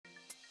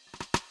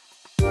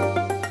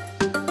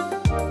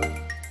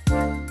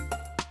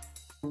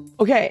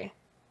Okay.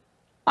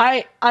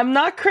 I'm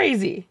not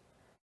crazy,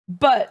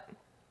 but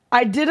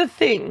I did a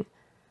thing,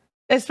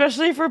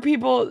 especially for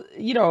people,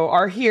 you know,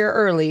 are here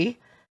early.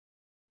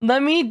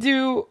 Let me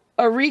do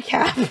a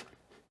recap.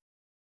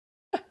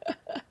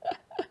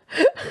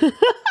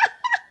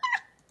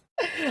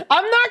 I'm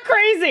not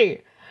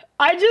crazy.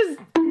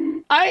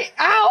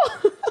 Ow.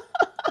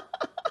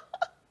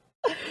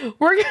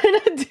 We're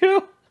gonna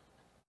do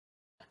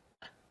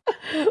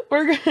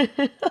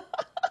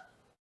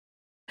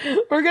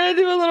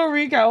a little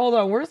recap. Hold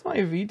on, where's my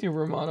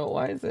VTuber model?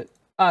 Why is it?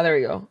 Ah, there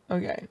we go.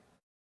 Okay.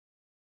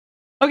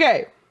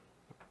 Okay.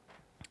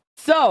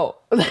 So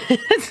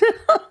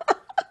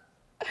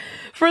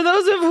for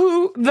those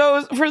who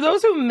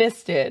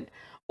missed it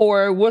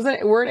or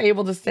weren't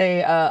able to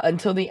stay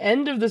until the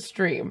end of the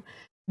stream,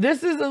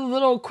 this is a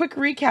little quick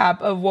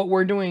recap of what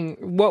we're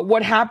doing,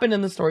 what happened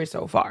in the story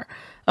so far.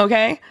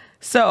 Okay?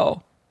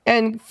 So,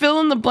 and fill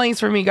in the blanks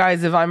for me,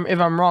 guys, if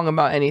I'm wrong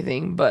about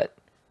anything. But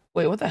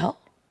wait, what the hell?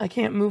 I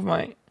can't move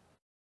my...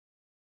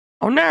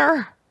 Oh,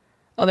 no.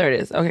 Oh, there it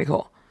is. Okay,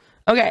 cool.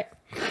 Okay.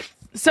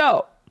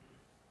 So,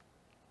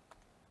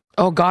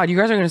 oh God, you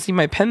guys are going to see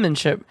my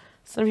penmanship.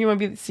 Some of you might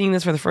be seeing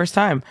this for the first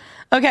time.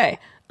 Okay.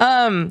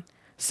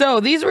 So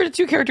these were the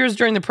two characters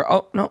during the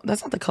oh, no,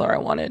 that's not the color I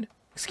wanted.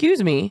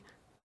 Excuse me.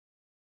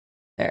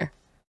 There.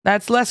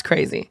 That's less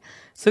crazy.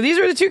 So these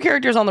are the two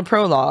characters on the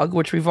prologue,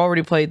 which we've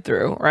already played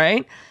through,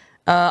 right?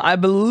 I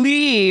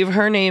believe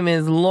her name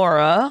is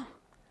Laura,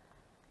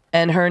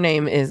 and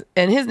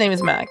his name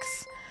is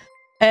Max.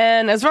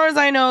 And as far as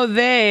I know,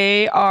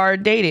 they are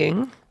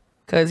dating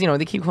because, you know,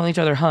 they keep calling each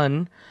other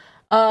hun.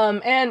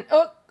 And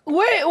oh,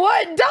 wait,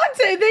 what?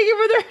 Dante, thank you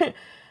for the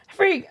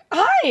freak.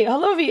 Hi,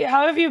 hello, V.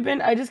 How have you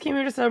been? I just came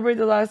here to celebrate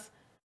the last.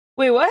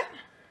 Wait, what?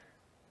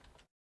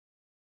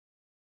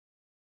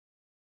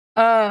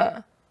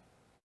 Found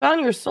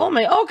your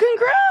soulmate. Oh,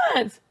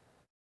 congrats!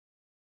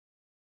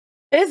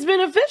 It's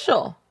been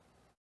official.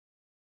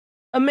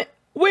 Wait,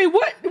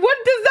 what? What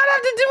does that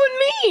have to do with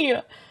me?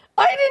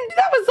 I didn't.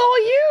 That was all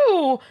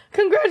you.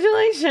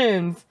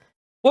 Congratulations.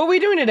 What are we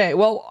doing today?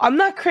 Well, I'm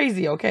not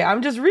crazy, okay?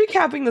 I'm just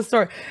recapping the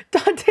story.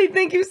 Dante,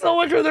 thank you so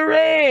much for the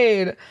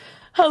raid.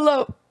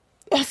 Hello.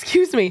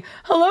 Excuse me.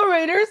 Hello,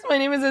 raiders. My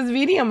name is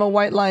Asveeti. I'm a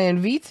White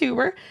Lion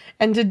VTuber.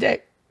 And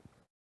today,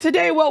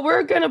 well,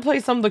 we're going to play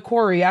some of the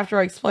Quarry after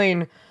I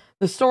explain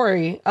the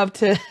story up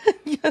to,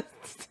 yes,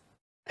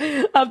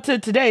 up to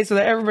today so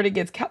that everybody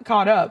gets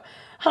caught up.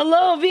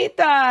 Hello,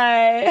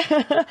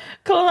 Vitai.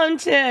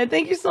 Kohanche,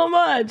 thank you so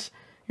much.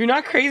 You're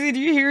not crazy. Do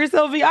you hear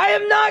yourself? I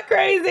am not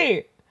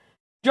crazy.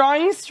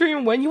 Drawing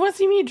stream when? You want to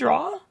see me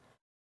draw?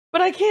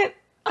 But I can't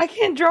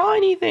draw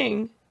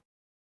anything.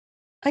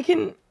 I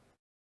can...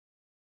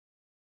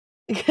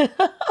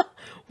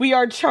 We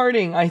are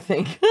charting, I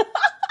think.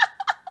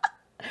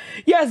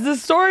 Yes, the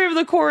story of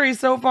the Quarry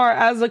so far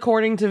as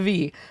according to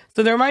V.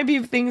 So there might be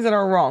things that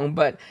are wrong,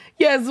 but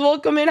yes,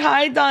 welcome in.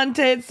 Hi,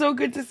 Dante. It's so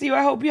good to see you.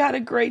 I hope you had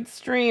a great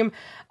stream.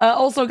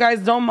 Also, guys,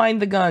 don't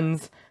mind the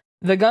guns.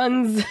 The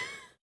guns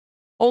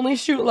only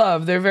shoot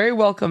love. They're very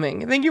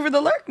welcoming. Thank you for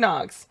the lurk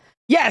knocks.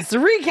 Yes,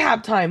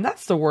 recap time.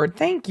 That's the word.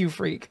 Thank you,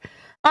 freak.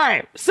 All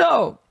right,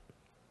 so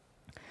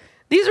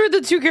these are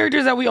the two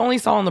characters that we only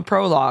saw in the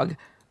prologue.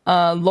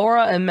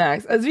 Laura and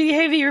Max. Asveeti,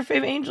 hey V, your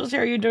fave angels, how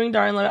are you doing,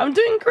 darling? I'm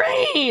doing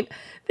great.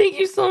 Thank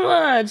you so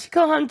much.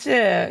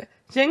 Kohanche.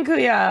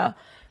 Jenkuya.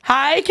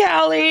 Hi,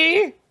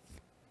 Callie.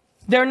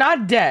 They're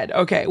not dead.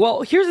 Okay,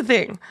 well, here's the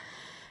thing.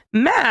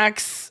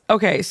 Max,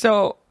 okay,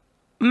 so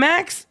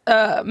Max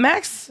got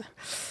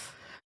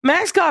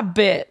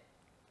bit.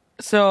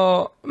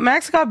 So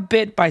Max got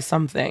bit by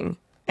something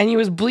and he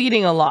was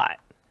bleeding a lot.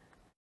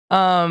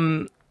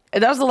 That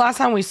was the last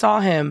time we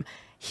saw him.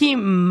 He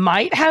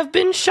might have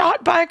been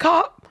shot by a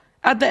cop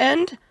at the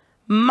end.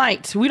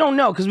 Might. We don't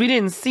know because we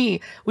didn't see.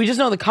 We just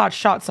know the cop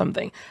shot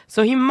something.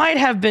 So he might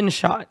have been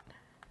shot.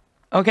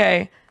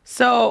 Okay.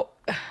 So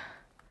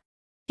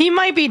he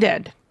might be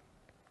dead.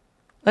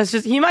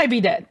 He might be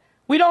dead.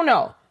 We don't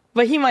know,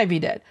 but he might be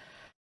dead.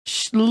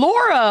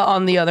 Laura,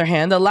 on the other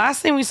hand, the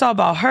last thing we saw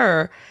about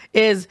her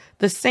is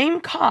the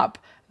same cop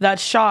that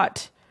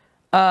shot,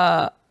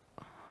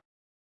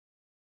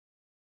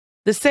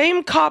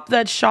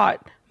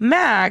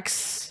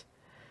 Max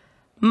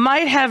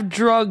might have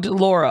drugged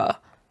Laura.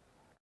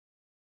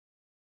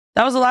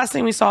 That was the last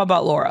thing we saw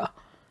about Laura.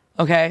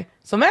 Okay,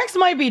 so Max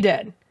might be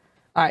dead.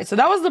 All right, so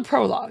that was the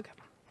prologue.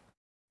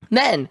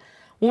 Then,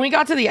 when we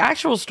got to the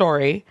actual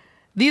story,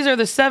 these are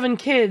the 7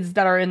 kids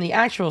that are in the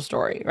actual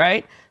story,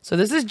 right? So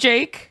this is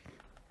Jake.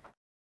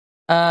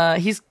 He kind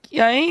of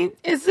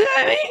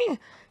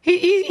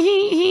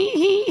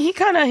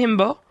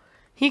himbo.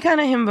 He kind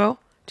of himbo,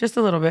 just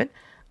a little bit.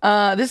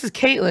 This is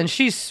Caitlin.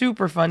 She's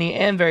super funny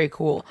and very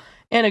cool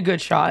and a good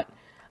shot.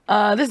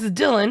 This is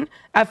Dylan.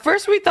 At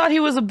first we thought he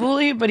was a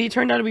bully, but he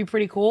turned out to be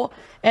pretty cool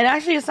and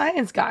actually a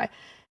science guy.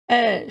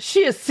 And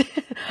she is.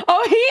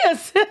 Oh, he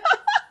is.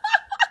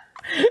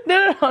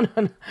 No.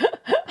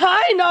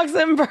 Hi, Nox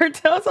and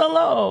Bertos.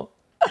 Hello.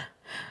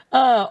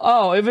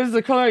 Oh, if it's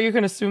the color, you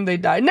can assume they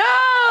died.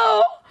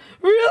 No,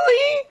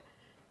 really?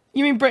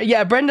 You mean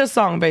yeah, Brenda's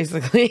song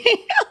basically.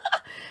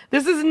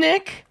 This is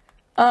Nick.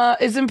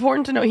 It's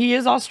important to know he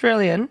is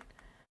Australian.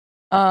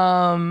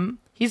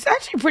 He's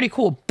actually pretty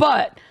cool,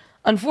 but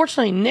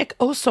unfortunately, Nick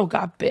also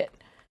got bit.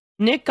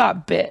 Nick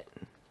got bit.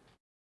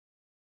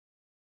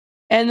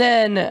 And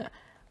then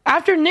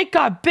after Nick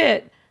got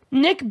bit,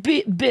 Nick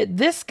bit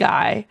this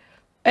guy.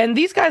 And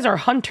these guys are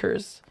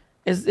hunters,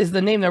 is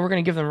the name that we're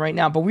going to give them right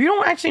now. But we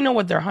don't actually know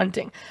what they're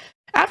hunting.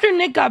 After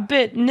Nick got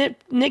bit,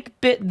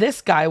 Nick bit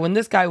this guy when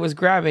this guy was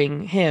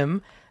grabbing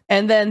him.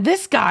 And then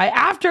this guy,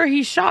 after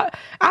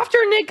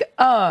Nick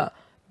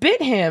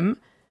bit him,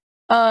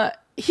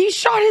 he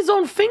shot his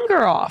own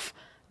finger off.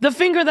 The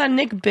finger that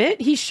Nick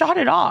bit, he shot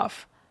it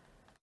off.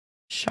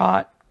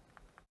 Shot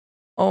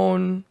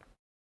own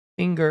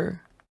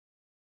finger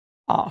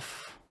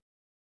off.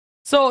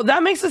 So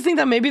that makes us think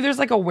that maybe there's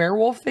like a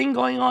werewolf thing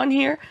going on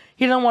here.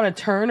 He didn't want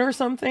to turn or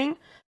something.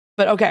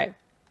 But okay.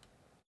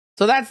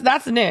 So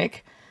that's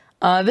Nick.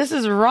 This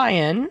is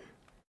Ryan,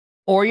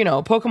 or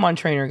Pokemon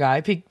trainer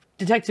guy,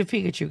 Detective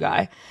Pikachu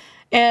guy.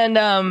 And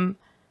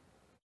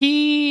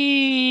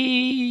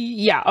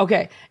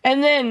okay.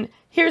 And then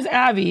here's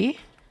Abby.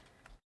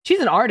 She's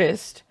an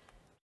artist.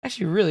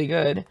 Actually really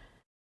good.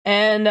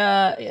 And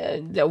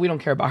we don't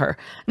care about her.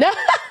 No.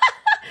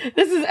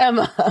 This is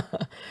Emma.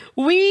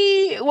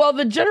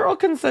 The general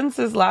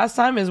consensus last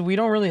time is we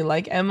don't really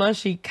like Emma.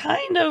 She's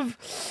kind of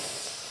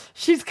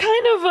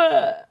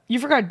you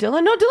forgot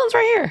Dylan? No, Dylan's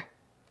right here.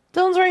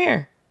 Dylan's right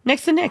here.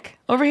 Next to Nick.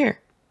 Over here.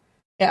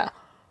 Yeah.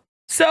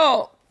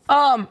 So,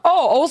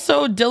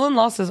 also Dylan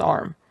lost his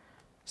arm.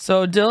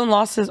 So Dylan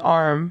lost his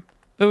arm.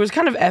 It was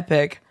kind of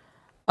epic.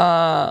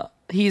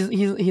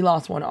 He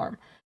lost one arm.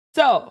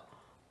 So,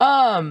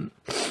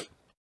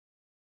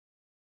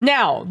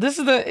 now this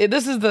is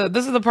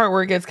the part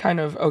where it gets kind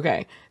of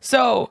okay.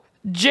 So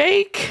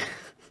Jake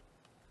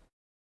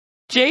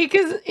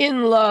is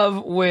in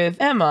love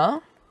with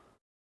Emma.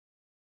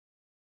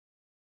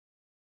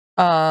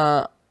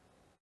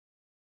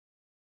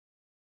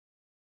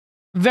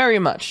 Very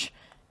much.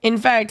 In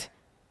fact,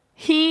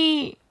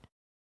 he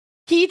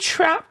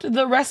trapped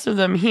the rest of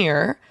them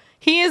here.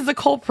 He is the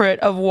culprit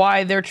of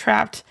why they're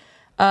trapped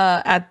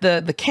at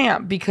the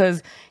camp,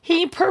 because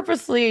he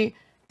purposely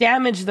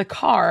damaged the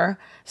car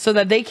so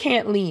that they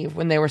can't leave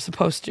when they were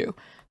supposed to.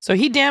 So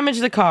he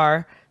damaged the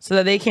car so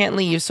that they can't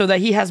leave, so that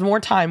he has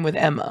more time with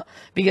Emma,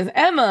 because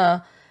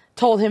Emma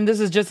told him this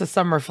is just a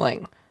summer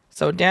fling.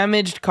 So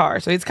damaged car.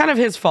 So it's kind of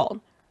his fault.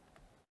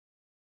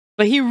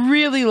 But he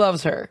really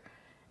loves her.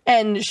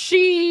 And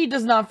she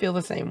does not feel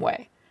the same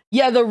way.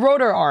 Yeah, the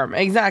rotor arm.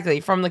 Exactly.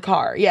 From the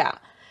car. Yeah.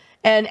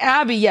 And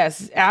Abby,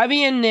 yes.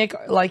 Abby and Nick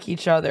like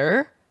each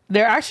other.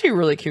 They're actually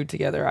really cute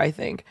together, I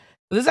think.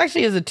 This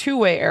actually is a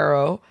two-way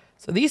arrow.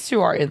 So these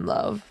two are in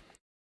love.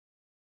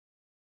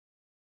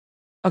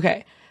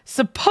 Okay.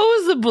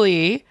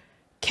 Supposedly,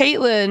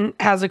 Caitlin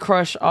has a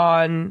crush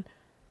on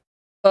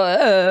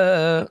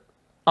Ryan.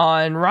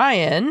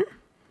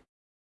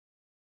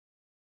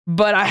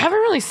 But I haven't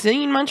really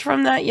seen much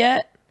from that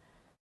yet.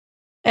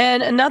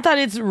 And not that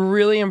it's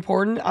really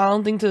important, I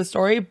don't think, to the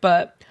story,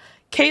 but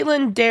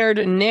Caitlin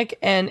dared Nick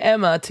and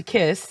Emma to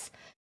kiss,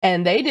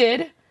 and they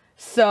did.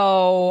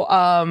 So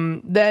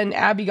then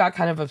Abby got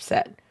kind of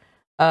upset.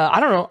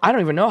 I don't know. I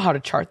don't even know how to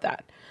chart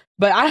that.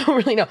 But I don't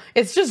really know.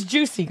 It's just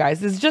juicy,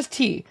 guys. It's just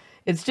tea.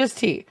 It's just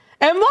tea.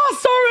 And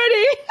lost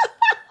already!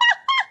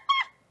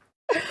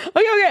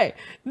 Okay.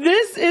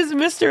 This is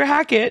Mr.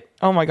 Hackett.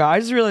 Oh my god, I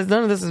just realized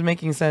none of this is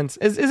making sense.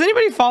 Is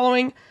anybody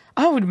following?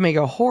 I would make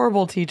a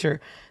horrible teacher.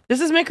 This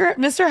is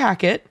Mr.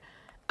 Hackett.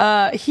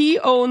 He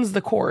owns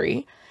the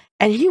Quarry,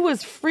 and he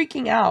was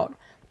freaking out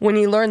when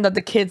he learned that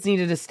the kids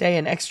needed to stay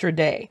an extra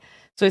day.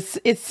 So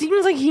it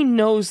seems like he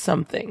knows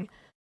something.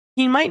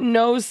 He might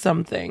know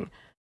something,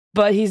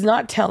 but he's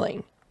not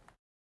telling.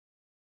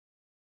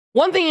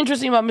 One thing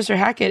interesting about Mr.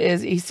 Hackett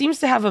is he seems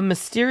to have a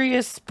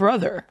mysterious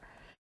brother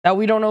that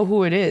we don't know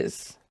who it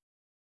is.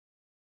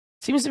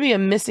 Seems to be a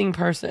missing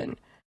person.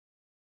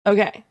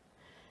 Okay.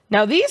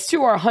 Now these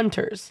two are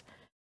hunters.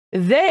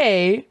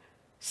 They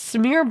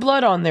smear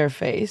blood on their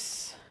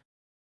face.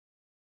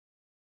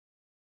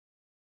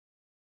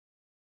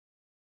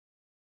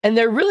 And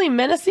they're really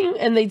menacing,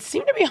 and they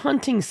seem to be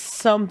hunting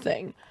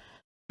something.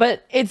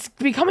 But it's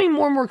becoming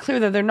more and more clear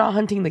that they're not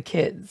hunting the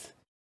kids.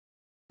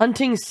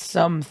 Hunting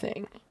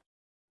something.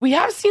 We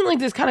have seen like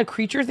this kind of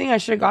creature thing. I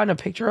should have gotten a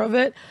picture of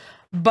it.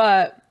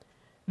 But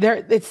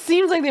it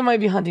seems like they might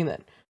be hunting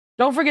them.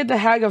 Don't forget the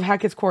hag of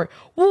Hackett's Quarry.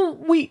 Well,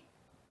 we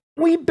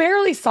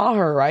barely saw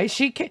her, right?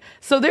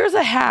 So there's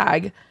a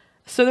hag.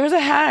 So there's a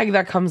hag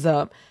that comes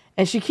up,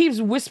 and she keeps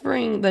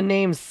whispering the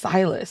name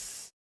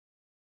Silas.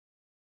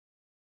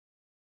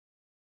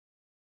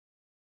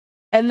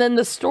 And then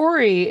the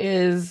story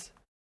is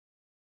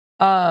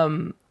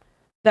that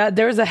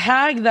there's a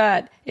hag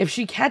that if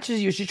she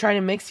catches you, she's trying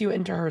to mix you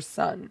into her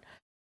son.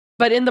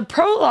 But in the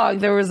prologue,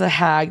 there was a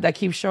hag that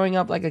keeps showing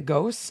up like a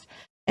ghost,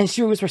 and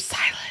she whispers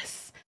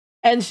Silas.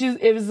 And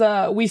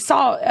we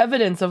saw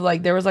evidence of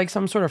like there was like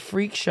some sort of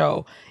freak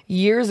show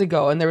years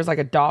ago, and there was like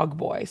a dog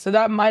boy. So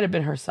that might have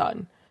been her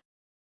son.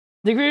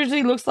 The creature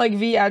usually looks like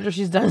V after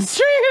she's done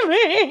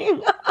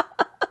streaming.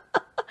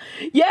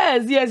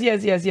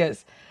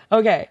 Yes.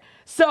 Okay,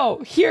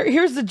 so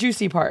here's the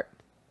juicy part.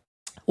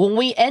 When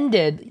we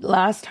ended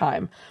last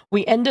time,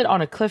 we ended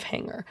on a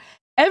cliffhanger.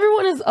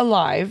 Everyone is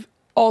alive,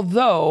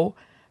 although,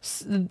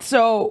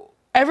 so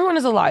everyone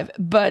is alive,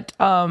 but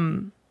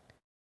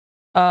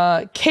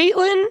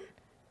Caitlin,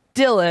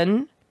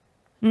 Dylan,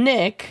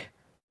 Nick,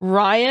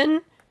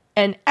 Ryan,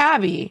 and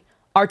Abby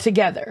are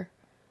together.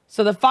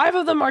 So the 5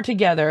 of them are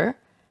together.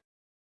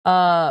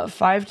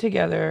 5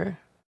 together.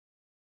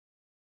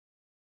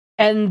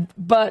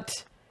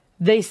 But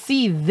they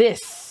see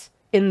this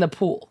in the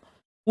pool,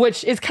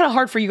 which is kind of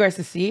hard for you guys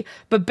to see,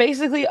 but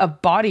basically a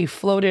body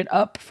floated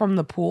up from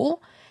the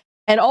pool,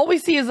 and all we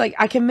see is like,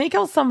 I can make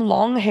out some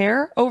long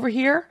hair over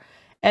here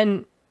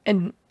and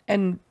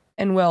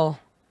well,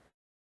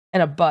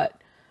 and a butt.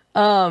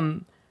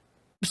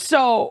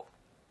 So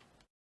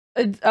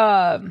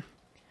yeah,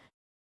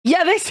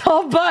 they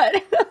saw a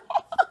butt.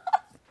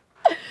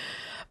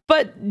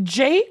 But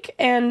Jake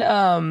and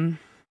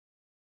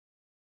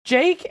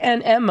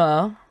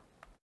Emma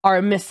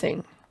are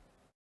missing.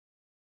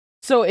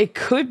 So it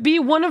could be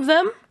one of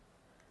them.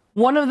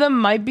 One of them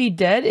might be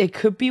dead. It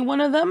could be one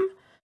of them.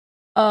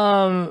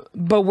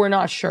 But we're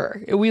not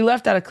sure. We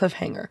left at a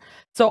cliffhanger.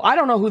 So I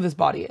don't know who this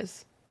body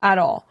is at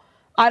all.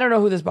 I don't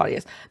know who this body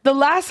is. The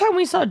last time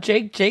we saw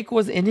Jake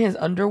was in his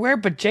underwear,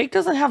 but Jake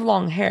doesn't have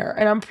long hair,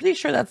 and I'm pretty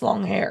sure that's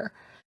long hair.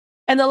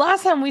 And the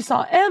last time we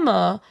saw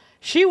Emma,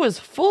 she was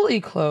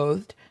fully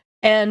clothed,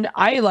 and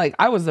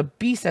I was a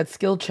beast at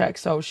skill check,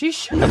 so she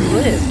should have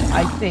lived,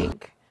 I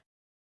think.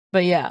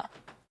 But yeah.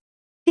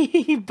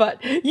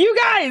 But you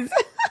guys.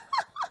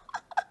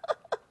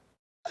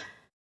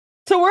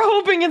 So we're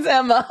hoping it's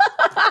Emma.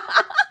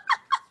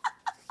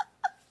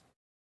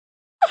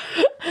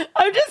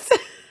 I'm just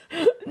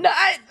no,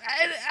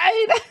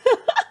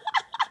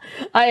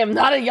 I am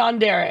not a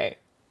yandere.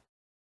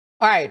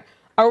 All right,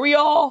 are we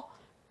all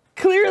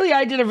clearly?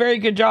 I did a very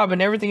good job,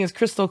 and everything is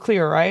crystal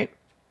clear, right?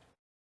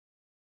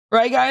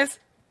 Right, guys?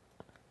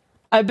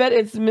 I bet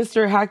it's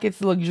Mr.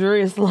 Hackett's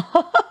luxurious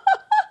law.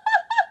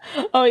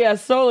 Oh yeah,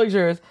 so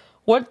luxurious.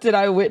 What did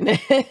I witness?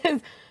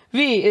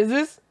 V, is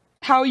this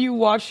how you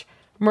watch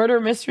murder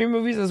mystery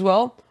movies as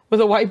well?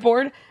 With a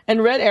whiteboard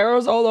and red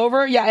arrows all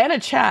over? Yeah, and a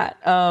chat.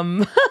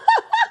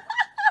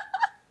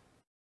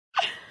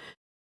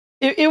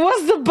 It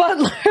was the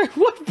butler.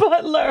 What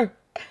butler?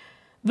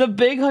 The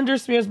big hunter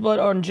smears blood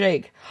on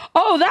Jake.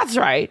 Oh, that's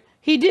right.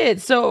 He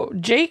did. So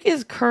Jake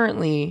is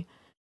currently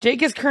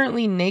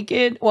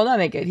naked. Well, not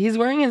naked. He's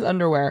wearing his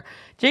underwear.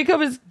 Jake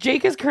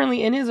is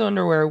currently in his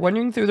underwear,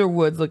 wandering through the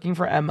woods looking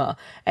for Emma,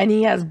 and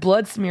he has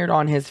blood smeared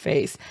on his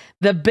face.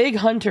 The big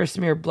hunter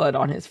smeared blood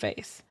on his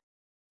face.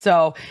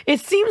 So it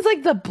seems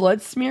like the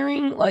blood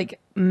smearing like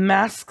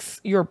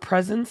masks your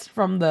presence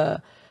from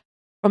the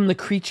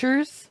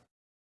creatures.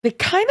 They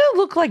kind of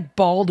look like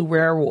bald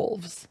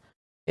werewolves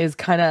is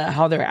kind of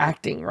how they're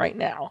acting right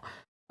now.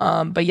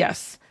 But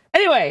yes.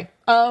 Anyway,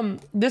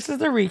 this is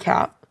the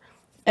recap.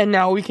 And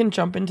now we can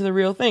jump into the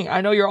real thing.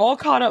 I know you're all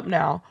caught up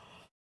now.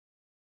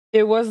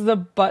 It was the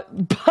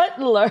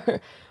butler.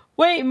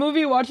 Wait,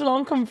 movie watch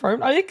along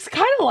confirmed. I think it's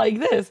kind of like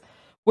this.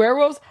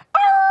 Werewolves.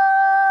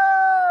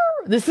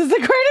 Arr! This is the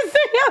greatest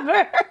thing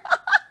ever.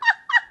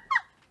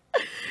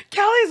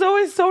 Callie's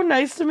always so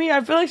nice to me.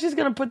 I feel like she's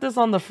going to put this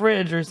on the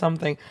fridge or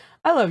something.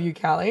 I love you,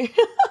 Callie.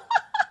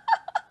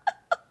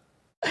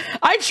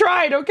 I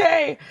tried,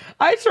 okay?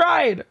 I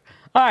tried.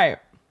 All right.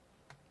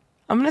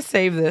 I'm going to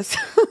save this.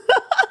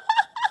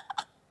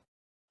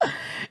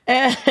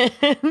 And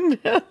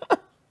okay.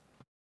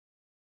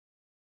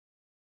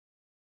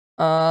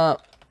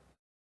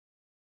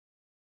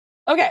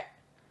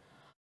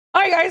 All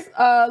right, guys.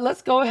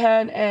 Let's go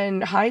ahead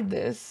and hide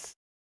this.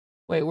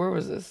 Wait, where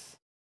was this?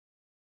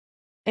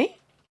 Eh?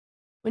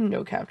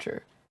 Window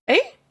capture. Eh?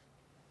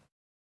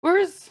 Where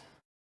is?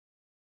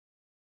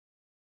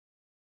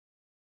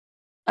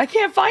 I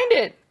can't find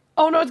it.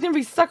 Oh no, it's gonna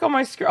be stuck on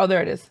my screen. Oh,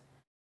 there it is.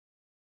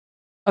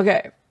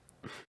 Okay.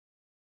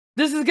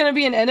 This is gonna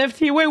be an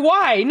NFT. Wait,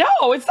 why?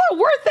 No, it's not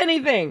worth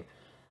anything.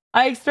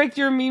 I expect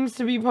your memes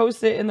to be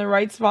posted in the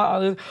right spot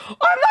on this. Oh,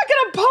 I'm not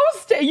gonna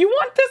post it. You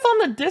want this on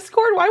the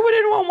Discord? Why would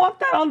anyone want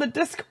that on the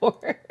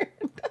Discord?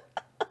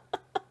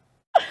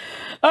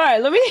 All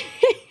right, let me.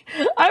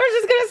 I was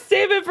just gonna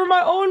save it for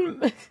my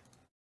own.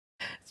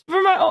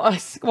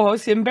 Well,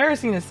 it's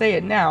embarrassing to say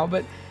it now,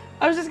 but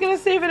I was just gonna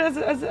save it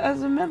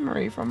as a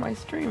memory from my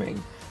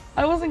streaming.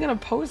 I wasn't gonna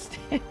post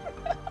it.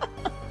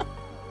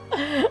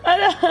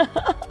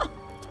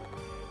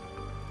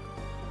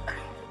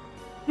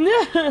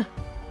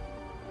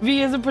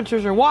 V is a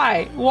Patricia.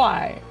 Why?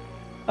 Why?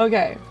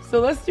 Okay,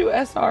 so let's do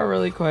SR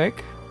really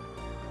quick.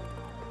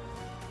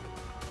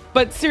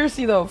 But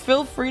seriously though,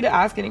 feel free to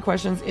ask any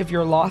questions if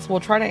you're lost. We'll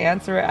try to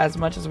answer it as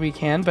much as we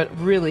can, but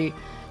really,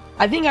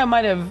 I think I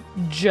might have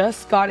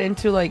just got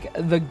into like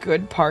the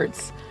good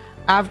parts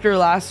after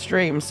last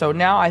stream. So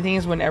now I think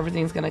is when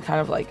everything's gonna kind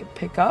of like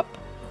pick up.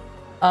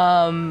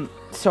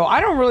 So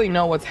I don't really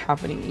know what's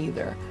happening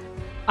either.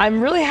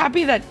 I'm really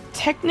happy that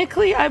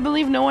technically I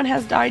believe no one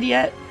has died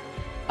yet.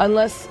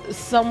 Unless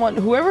someone,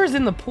 whoever's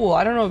in the pool,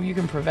 I don't know if you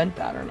can prevent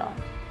that or not.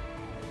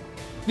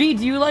 V,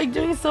 do you like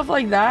doing stuff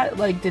like that?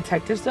 Like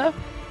detective stuff?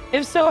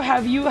 If so,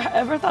 have you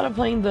ever thought of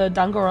playing the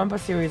Danganronpa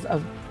series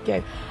of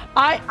game?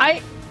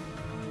 I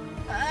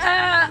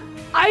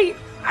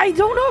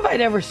don't know if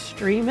I'd ever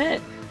stream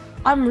it.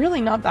 I'm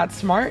really not that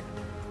smart.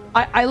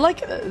 I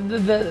like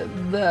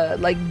the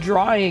like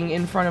drawing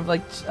in front of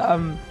like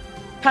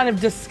kind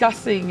of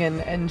discussing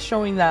and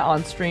showing that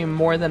on stream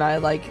more than I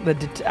like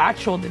the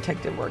actual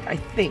detective work, I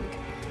think.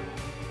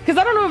 Because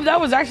I don't know if that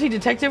was actually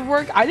detective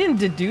work. I didn't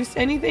deduce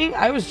anything.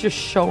 I was just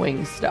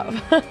showing stuff.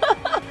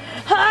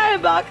 Hi,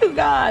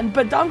 Bakugan.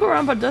 But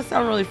Danganronpa does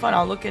sound really fun.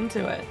 I'll look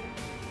into it.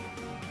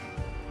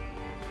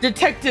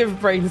 Detective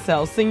brain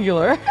cell,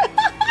 singular.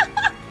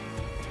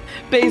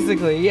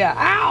 Basically, yeah.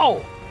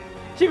 Ow!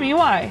 Jimmy,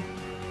 why?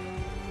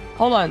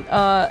 Hold on.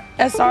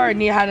 SR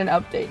had an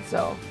update,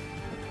 so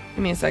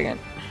give me a second.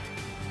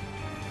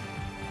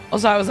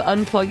 Also, I was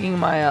unplugging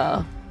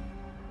my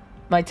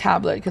my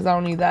tablet because I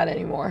don't need that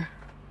anymore.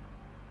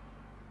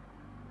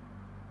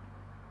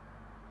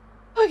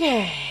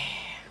 Okay.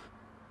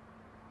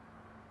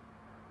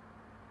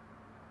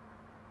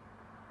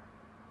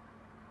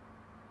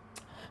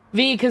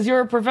 V, because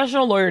you're a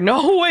professional lawyer.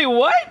 No, wait,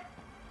 what?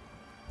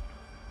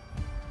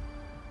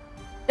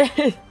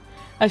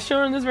 I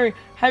showed him this very.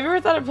 Have you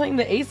ever thought of playing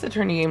the Ace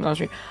Attorney games on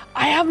stream?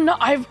 I have not.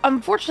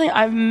 Unfortunately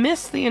I've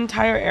missed the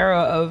entire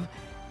era of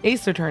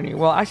Ace Attorney.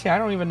 Well, actually, I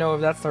don't even know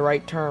if that's the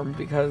right term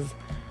because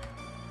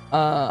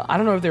I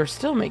don't know if they're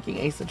still making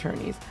Ace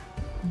Attorneys.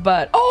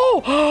 But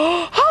oh,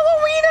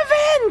 Halloween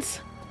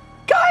event!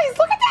 Guys,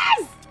 look at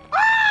this!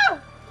 Ah!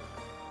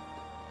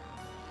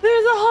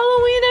 There's a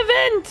Halloween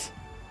event!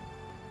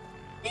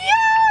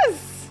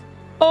 Yes!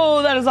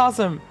 Oh, that is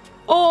awesome.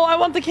 Oh, I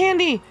want the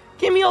candy.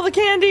 Give me all the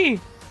candy.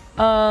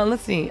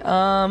 Let's see.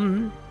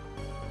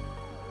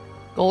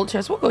 Gold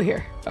chest. We'll go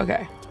here.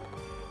 Okay.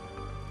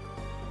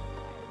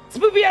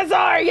 Spoopy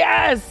SR,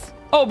 yes!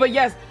 Oh, but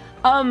yes.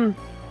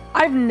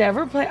 I've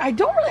never played.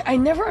 I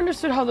never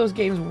understood how those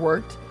games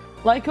worked.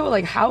 Lyco,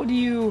 like how do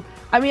you,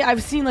 I mean,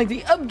 I've seen like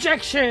the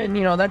objection,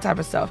 you know, that type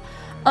of stuff.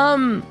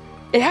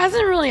 It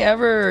hasn't really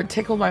ever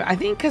tickled my, I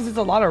think because it's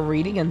a lot of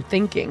reading and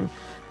thinking.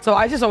 So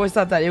I just always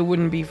thought that it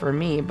wouldn't be for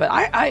me. But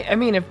I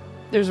mean, if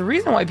there's a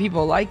reason why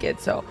people like it,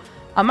 so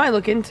I might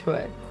look into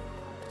it.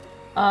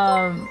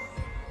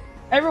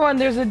 Everyone,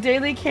 there's a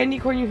daily candy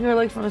corn you can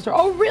collect from the store.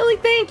 Oh, really?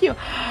 Thank you.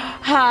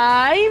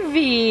 Hi,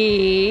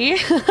 V.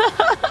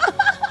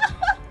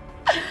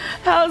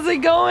 How's it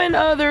going,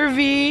 other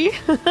V?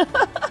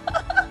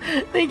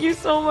 Thank you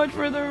so much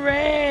for the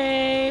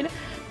raid.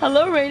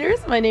 Hello, raiders.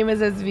 My name is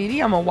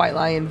Asveeti. I'm a White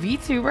Lion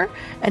VTuber,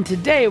 and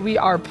today we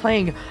are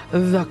playing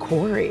the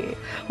Quarry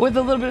with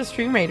a little bit of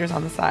stream raiders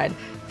on the side.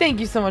 Thank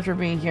you so much for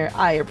being here.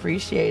 I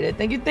appreciate it.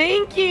 Thank you.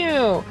 Thank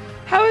you.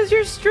 How is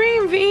your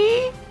stream,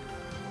 V?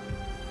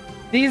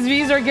 These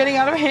V's are getting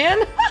out of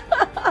hand.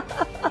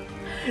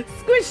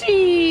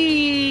 Squishy.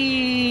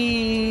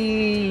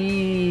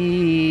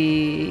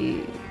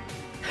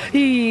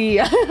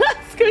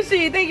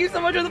 Squishy, thank you so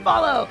much for the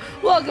follow.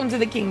 Welcome to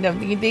the kingdom.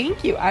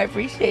 Thank you. I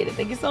appreciate it.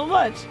 Thank you so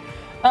much.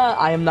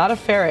 I am not a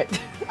ferret.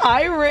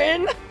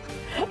 Iron.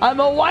 I'm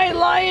a White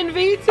Lion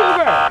VTuber.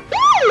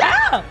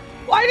 Ah!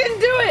 Why didn't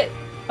do it?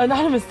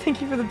 Anonymous,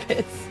 thank you for the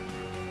bits.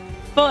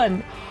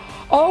 Fun.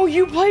 Oh,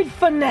 you played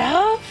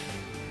FNAF?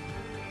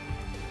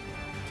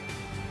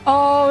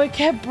 Oh, it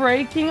kept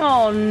breaking.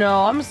 Oh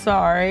no, I'm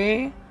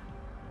sorry.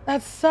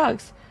 That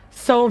sucks.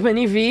 So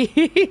many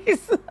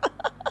V's.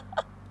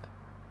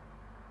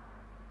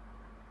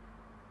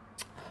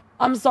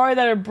 I'm sorry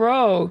that it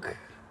broke.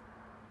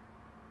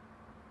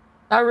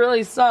 That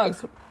really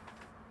sucks.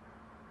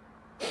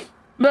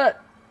 But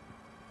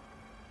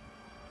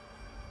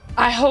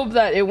I hope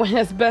that it went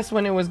as best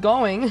when it was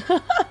going.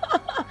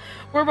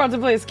 We're about to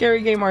play a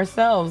scary game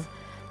ourselves.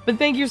 But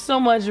thank you so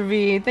much,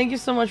 V. Thank you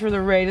so much for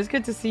the raid. It's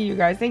good to see you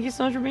guys. Thank you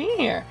so much for being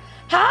here.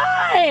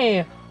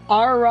 Hi!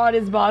 R-Rod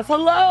is boss.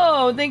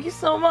 Hello! Thank you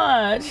so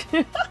much.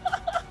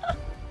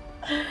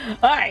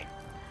 Alright.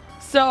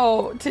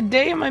 So,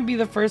 today might be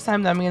the first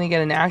time that I'm going to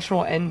get an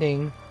actual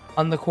ending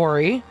on the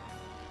Quarry.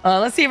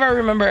 Let's see if I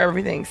remember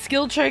everything.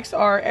 Skill checks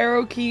are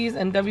arrow keys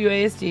and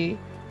WASD.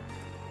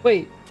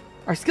 Wait,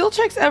 are skill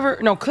checks ever...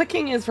 No,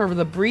 clicking is for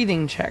the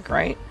breathing check,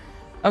 right?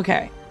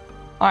 Okay.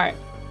 Alright,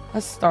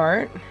 let's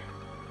start.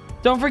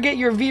 Don't forget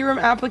your VROOM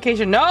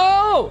application.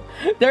 No!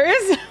 There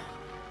is...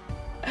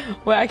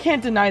 Wait, I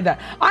can't deny that.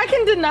 I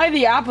can deny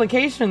the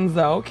applications,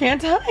 though,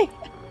 can't I?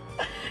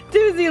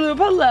 Doozy Loop,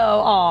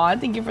 hello. Aw,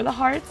 thank you for the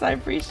hearts. I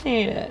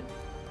appreciate it.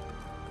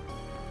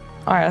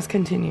 Alright, let's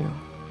continue.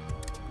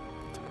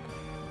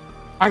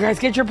 Alright, guys,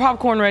 get your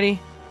popcorn ready.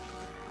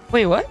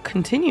 Wait, what?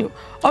 Continue.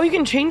 Oh, you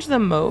can change the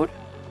mode?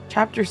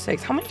 Chapter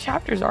 6. How many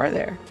chapters are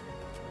there?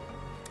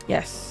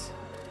 Yes.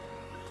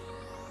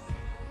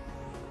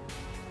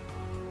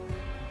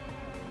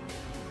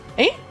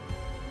 Hey?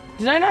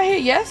 Did I not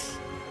hit yes?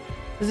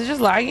 Is it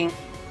just lagging?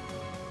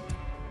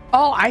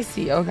 Oh, I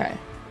see. Okay.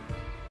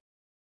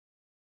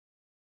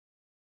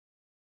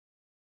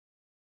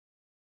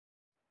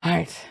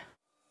 right.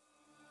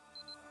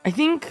 I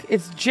think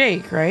it's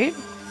Jake, right?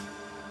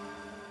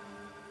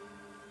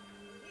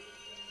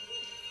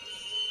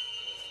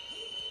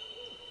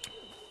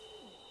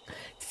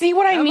 See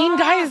what I mean,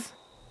 guys?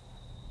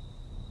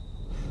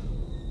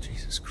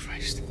 Jesus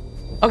Christ.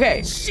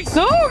 Okay.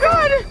 So, oh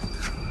God!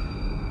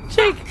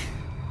 Jake!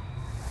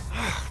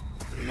 Oh,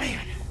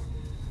 man.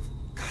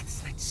 God,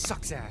 this night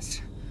sucks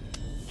ass.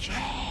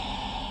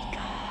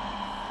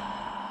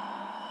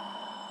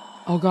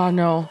 Oh God,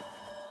 no.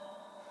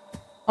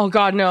 Oh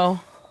God, no.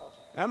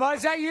 Emma,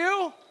 is that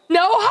you?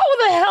 No,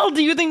 how the hell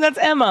do you think that's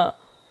Emma?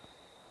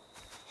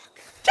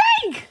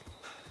 Jake!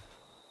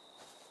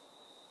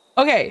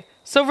 Okay,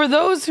 so for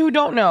those who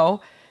don't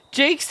know,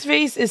 Jake's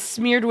face is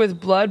smeared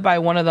with blood by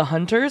one of the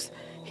hunters.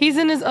 He's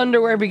in his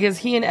underwear because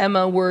he and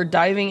Emma were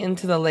diving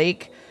into the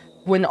lake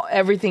when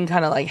everything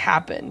kind of like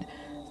happened.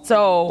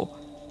 So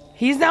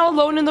he's now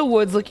alone in the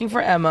woods looking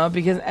for Emma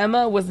because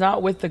Emma was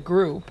not with the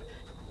group.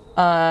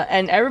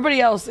 And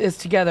everybody else is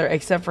together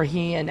except for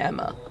he and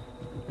Emma.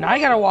 Now I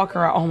gotta walk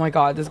around. Oh my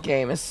God, this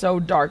game is so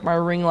dark. My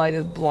ring light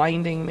is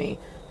blinding me.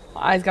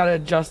 My eyes gotta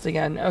adjust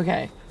again.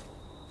 Okay.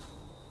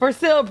 For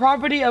sale,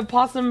 property of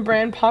Possum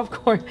brand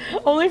popcorn.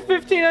 Only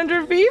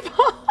 1,500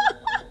 people.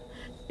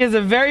 He has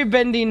a very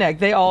bendy neck.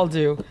 They all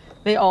do.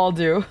 They all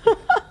do.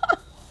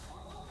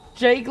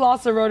 Jake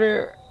lost a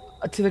rotor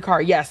to the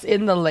car. Yes,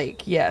 in the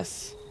lake.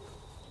 Yes.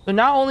 So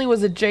not only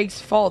was it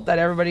Jake's fault that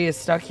everybody is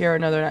stuck here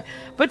another night,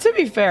 but to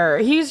be fair,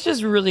 he's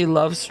just really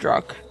love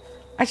struck.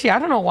 Actually, I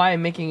don't know why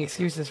I'm making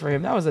excuses for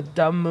him. That was a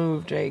dumb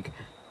move, Jake.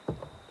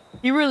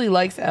 He really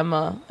likes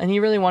Emma, and he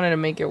really wanted to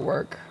make it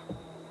work.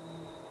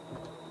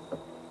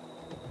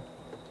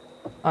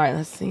 Alright,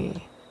 let's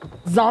see.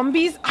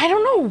 Zombies? I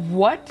don't know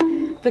what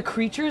the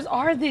creatures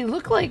are. They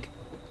look like...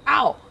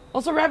 Ow!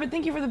 Also, Rabbit,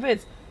 thank you for the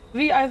bits.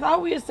 V, I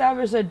thought we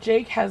established that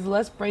Jake has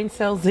less brain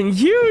cells than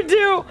you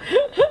do.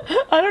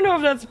 I don't know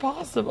if that's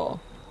possible.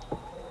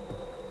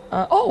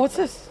 Oh, what's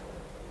this?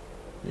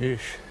 Yeesh.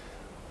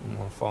 I'm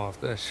gonna fall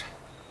off this.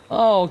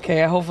 Oh,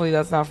 okay. Hopefully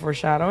that's not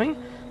foreshadowing.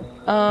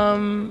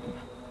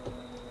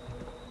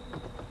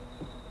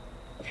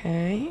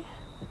 Okay.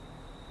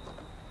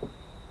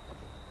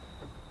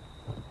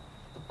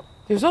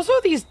 There's also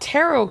these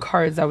tarot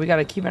cards that we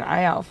gotta keep an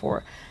eye out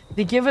for.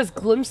 They give us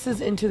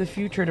glimpses into the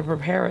future to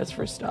prepare us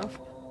for stuff.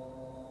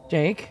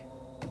 Jake?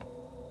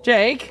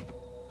 Jake?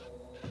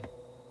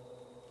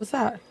 What's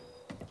that?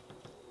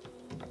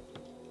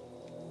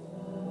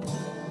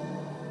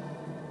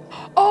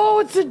 Oh,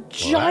 it's a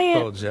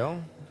giant...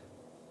 Well,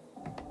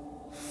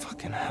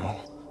 fucking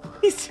hell.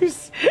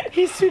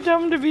 He's too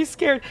dumb to be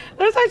scared.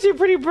 That's actually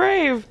pretty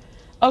brave.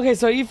 Okay,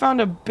 so you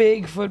found a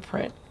big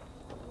footprint.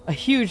 A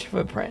huge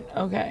footprint.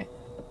 Okay.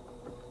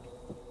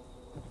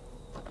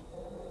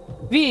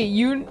 V,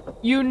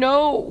 you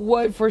know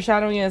what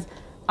foreshadowing is.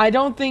 I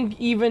don't think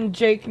even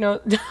Jake knows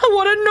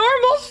what a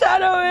normal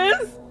shadow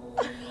is.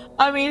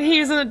 I mean,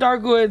 he's in the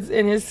dark woods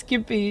in his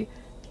Skippies.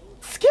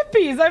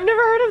 I've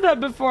never heard of that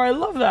before. I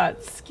love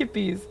that.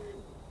 Skippies.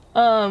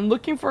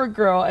 Looking for a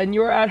girl and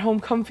you're at home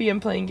comfy and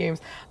playing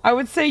games. I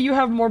would say you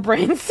have more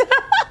brains.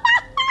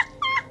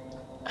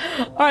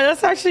 Alright,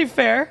 that's actually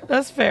fair.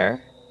 That's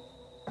fair.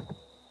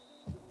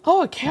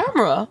 Oh, a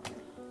camera?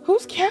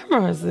 Whose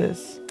camera is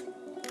this?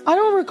 I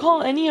don't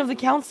recall any of the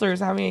counselors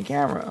having a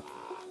camera.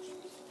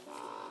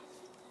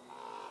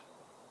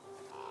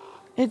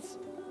 It's...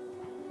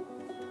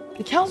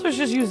 The counselors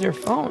just use their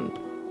phone.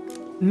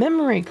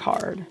 Memory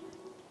card.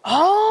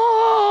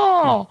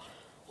 Oh!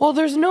 Well,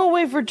 there's no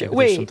way for...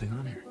 Wait. Something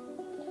on here.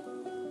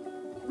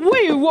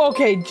 Wait, well,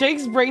 okay.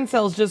 Jake's brain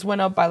cells just went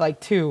up by like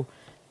 2.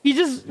 He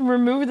just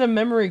removed the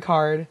memory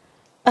card.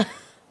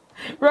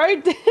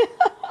 Right?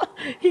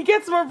 He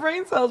gets more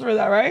brain cells for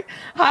that, right?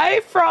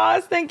 Hi,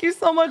 Frost. Thank you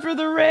so much for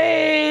the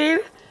raid.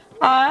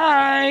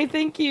 Hi,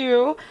 thank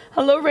you.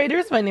 Hello,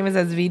 Raiders. My name is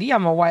Asveeti.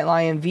 I'm a White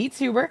Lion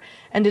VTuber.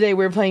 And today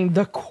we're playing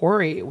the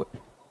Quarry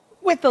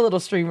with the little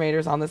stream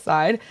raiders on the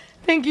side.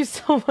 Thank you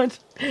so much.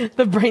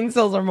 The brain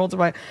cells are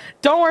multiplying.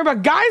 Don't worry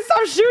about... Guys,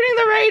 stop shooting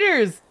the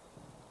raiders!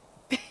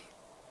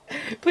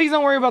 Please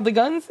don't worry about the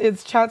guns.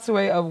 It's chat's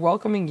way of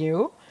welcoming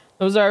you.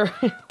 Those are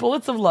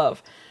bullets of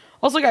love.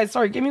 Also, guys,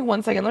 sorry, give me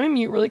 1 second. Let me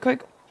mute really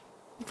quick.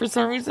 For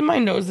some reason, my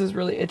nose is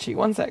really itchy.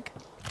 1 sec.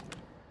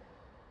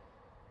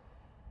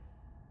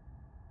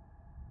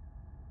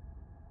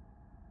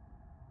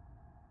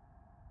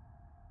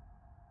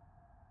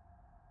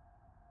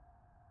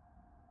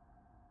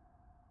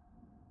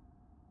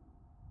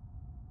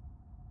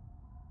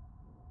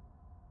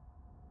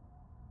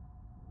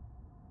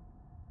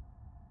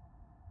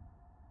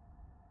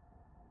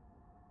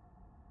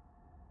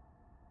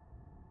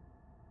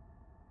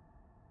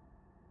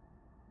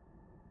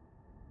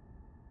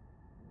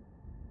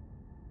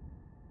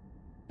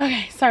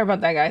 Okay, sorry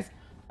about that, guys.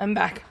 I'm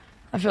back.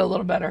 I feel a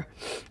little better.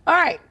 All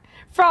right,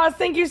 Frost,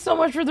 thank you so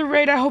much for the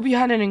raid. I hope you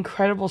had an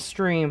incredible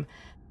stream.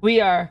 We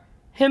are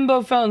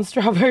Himbo Fountain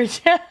Strawberry.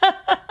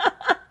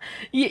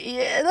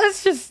 Yeah,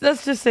 let's just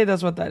say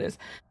that's what that is.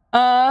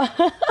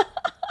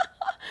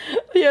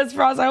 Yes,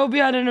 Frost, I hope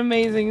you had an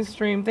amazing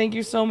stream. Thank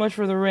you so much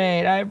for the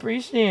raid. I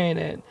appreciate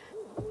it.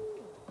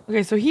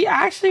 Okay, so he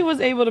actually was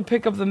able to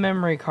pick up the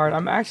memory card.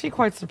 I'm actually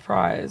quite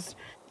surprised.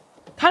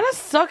 Kind of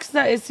sucks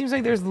that it seems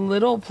like there's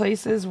little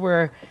places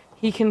where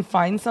he can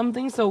find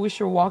something, so we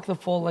should walk the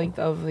full length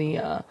of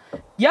the,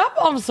 Yep,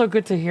 I'm so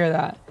good to hear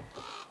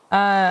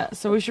that.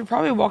 So we should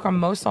probably walk on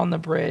most on the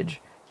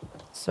bridge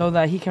so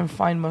that he can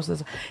find most of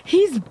this.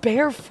 He's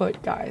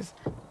barefoot, guys.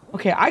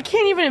 Okay, I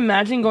can't even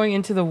imagine going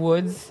into the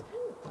woods,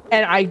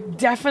 and I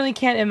definitely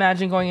can't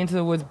imagine going into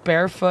the woods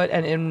barefoot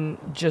and in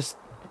just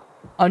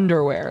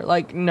underwear.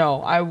 Like,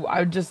 no, I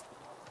would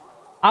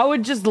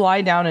just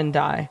lie down and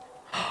die.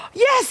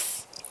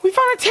 Yes! We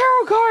found a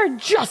tarot card!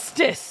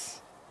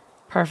 Justice!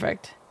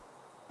 Perfect.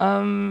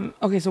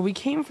 Okay, so we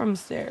came from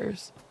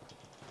stairs.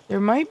 There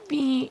might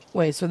be...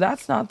 Wait, so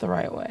that's not the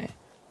right way.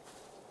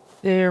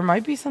 There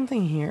might be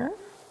something here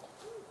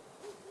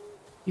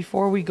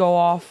before we go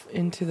off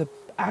into the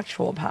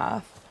actual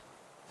path.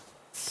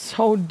 It's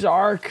so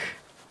dark.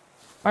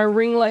 My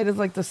ring light is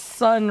like the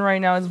sun right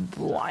now. It's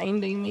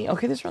blinding me.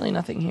 Okay, there's really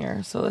nothing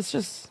here. So let's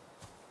just...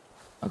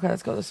 Okay,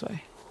 let's go this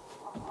way.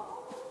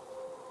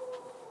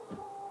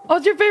 Oh,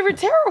 it's your favorite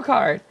tarot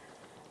card.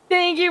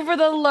 Thank you for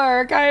the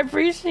lurk. I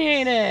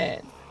appreciate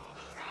it.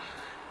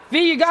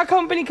 V, you got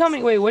company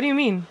coming. Wait, what do you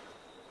mean?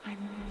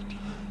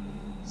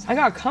 I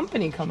got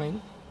company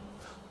coming.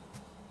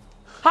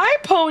 Hi,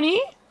 Pony.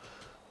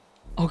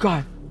 Oh,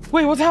 God.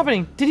 Wait, what's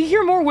happening? Did he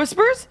hear more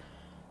whispers?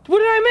 What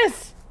did I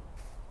miss?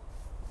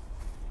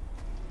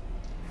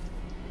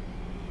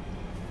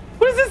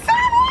 What is this sound?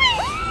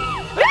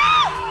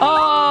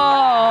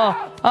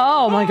 Oh,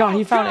 oh my God,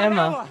 he found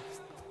Emma.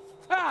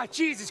 Ah,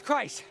 Jesus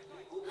Christ.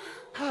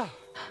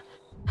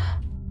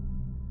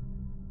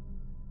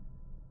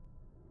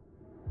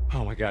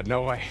 Oh my God,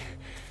 no way.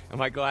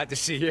 Am I glad to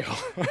see you?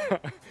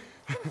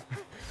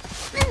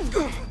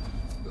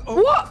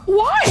 What?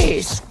 Why?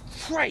 Jesus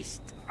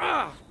Christ.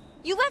 Ah.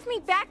 You left me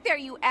back there,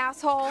 you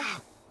asshole.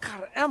 Oh,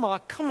 God,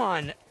 Emma, come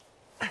on.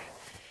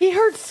 He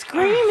heard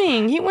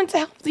screaming. He went to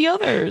help the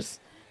others.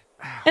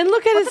 And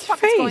look at his face.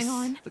 What's going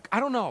on? Look, I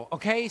don't know,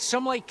 okay?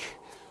 Some, like,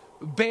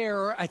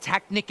 bear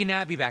attacked Nick and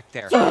Abby back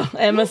there.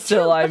 Emma's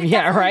still alive.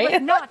 Yeah,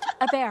 right? Not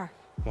a bear.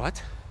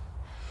 What?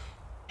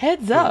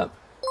 Heads up.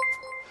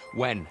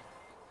 When?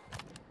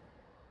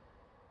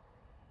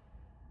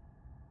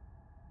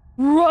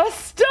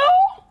 Rusto?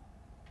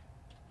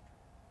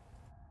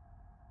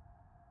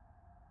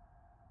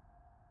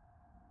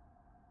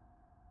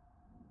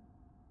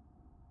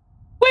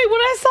 Wait,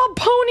 when I saw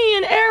Pony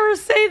and Error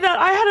say that,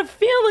 I had a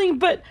feeling,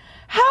 but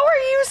how are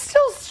you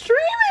still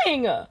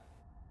streaming?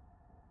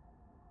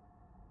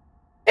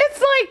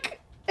 It's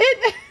like,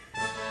 it...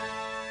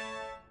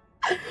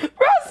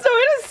 Rusto,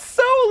 it is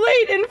so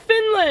late in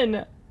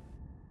Finland.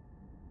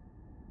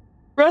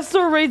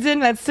 Rusto raids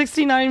in at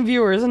 69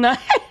 viewers, and the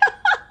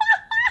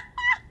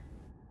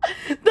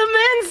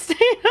man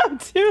stayed up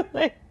too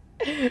late.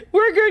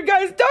 We're good,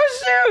 guys. Don't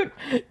shoot!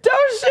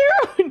 Don't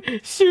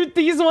shoot! Shoot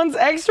these ones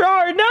extra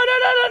hard. No, no,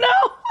 no, no,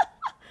 no!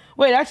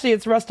 Wait, actually,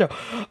 it's Rusto.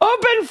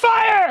 Open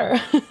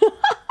fire!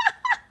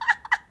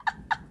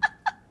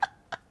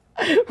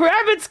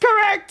 Rabbit's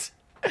correct!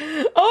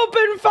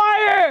 Open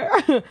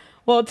fire!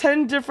 Well,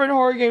 10 different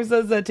horror games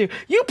says that too.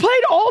 You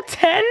played all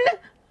 10?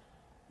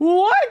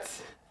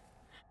 What?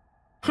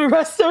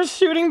 Rusto's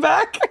shooting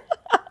back?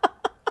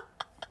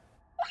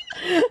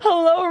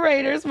 Hello,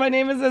 Raiders. My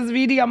name is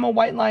Asveeti. I'm a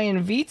White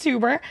Lion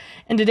VTuber,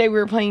 and today we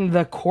were playing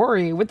the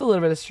Quarry with a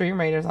little bit of Stream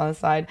Raiders on the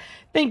side.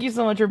 Thank you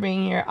so much for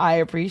being here. I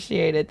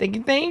appreciate it.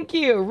 Thank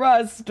you,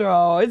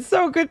 Rusto. It's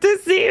so good to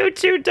see you,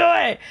 Chew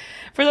Toy.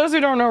 For those who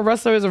don't know,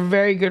 Rusto is a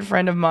very good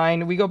friend of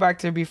mine. We go back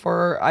to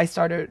before I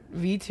started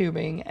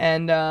VTubing,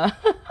 and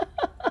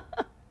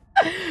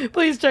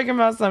please check him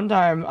out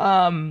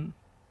sometime.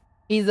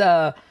 He's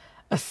a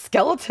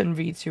skeleton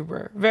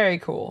VTuber. Very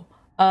cool.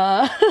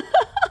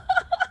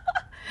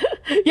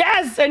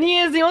 Yes, and he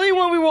is the only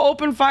one we will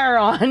open fire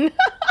on.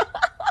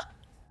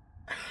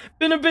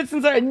 Been a bit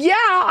since yeah,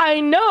 I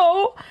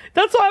know.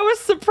 That's why I was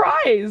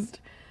surprised.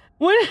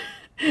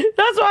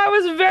 That's why I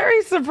was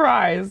very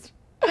surprised.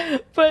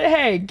 But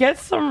hey, get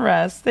some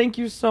rest. Thank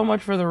you so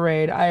much for the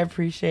raid. I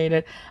appreciate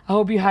it. I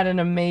hope you had an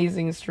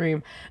amazing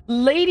stream.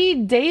 Lady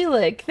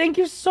Dalek, thank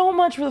you so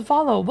much for the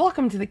follow.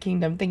 Welcome to the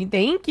kingdom.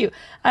 Thank you.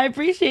 I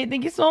appreciate it.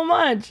 Thank you so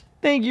much.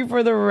 Thank you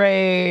for the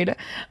raid.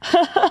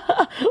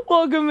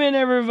 Welcome in,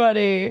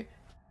 everybody.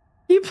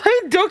 He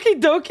played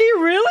Doki Doki?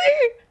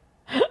 Really?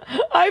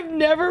 I've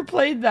never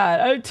played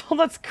that. I'm told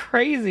that's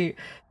crazy.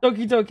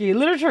 Doki Doki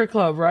Literature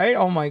Club, right?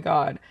 Oh my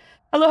God.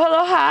 Hello,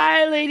 hello,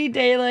 hi, Lady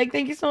Dalek.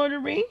 Thank you so much for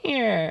being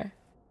here.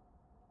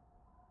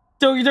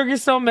 Doki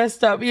Doki's so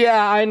messed up.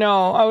 Yeah, I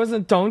know.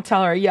 Don't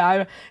tell her.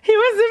 Yeah, he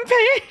was in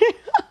pain.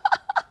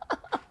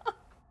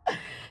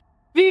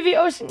 VV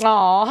Ocean.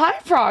 Aw, hi,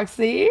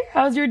 Proxy.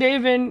 How's your day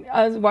been?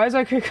 Why is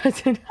my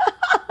cricket?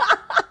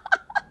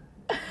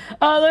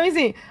 Let me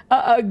see.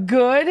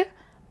 Good.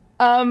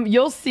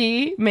 You'll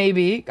see.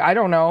 Maybe. I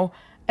don't know.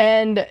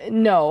 And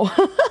no.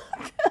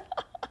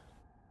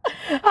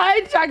 Hi,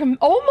 why Jack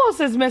almost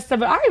as messed up,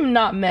 but I am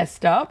not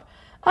messed up.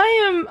 I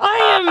am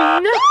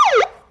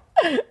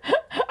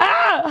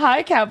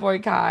hi,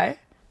 Catboy Kai.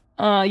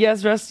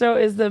 Yes,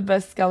 Resto is the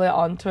best skeleton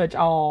on Twitch.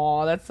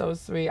 Oh, that's so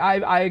sweet.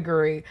 I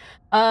agree.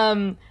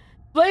 Blazin,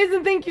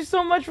 thank you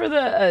so much for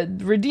the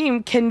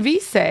redeem. Can we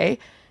say,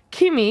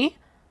 Kimmy,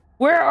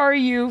 where are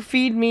you?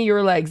 Feed me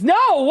your legs. No,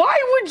 why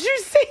would you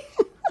say?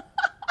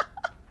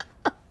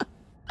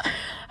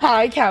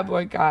 Hi,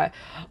 Catboy Guy.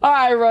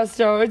 Hi,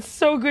 Rusto. It's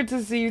so good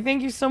to see you.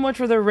 Thank you so much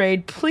for the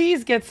raid.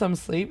 Please get some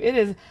sleep. It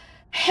is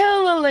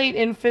hella late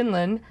in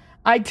Finland.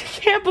 I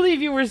can't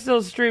believe you were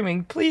still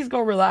streaming. Please go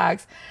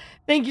relax.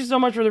 Thank you so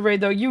much for the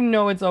raid, though. You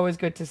know it's always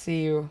good to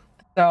see you.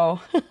 So,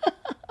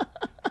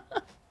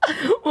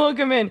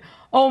 welcome in.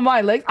 Oh,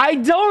 my legs. I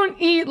don't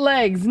eat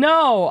legs.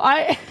 No,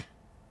 I'm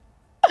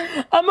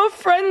a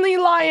friendly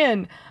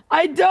lion.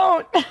 I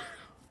don't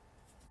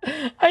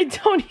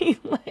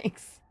eat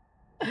legs.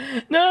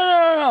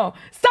 No.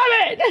 Stop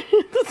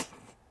it.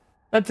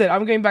 That's it.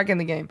 I'm getting back in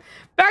the game.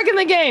 Back in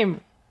the game.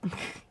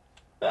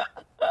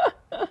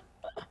 All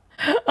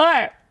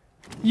right.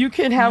 You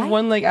can have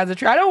one leg as a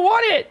tree. I don't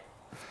want it.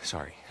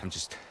 Sorry, I'm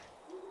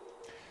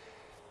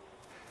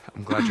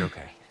glad you're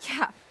okay.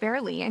 Yeah,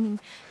 barely. I mean,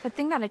 the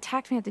thing that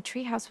attacked me at the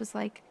treehouse was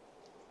like...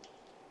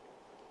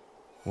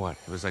 What?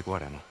 It was like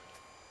what, Emma?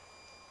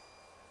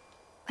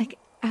 Like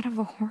out of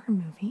a horror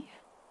movie.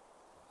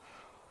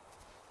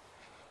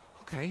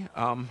 Okay,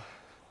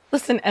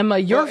 Listen, Emma,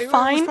 you're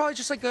fine. It was probably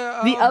just like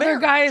the other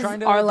guys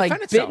are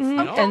like bitten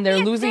and they're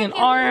losing an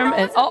arm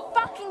and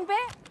fucking bear.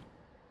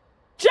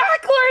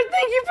 Jacklord,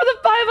 thank you for the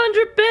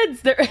 500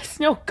 bids. There is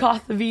no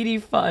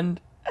Gothvd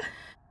fund.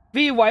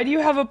 V, why do you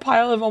have a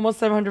pile of almost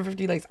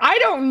 750 legs? I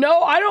don't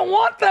know. I don't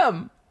want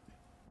them.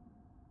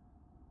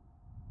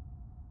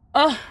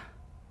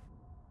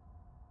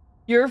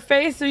 Your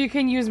face so you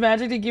can use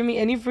magic to give me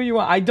any food you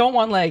want. I don't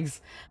want legs.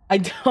 I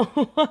don't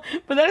want,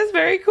 but that is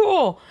very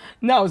cool.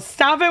 No,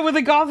 stop it with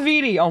the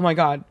Gothvd. Oh my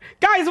god.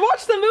 Guys,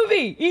 watch the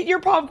movie. Eat your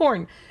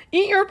popcorn.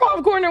 Eat your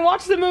popcorn and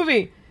watch the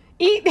movie.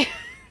 Eat.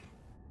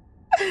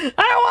 I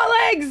don't want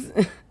legs.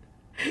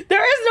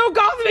 There is no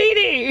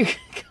Gothvd.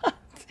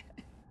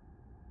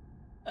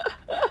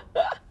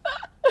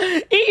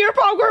 Eat your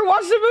popcorn,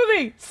 watch the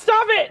movie.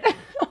 Stop it.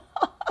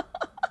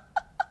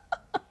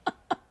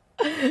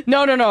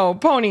 No.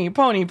 Pony,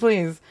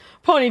 please.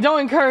 Pony, don't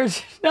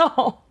encourage.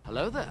 No.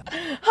 Hello there.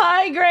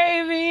 Hi,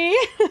 Gravy.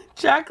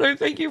 Jackler,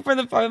 thank you for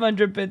the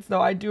 500 bits,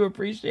 though. I do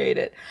appreciate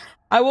it.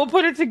 I will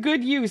put it to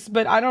good use,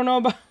 but I don't know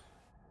about...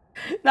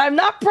 I'm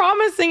not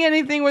promising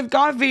anything with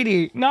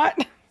Gothvd.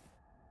 Not...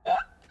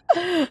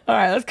 All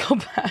right, let's go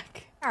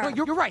back. No,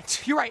 you're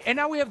right. You're right. And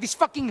now we have these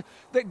fucking...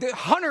 The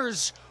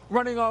hunters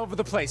running all over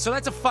the place. So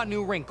that's a fun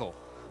new wrinkle.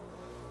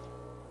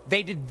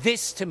 They did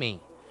this to me.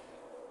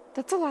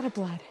 That's a lot of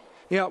blood.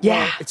 Yeah,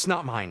 well, it's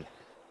not mine.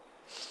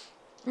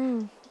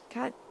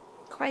 Got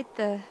quite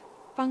the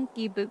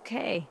funky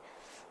bouquet.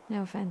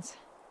 No offense.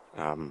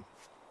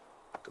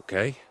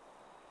 Okay.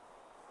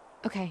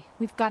 Okay,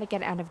 we've got to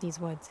get out of these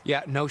woods.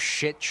 Yeah, no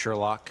shit,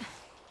 Sherlock.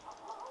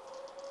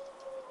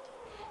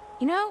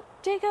 You know,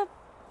 Jacob,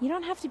 you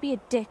don't have to be a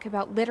dick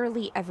about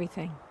literally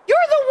everything. You're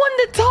the one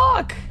to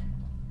talk!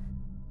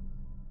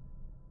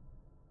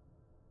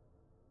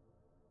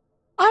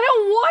 I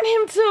don't want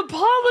him to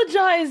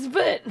apologize,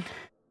 but...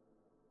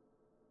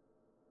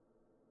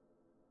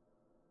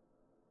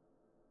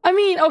 I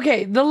mean,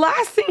 okay, the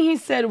last thing he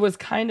said was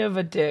kind of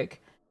a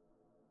dick,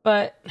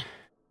 but...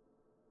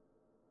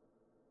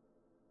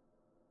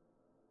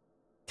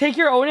 Take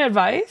your own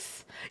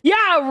advice?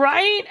 Yeah,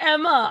 right,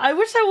 Emma? I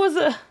wish I was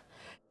a...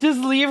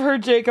 Just leave her,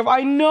 Jacob.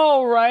 I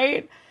know,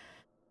 right?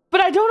 But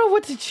I don't know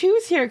what to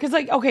choose here, because,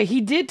 like, okay,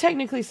 he did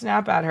technically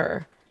snap at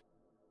her.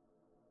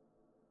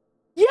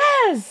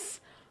 Yes!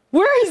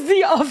 Where is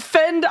the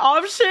offend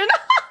option?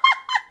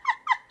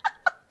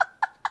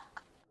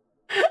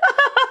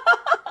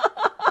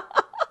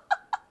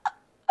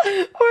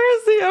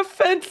 Where's the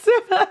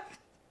offensive?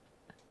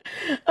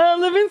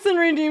 Livingston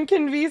Redeem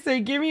can V say,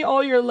 give me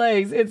all your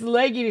legs. It's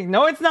leg eating.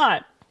 No, it's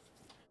not.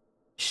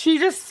 She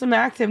just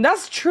smacked him.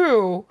 That's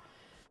true.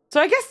 So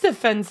I guess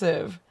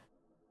defensive.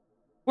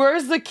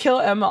 Where's the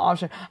kill Emma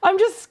option? I'm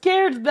just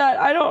scared that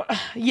I don't...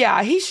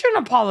 Yeah, he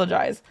shouldn't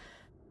apologize.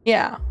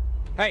 Yeah.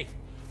 Hey,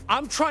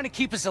 I'm trying to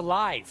keep us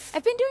alive.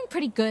 I've been doing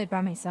pretty good by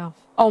myself.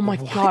 Oh my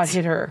god,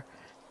 hit her.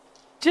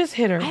 Just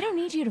hit her. I don't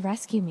need you to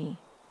rescue me.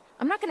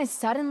 I'm not gonna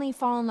suddenly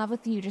fall in love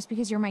with you just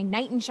because you're my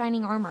knight in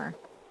shining armor.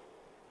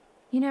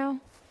 You know,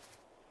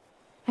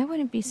 I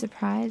wouldn't be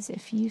surprised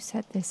if you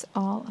set this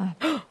all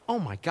up. Oh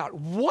my god,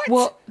 what?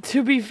 Well,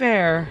 to be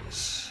fair...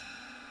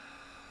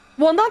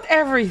 Well, not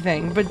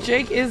everything, but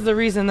Jake is the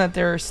reason that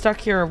they're stuck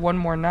here one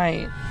more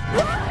night.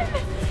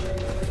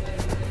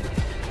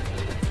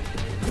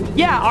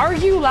 Yeah,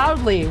 argue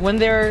loudly when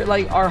there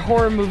like are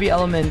horror movie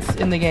elements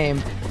in the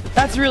game.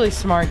 That's really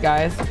smart,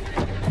 guys.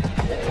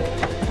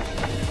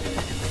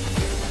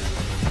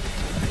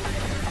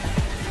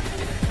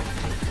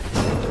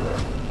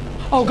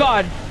 Oh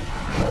god.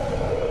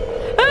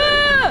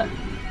 Ah!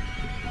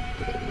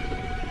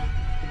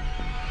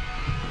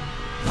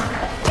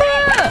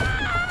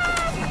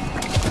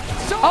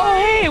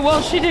 Okay,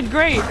 well, she did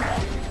great.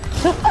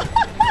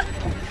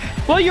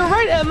 Well, you're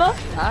right, Emma.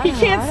 He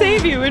can't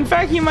save you. In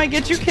fact, he might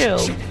get you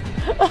killed.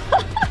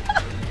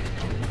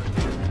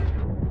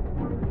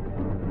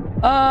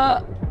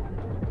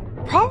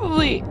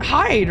 Probably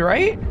hide,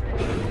 right?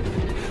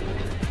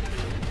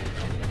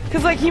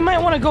 Because, like, he might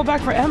want to go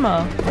back for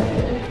Emma.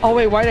 Oh,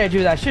 wait, why did I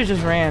do that? Should've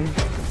just ran.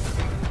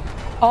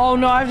 Oh,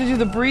 no, I have to do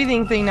the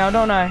breathing thing now,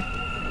 don't I?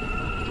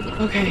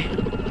 Okay.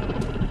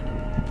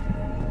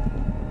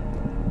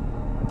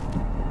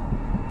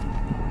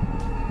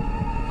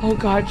 Oh,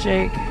 God,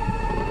 Jake.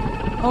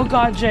 Oh,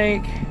 God,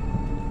 Jake.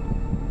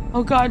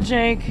 Oh, God,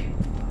 Jake.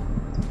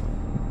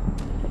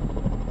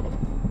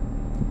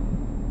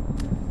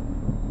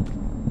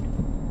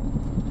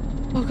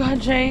 Oh, God,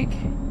 Jake.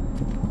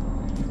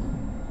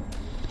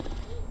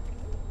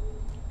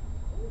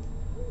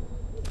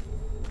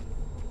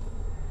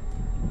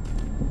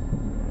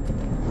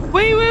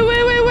 Wait,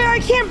 I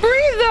can't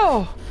breathe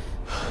though.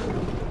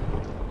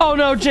 Oh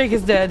no, Jake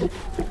is dead.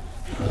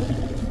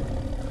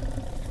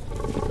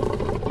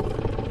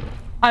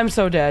 I'm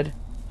so dead.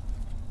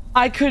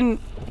 He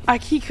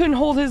couldn't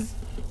hold his...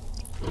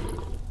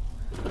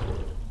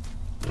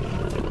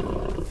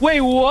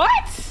 Wait,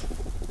 what?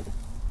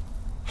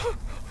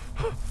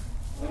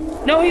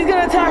 No, he's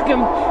gonna attack him.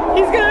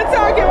 He's gonna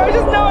attack him. I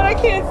just know it. I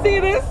can't see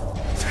this.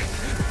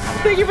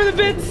 Thank you for the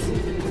bits.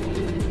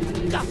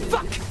 Ah,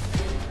 fuck!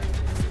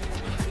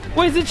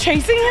 Wait, is it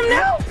chasing him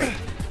now?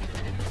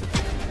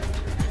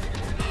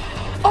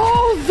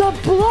 Oh, the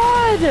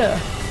blood!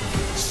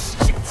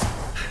 Shit!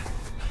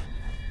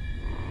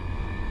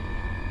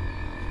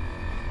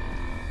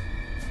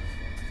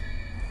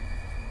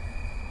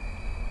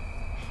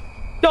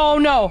 Oh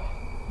no!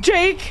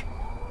 Jake!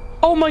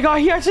 Oh my god,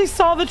 he actually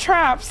saw the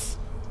traps!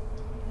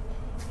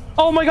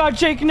 Oh my god,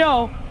 Jake,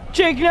 no!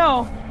 Jake,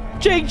 no!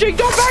 Jake, don't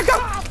back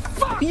up!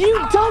 You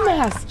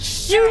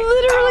dumbass! You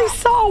literally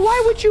saw!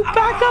 Why would you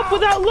back up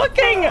without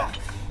looking?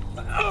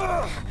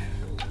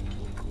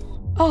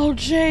 Oh,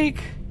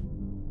 Jake.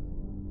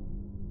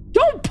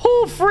 Don't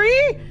pull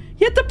free!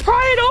 You have to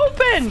pry it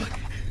open!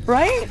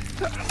 Right?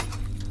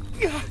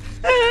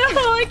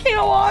 I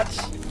can't watch.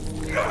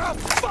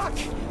 Fuck!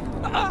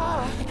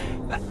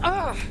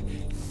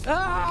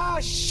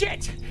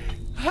 Shit!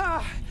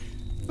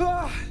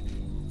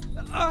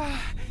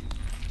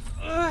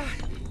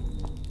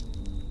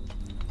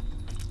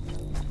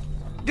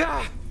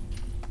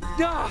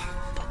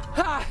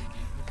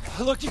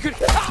 Look, you could...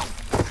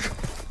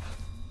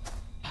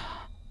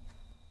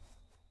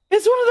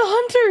 It's one of the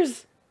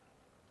hunters!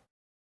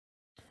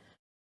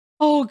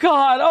 Oh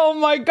god, oh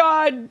my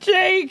god,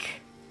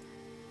 Jake!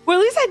 Well,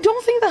 at least I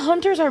don't think the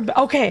hunters are...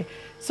 Okay,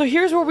 so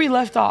here's where we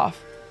left off.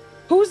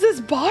 Who's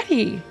this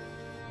body?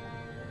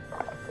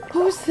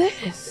 Who's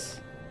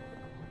this?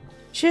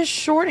 She has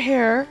short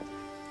hair.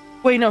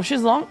 Wait, no,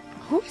 she's long...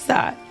 Who is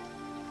that?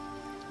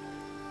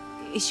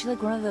 Is she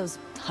like one of those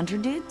hunter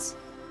dudes?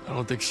 I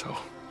don't think so.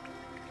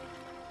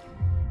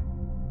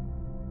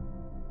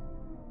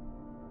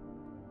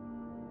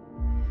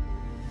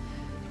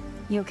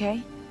 You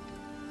okay?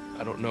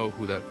 I don't know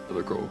who that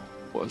other girl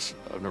was.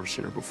 I've never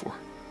seen her before.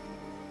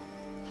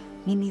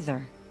 Me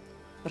neither.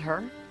 But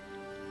her?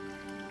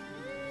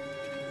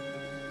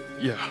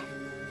 Yeah,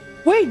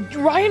 Wait,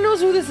 Ryan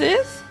knows who this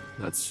is?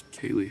 that's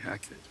Kaylee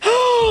Hackett.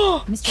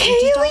 Mr.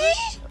 H's daughter?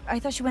 Kaylee? I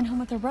thought she went home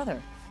with her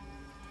brother.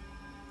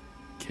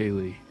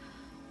 Kaylee.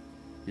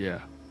 Yeah.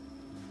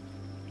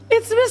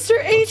 It's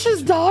Mr.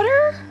 H's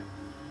daughter?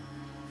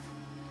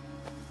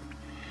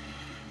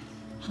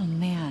 Oh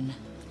man.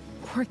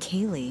 Poor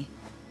Kaylee.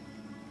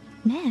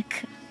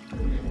 Nick.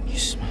 You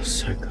smell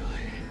so good.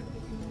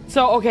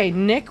 So, okay,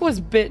 Nick was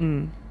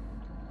bitten.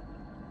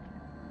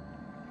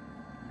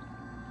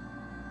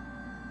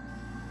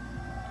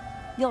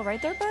 You all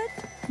right there, bud?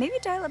 Maybe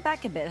dial it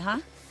back a bit, huh?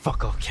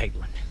 Fuck off,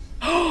 Caitlin.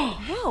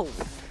 Whoa!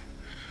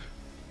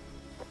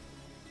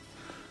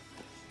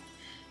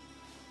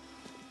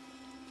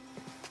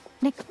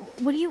 Nick,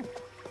 what do you...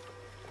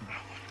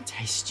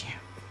 Taste you.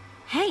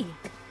 Hey!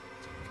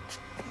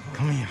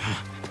 Come here.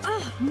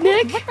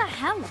 Nick? What the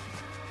hell?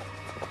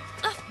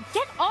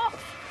 Get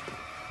off!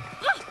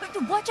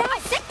 Watch out! I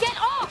said get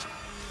off!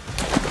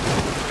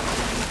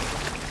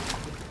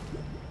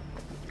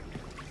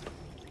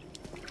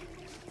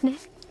 Nick?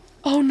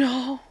 Oh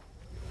no.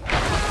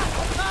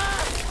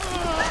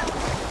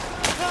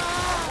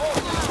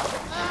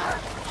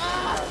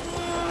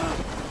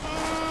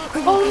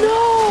 Oh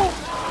no!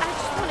 I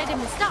just wanted him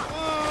to stop.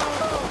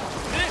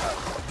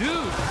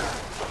 Dude!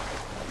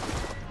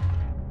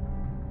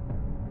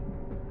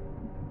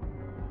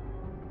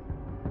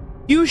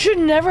 You should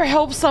never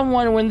help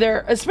someone when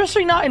they're,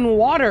 especially not in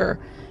water.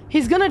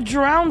 He's gonna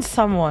drown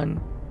someone.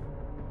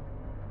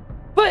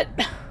 But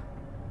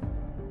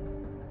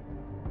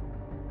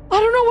I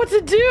don't know what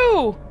to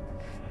do.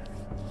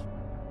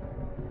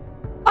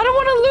 I don't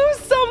want to lose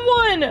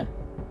someone.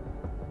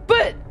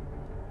 But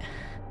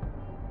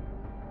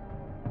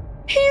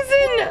he's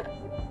in.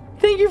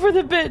 Thank you for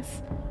the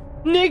bits.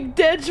 Nick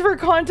dead for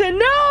content.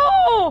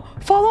 No!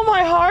 Follow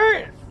my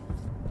heart.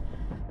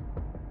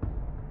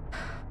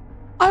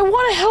 I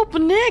want to help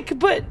Nick,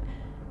 but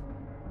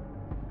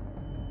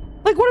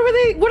like, what are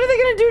they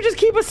gonna do? Just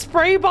keep a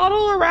spray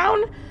bottle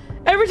around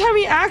every time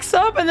he acts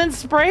up and then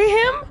spray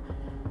him?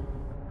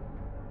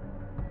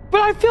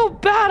 But I feel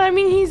bad. I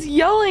mean, he's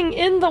yelling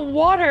in the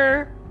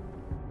water.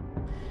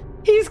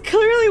 He's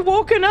clearly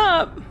woken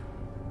up.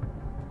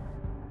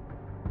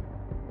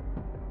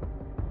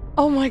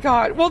 Oh my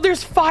god. Well,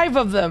 there's 5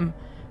 of them,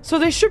 so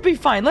they should be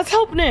fine. Let's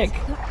help Nick.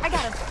 I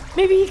got him.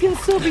 Maybe he can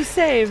still be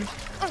saved.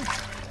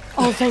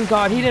 Oh, thank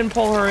God he didn't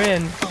pull her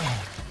in.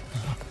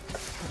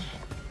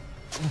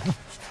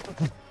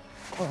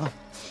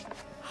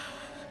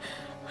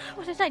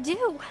 What did I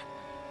do?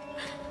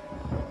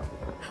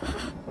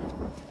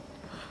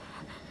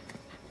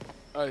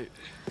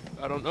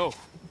 I don't know.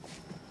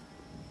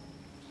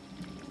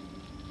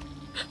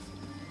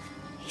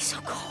 He's so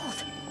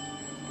cold.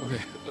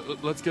 Okay,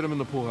 let's get him in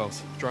the pool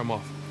house. Dry him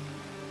off.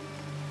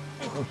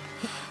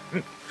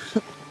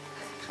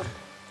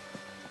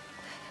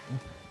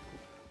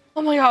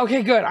 Oh my god,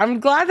 okay, good. I'm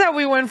glad that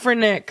we went for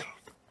Nick.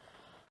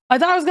 I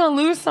thought I was gonna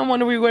lose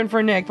someone if we went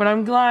for Nick, but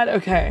I'm glad.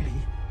 Okay.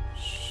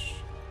 Shh.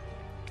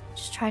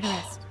 Just try to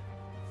rest.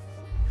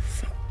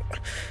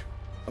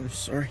 I'm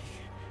sorry.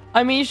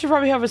 I mean, you should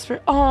probably have a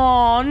spirit.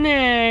 Oh,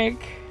 Nick.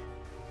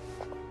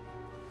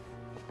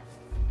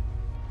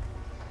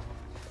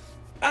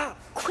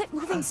 Quit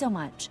moving so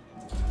much.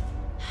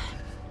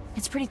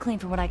 It's pretty clean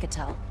from what I could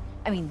tell.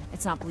 I mean,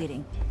 it's not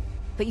bleeding.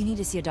 But you need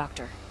to see a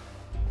doctor.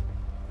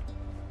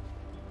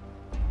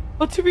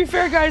 Well, to be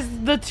fair, guys,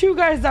 the 2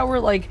 guys that were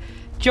like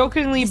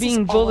jokingly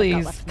being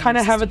bullies kind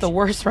of have it the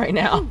worst right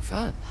now.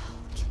 Fine.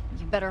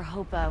 You better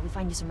hope we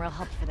find you some real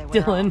help before they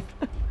wear Dylan.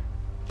 off.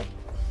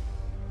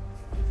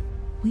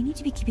 We need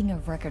to be keeping a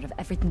record of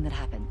everything that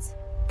happens.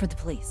 For the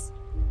police.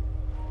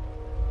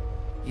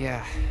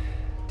 Yeah.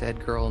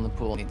 Dead girl in the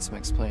pool needs some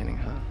explaining,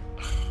 huh?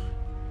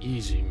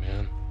 Easy,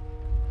 man.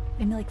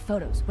 Maybe like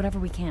photos, whatever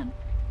we can.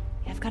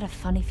 I've got a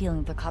funny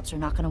feeling the cops are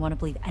not going to want to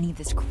believe any of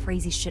this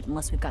crazy shit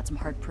unless we've got some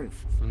hard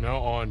proof. From now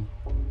on,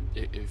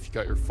 if you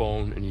got your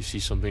phone and you see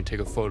something, take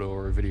a photo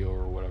or a video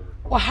or whatever.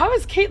 Well, how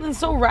is Caitlin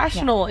so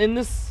rational in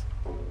this?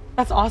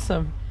 That's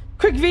awesome.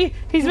 Quick, V,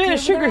 he's made of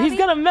sugar. He's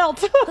gonna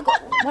melt. Look,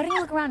 why don't you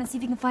look around and see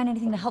if you can find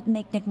anything to help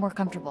make Nick more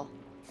comfortable?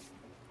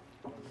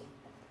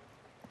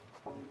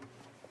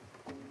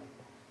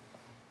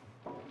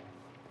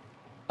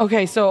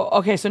 Okay,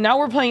 so now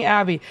we're playing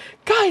Abby.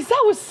 Guys,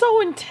 that was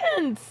so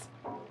intense.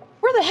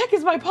 Where the heck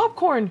is my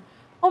popcorn?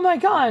 Oh my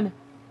god.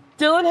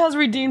 Dylan has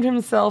redeemed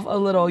himself a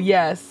little,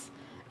 yes.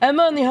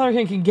 Emma and the other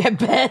kid can get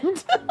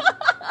bent.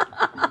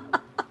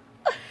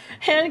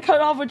 Hand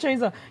cut off with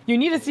chainsaw. You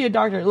need to see a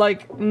doctor.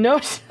 Like, no.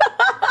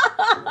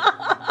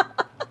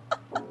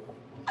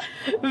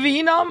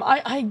 Venom,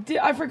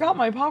 I forgot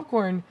my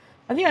popcorn.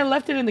 I think I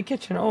left it in the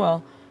kitchen. Oh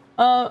well.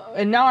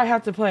 And now I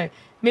have to play.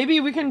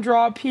 Maybe we can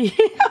draw a P.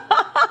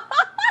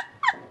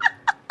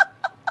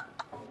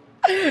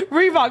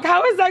 Reebok,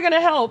 how is that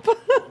gonna help?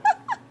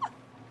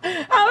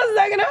 How is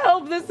that gonna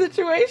help this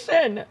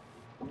situation?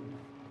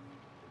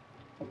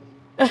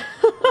 Alright,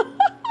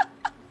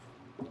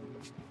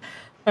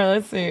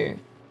 let's see.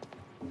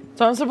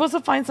 So I'm supposed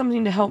to find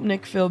something to help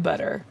Nick feel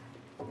better.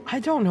 I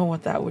don't know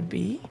what that would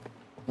be.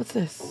 What's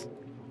this?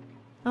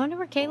 I wonder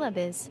where Caleb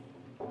is.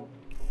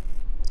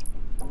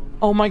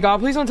 Oh my god,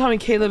 please don't tell me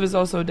Caleb is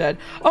also dead.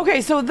 Okay,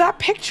 so that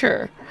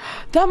picture,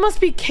 that must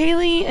be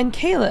Kaylee and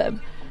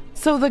Caleb.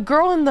 So the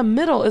girl in the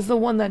middle is the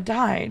one that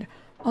died.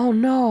 Oh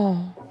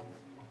no.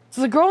 So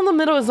the girl in the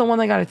middle is the one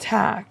that got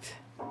attacked.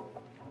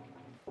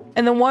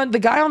 And the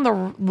guy on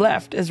the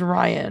left is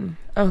Ryan.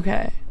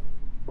 Okay.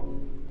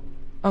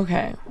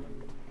 Okay.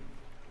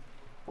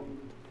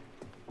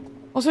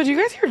 Also, do you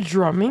guys hear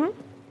drumming?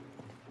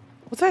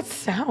 What's that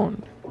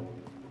sound?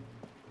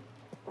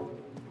 Alright,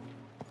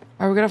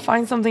 we're gonna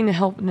find something to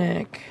help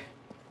Nick.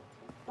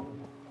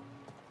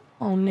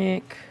 Oh,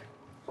 Nick.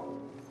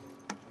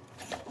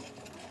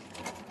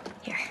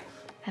 Here.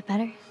 That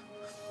better?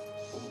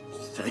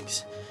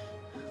 Thanks.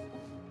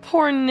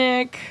 Poor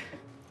Nick.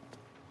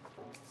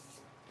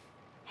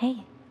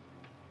 Hey.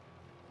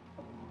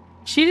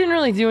 She didn't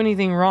really do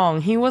anything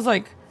wrong. He was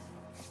like...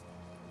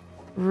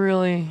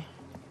 really...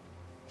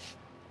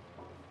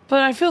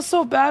 But I feel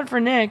so bad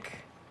for Nick.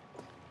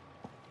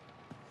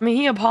 I mean,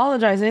 he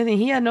apologized. Anything.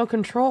 He had no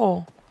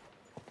control.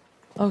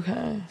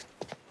 Okay.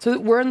 So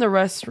we're in the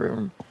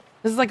restroom.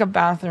 This is like a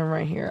bathroom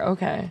right here.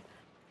 Okay.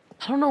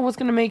 I don't know what's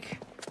gonna make...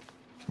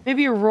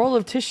 Maybe a roll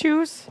of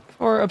tissues?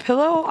 Or a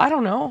pillow? I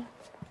don't know.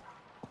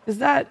 Is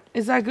that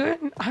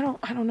good? I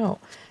don't know.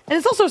 And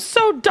it's also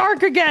so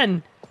dark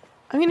again!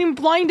 I'm getting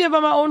blinded by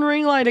my own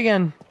ring light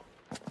again.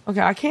 Okay,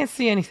 I can't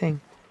see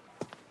anything.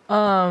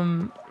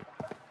 My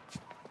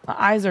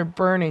eyes are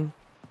burning.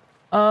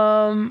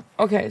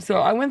 Okay, so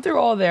I went through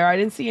all there. I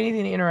didn't see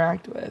anything to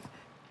interact with.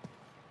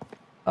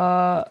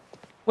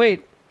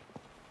 Wait.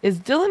 Is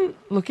Dylan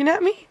looking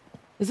at me?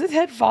 Does his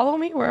head follow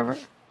me wherever?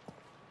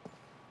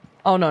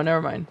 Oh no,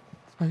 never mind.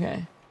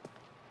 Okay.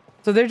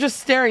 So they're just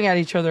staring at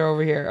each other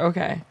over here.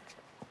 Okay.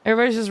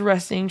 Everybody's just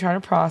resting, trying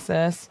to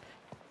process.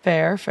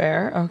 Fair,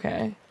 fair.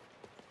 Okay.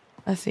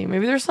 Let's see.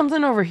 Maybe there's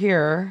something over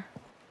here.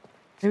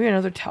 Maybe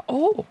another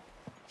oh.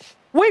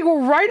 Wait,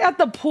 we're right at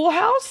the pool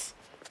house?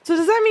 So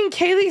does that mean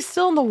Kaylee's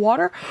still in the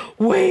water?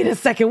 Wait a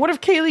second. What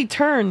if Kaylee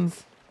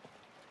turns?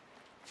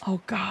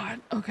 Oh,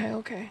 God. Okay,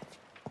 okay.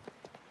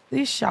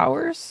 These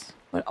showers?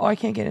 What? Oh, I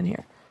can't get in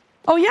here.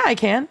 Oh, yeah, I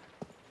can.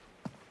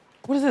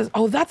 What is this?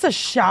 Oh, that's a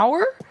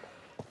shower?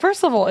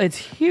 First of all, it's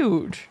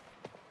huge.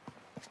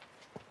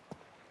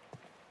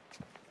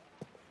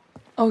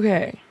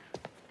 Okay.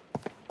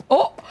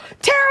 Oh,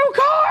 tarot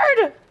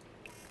card!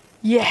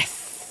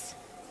 Yes.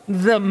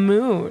 The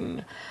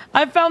moon.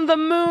 I found the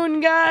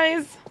moon,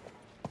 guys.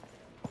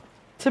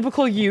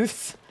 Typical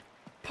youths.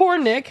 Poor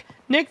Nick.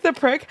 Nick the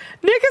prick.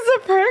 Nick is a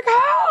prick?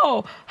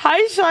 How?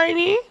 Hi,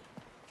 Shiny.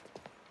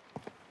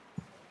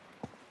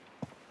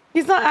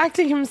 He's not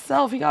acting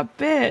himself. He got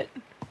bit.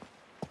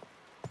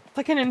 It's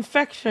like an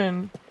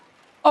infection.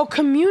 Oh,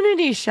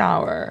 community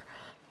shower.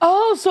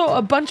 Oh, so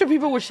a bunch of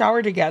people would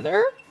shower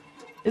together?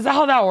 Is that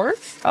how that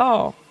works?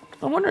 Oh,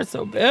 no wonder it's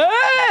so big.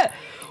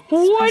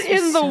 What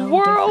in the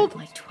world?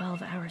 Like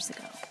 12 hours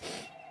ago.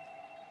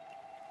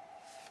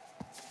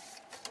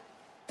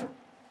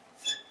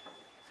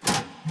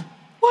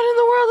 What in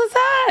the world is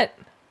that?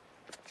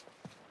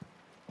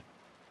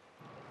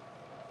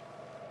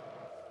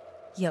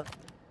 Yo.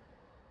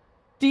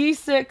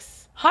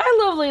 D6.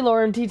 Hi, lovely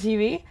Lauren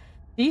TTV.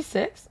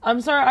 D6. I'm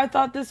sorry, I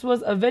thought this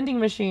was a vending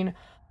machine.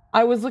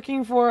 I was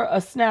looking for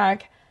a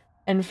snack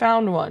and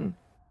found one.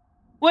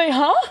 Wait,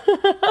 huh?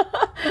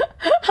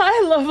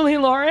 Hi, lovely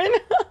Lauren.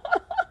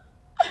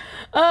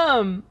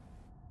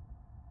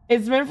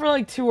 It's meant for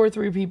like 2 or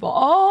 3 people.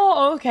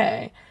 Oh,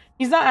 okay.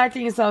 He's not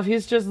acting himself.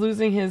 He's just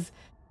losing his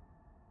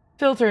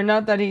filter.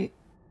 Not that he's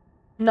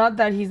not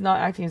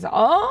acting himself.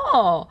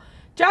 Oh,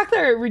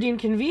 Jackler redeemed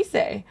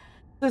Convise.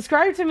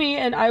 Subscribe to me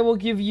and I will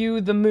give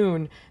you the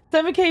moon.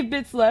 7K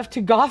bits left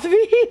to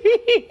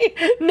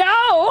Gothvedi.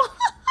 No.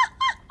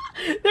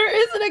 There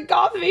isn't a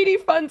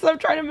Gothvedi fund, so I'm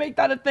trying to make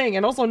that a thing.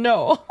 And also,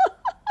 no.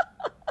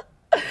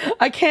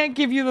 I can't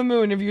give you the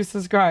moon if you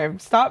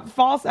subscribe. Stop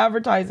false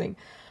advertising.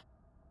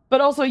 But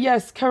also,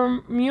 yes,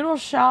 communal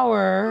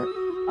shower,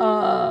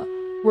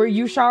 where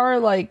you shower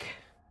like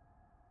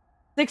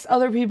 6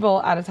 other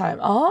people at a time.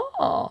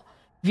 Oh,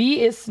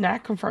 V is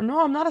snack confirmed.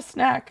 No, I'm not a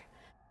snack.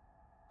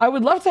 I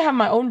would love to have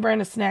my own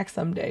brand of snacks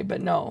someday,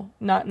 but no,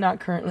 not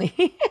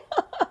currently.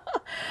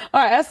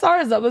 All right, SR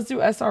is up. Let's do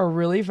SR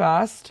really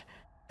fast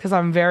because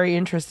I'm very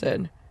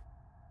interested.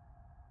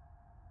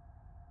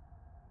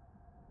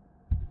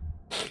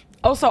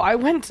 Also, I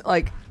went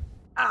like,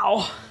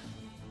 ow.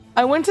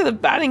 I went to the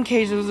batting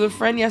cage with a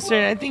friend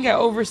yesterday and I think I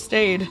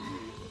overstayed.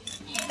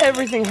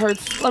 Everything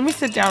hurts. Let me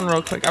sit down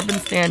real quick. I've been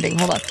standing.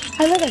 Hold on.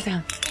 I love that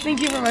sound.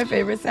 Thank you for my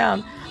favorite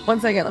sound.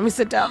 1 second. Let me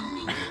sit down.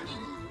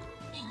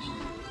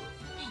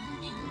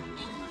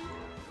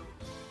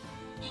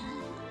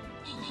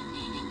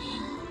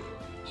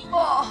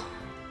 Oh.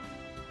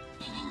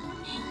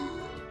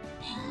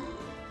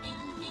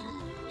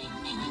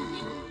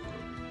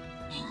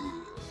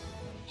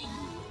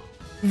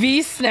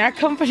 V Snack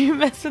Company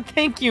message.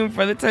 Thank you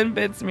for the 10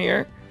 bits,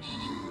 Mir.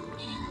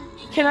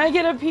 Can I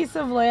get a piece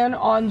of land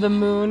on the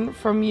moon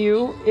from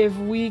you if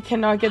we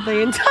cannot get the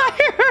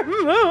entire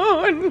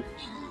moon?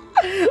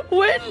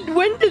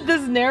 When did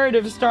this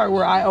narrative start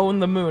where I own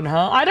the moon,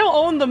 huh? I don't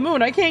own the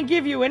moon. I can't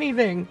give you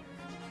anything.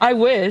 I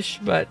wish,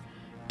 but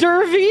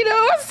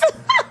Dervitos?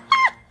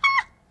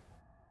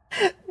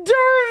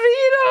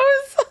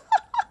 Dervitos!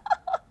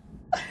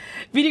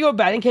 Video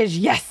batting cage,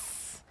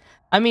 yes!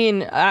 I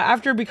mean,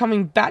 after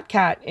becoming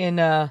Batcat in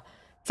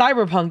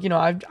Cyberpunk, you know,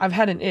 I've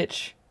had an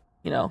itch,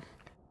 you know.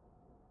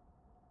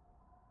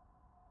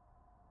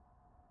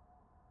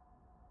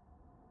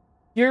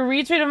 Your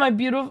retweet of my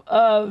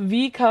beautiful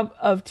V cup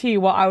of tea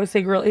while I was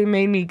sick really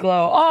made me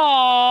glow.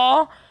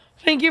 Aww!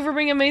 Thank you for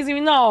being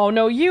amazing.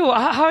 No, you.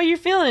 How are you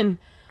feeling?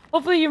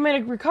 Hopefully you've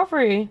made a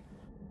recovery.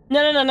 No,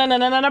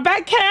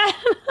 Batcat!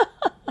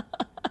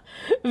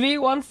 V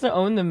wants to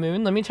own the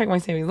moon. Let me check my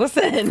savings.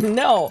 Listen,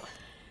 no.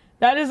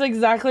 That is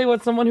exactly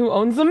what someone who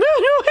owns the moon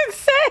would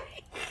say.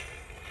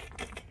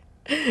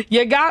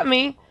 You got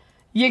me.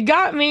 You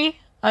got me.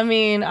 I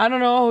mean, I don't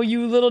know,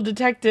 you little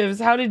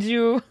detectives. How did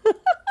you...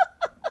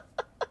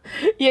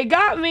 You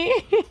got me.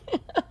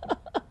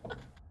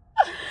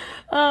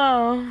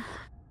 Oh.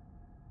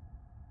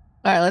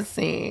 All right, let's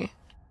see.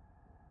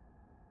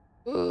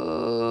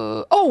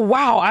 Oh,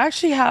 wow. I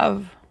actually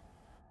have...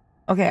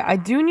 Okay, I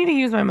do need to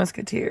use my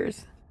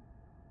musketeers.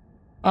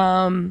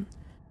 But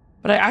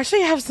I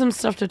actually have some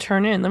stuff to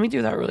turn in. Let me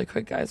do that really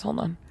quick, guys. Hold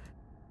on.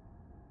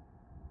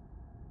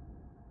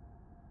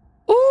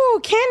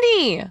 Ooh,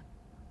 candy!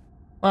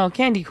 Well,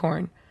 candy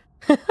corn.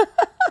 All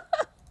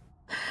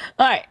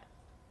right.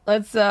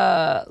 Let's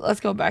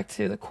go back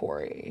to the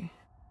quarry.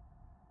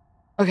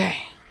 Okay.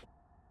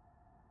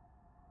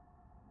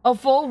 A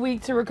full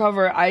week to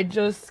recover. I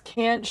just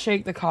can't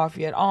shake the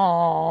coffee at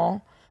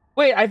all.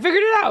 Wait, I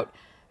figured it out.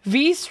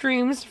 V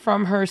streams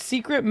from her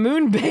secret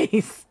moon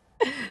base.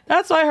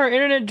 That's why her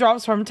internet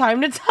drops from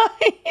time to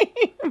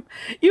time.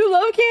 You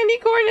love candy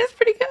corn? It's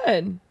pretty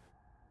good.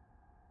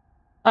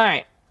 All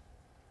right.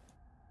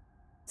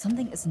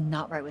 Something is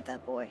not right with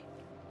that boy.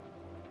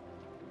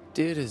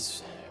 Dude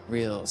is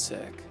real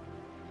sick.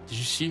 Did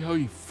you see how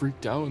he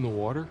freaked out in the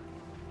water?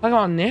 Talk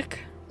about Nick.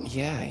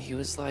 Yeah, he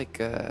was like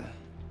a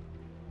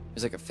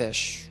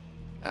fish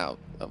out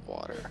of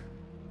water.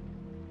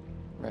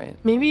 Right?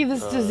 Maybe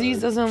this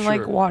disease doesn't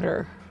like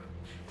water.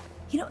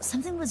 You know,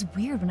 something was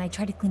weird when I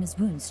tried to clean his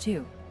wounds,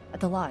 too. At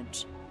the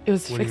lodge. It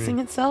was fixing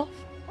itself?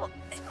 Well,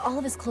 all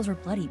of his clothes were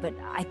bloody, but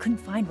I couldn't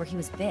find where he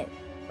was bit.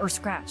 Or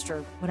scratched,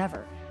 or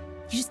whatever.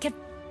 He just kept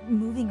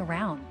moving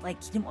around,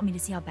 like he didn't want me to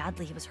see how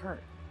badly he was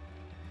hurt.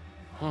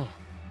 Huh.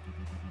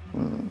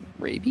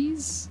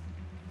 Rabies?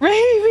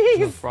 Rabies!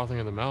 No frothing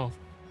in the mouth.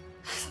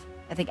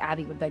 I think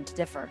Abby would beg to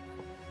differ.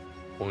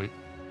 Point.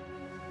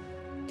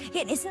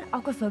 Yeah, isn't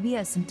aquaphobia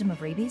a symptom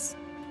of rabies?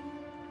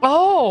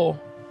 Oh!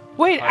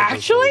 Wait,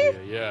 actually?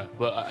 Hydrophobia, yeah,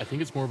 but I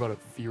think it's more about a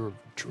fear of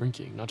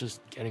drinking, not just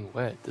getting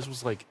wet. This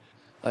was like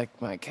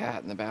my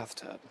cat in the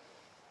bathtub.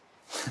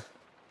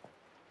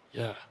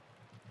 Yeah.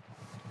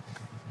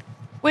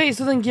 Wait,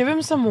 so then give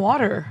him some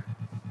water.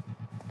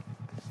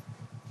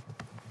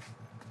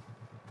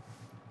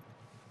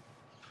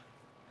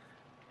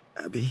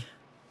 Abby,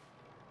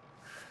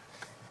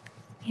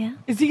 Yeah?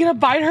 Is he gonna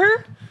bite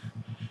her?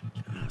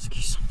 can I ask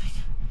you something?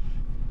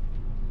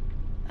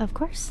 Of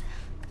course.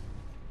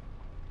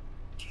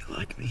 Do you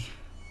like me?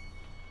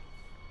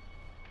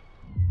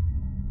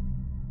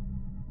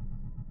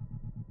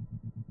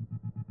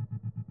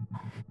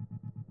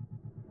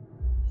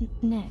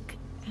 Nick.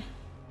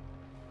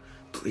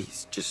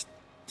 Please, just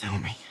tell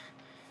me.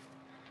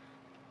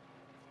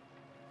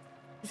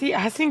 Is he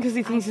asking because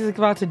he thinks he's like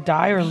about to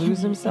die or lose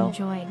Really himself?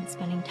 enjoyed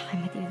spending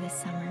time with you this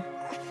summer.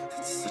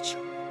 That's such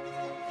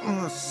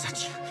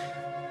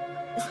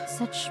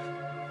Such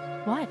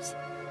what?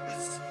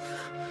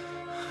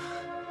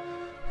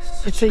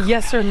 It's a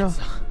yes or no.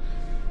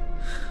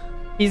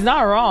 He's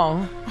not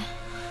wrong.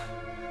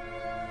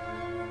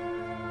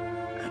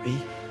 Abby,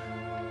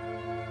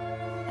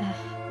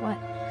 What?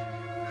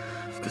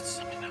 I've got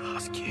something to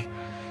ask you.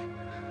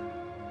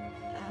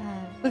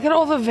 Look at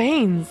all the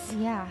veins.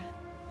 Yeah.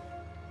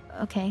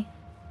 Okay.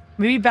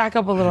 Maybe back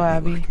up a little, You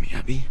Abby. like me,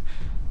 Abby?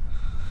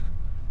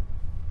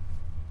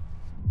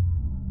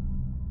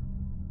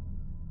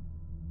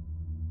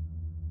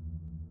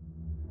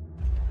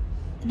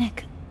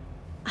 Nick,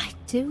 I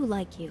do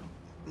like you.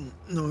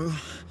 No.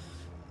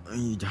 No,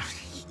 you don't.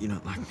 You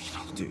don't like me at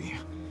all, do you?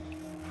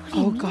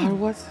 Oh God,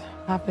 what's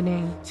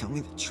happening? Tell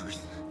me the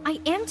truth. I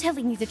am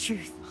telling you the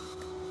truth.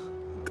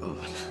 God.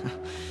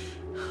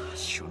 I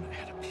sure know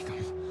how to pick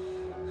 'em.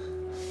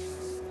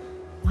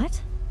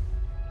 What?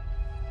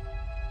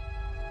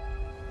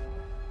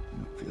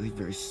 You're not really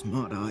very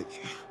smart, are you?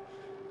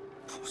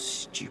 Poor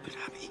stupid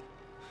Abby.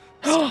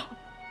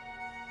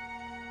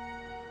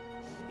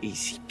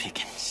 Easy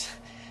pickings.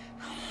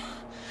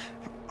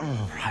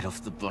 Right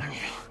off the bone.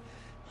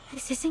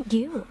 This isn't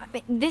you. I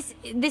mean, this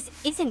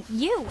isn't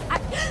you.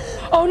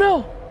 Oh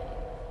no!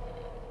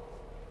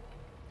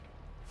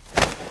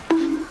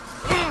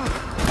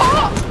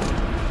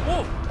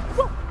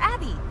 Whoa,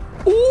 Abby!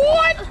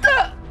 What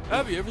the?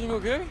 Abby, everything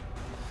okay?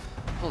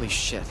 Holy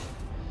shit.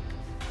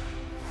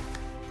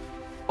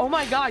 Oh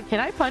my God, can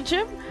I punch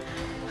him?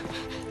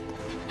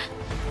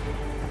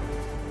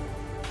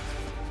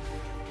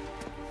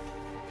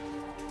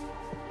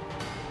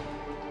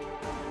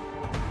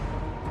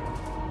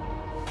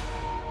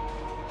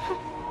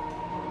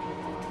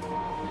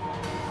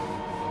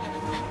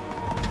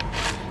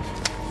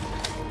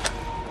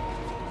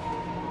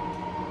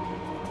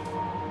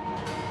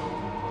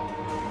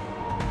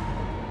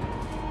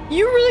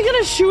 You really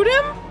gonna shoot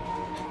him?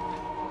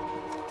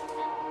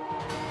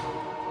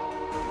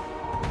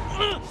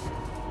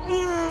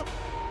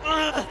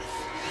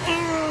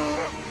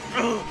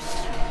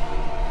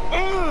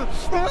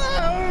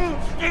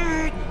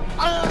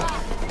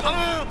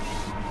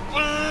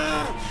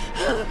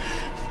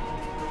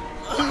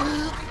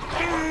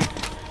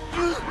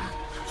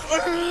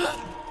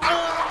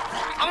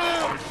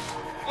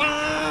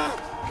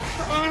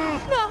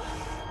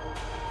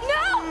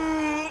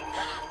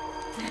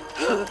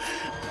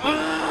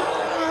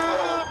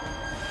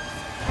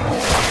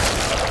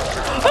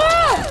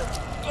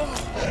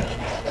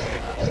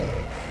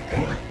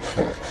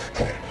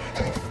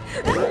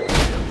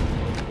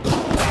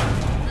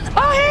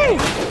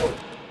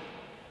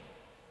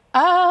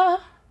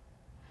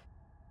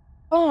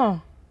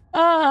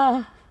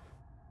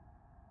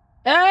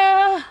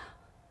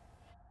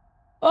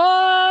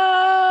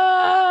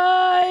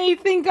 I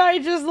think I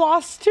just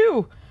lost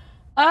too.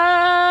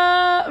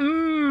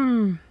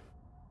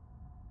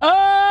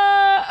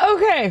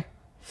 Okay.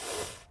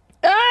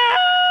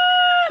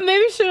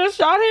 Maybe should have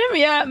shot him.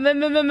 Yeah,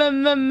 maybe.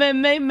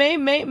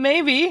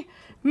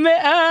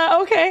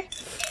 Okay.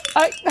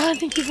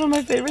 Thank you for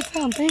my favorite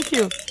sound. Thank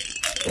you.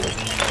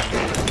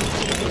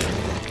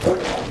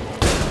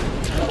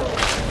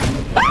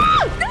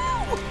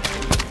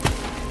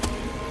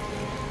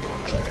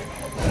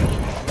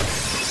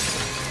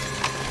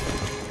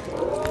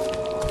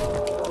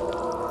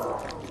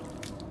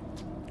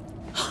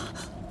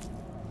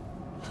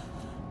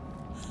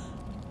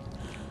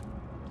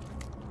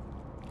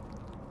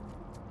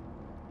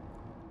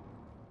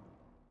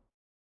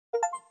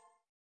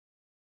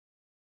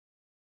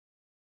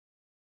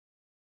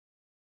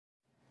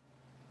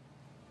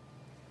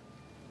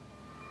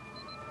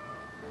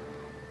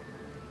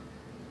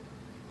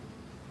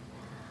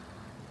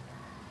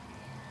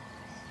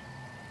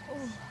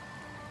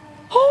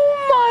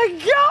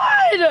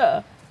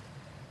 God!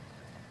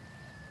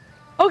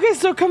 Okay,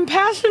 so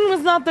compassion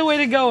was not the way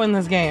to go in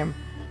this game.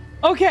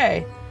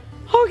 Okay.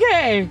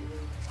 Okay.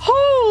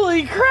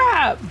 Holy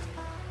crap!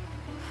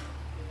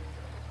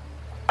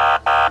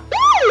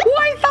 Oh,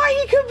 I thought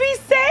he could be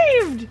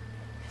saved!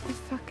 What the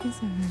fuck is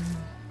that?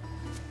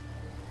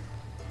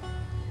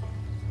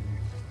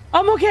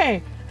 I'm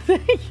okay.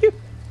 Thank you.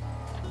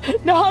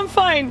 No, I'm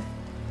fine.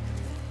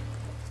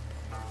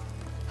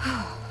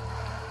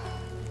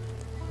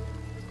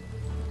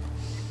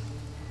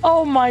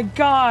 Oh my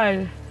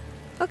god.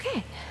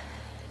 Okay.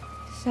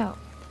 So,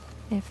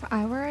 if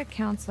I were a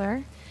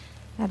counselor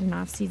at an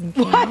off-season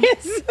camp,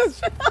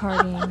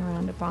 partying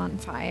around a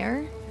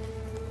bonfire,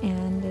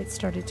 and it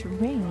started to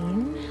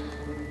rain,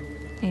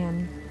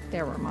 and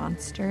there were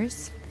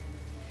monsters,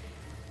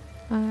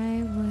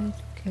 I would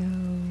go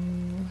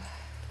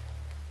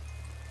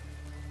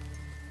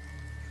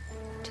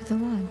to the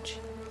lodge.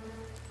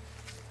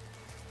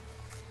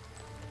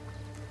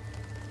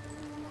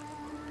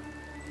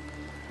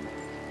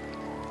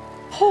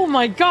 Oh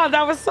my god,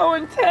 that was so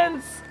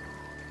intense.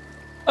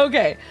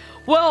 Okay,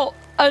 well,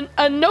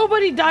 a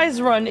nobody dies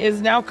run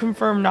is now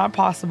confirmed not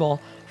possible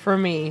for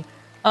me.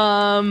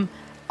 I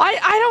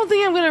don't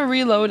think I'm gonna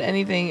reload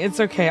anything. It's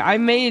okay. I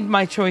made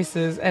my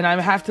choices and I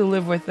have to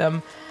live with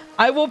them.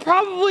 I will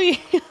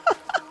probably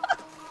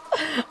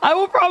I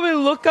will probably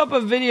look up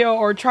a video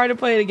or try to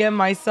play it again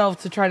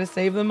myself to try to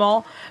save them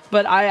all.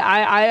 But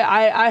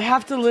I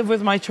have to live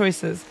with my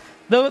choices.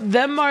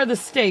 Them are the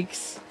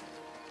stakes.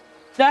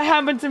 That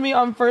happened to me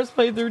on first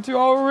playthrough too.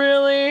 Oh,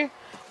 really?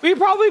 We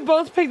probably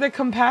both picked the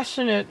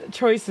compassionate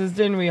choices,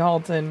 didn't we,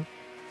 Halton?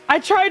 I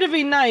tried to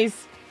be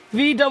nice.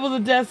 V double the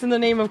deaths in the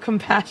name of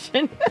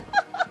compassion.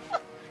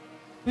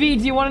 V,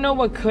 do you want to know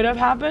what could have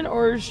happened,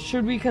 or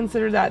should we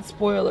consider that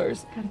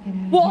spoilers?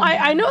 Well,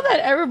 I know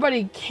that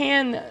everybody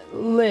can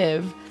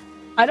live.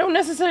 I don't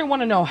necessarily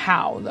want to know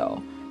how,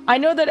 though. I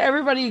know that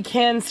everybody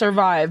can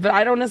survive, but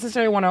I don't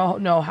necessarily want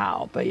to know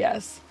how. But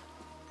yes.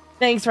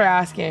 Thanks for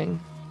asking.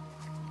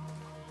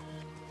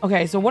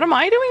 Okay, so what am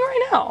I doing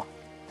right now?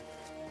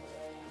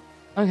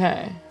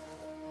 Okay.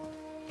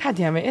 God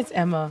damn it, it's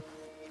Emma.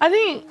 I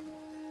think...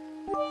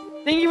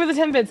 Thank you for the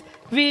 10 bits.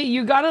 V,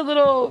 you got a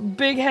little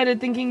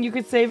big-headed thinking you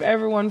could save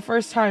everyone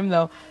first time,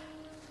 though.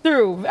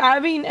 Through.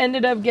 Abby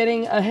ended up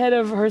getting ahead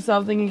of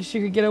herself thinking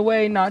she could get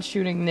away not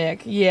shooting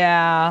Nick.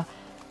 Yeah.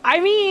 I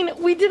mean,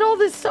 we did all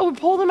this stuff. We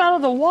pulled him out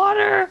of the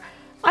water.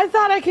 I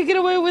thought I could get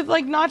away with,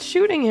 like, not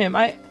shooting him.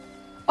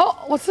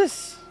 Oh, what's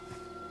this?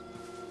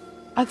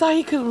 I thought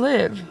he could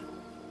live.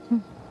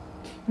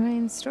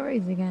 Ryan's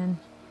stories again.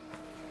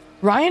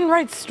 Ryan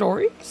writes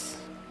stories?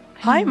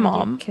 Hi,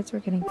 Mom. Kids were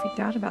getting freaked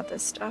out about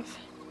this stuff.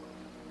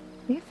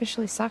 We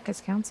officially suck as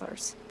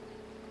counselors.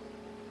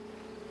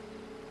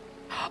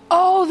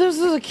 Oh, this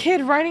is a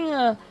kid writing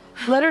a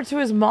letter to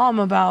his mom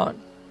about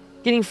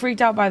getting freaked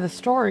out by the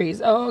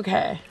stories. Oh,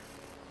 okay.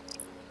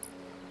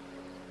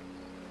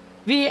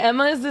 V,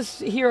 Emma is this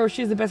hero.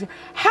 She's the best.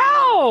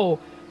 How?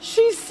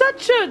 She's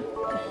such a...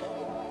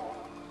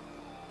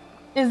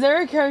 Is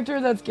there a character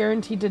that's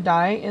guaranteed to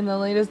die? In the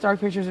latest Dark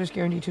Pictures, there's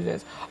guaranteed to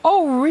this.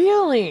 Oh,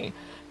 really?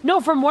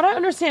 No, from what I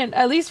understand,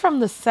 at least from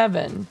the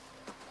 7.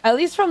 At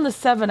least from the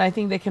 7, I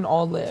think they can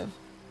all live.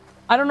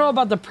 I don't know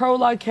about the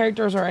prologue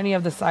characters or any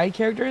of the side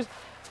characters,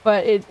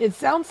 but it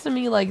sounds to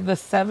me like the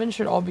 7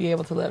 should all be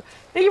able to live.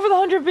 Thank you for the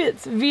 100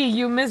 bits. V,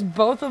 you missed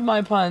both of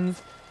my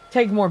puns.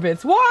 Take more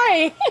bits.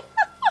 Why?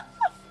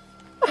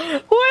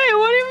 Wait, what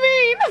do you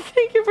mean?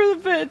 Thank you for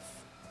the bits.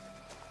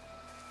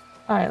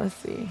 Alright, let's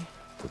see.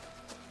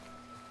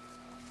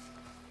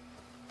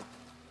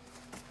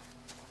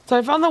 So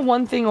I found the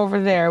one thing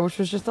over there, which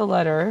was just a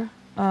letter.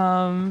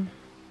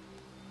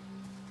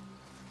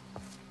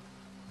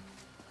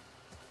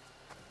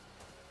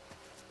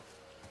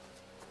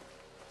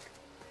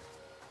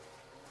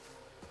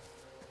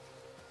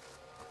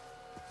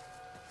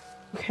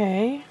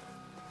 Okay.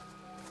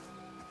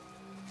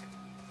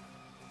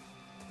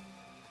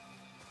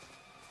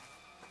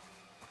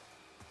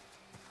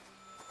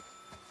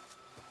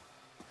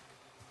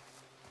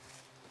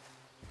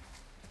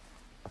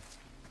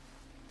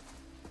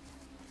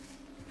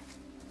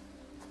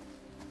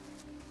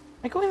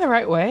 Am I going the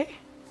right way?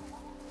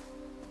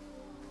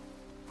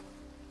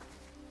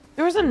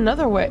 There was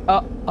another way.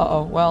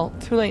 Uh-oh. Well,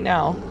 too late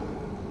now.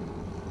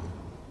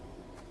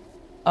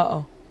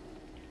 Uh-oh.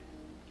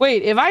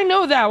 Wait, if I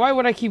know that, why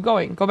would I keep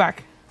going? Go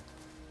back.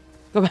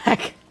 Go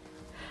back.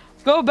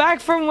 Go back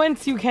from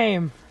whence you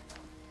came.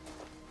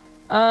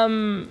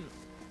 There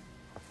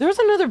was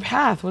another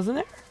path, wasn't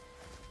there?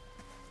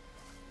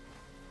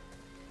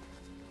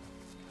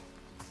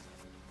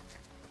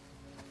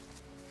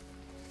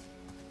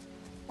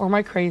 Or am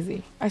I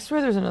crazy? I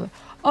swear there's another.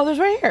 Oh, there's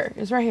right here.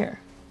 It's right here.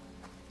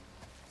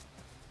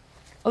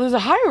 Oh, there's a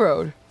high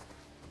road.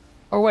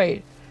 Or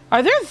wait.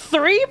 Are there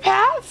 3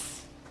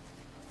 paths?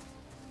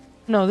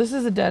 No, this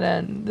is a dead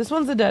end. This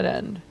one's a dead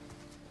end.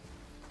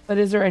 But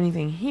is there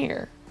anything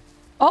here?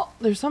 Oh,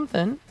 there's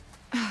something.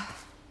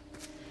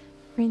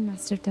 Rain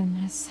must have done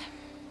this.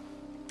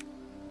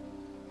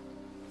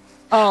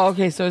 Oh,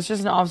 okay, so it's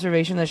just an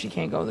observation that she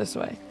can't go this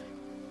way.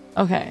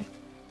 Okay.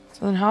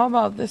 So then how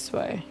about this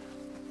way?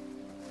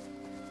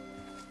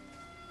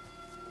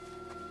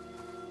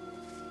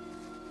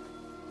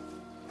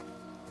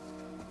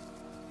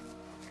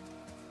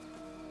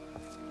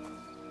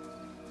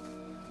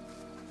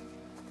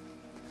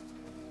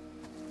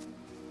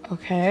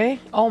 Okay.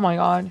 Oh my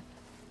god.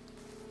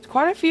 There's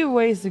quite a few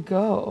ways to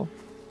go.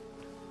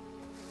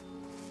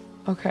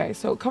 Okay,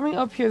 so coming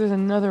up here, there's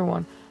another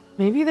one.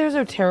 Maybe there's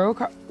a tarot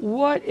card.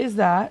 What is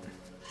that?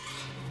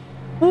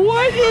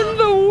 What in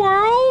the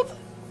world?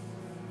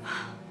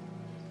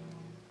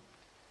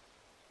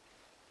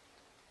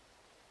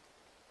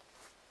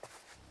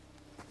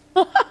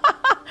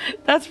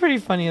 That's pretty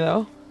funny,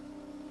 though.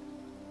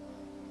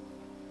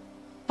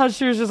 How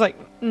she was just like,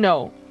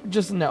 no.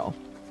 Just no.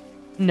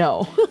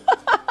 No.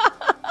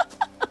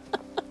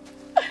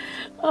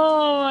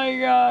 Oh my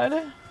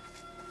god.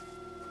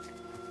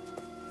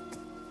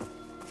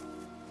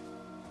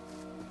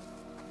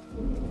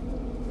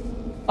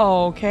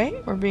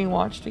 Okay, we're being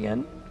watched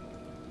again.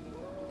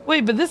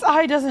 Wait, but this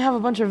eye doesn't have a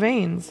bunch of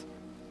veins.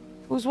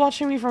 Who's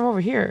watching me from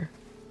over here?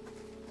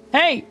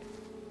 Hey!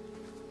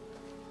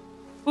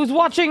 Who's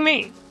watching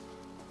me?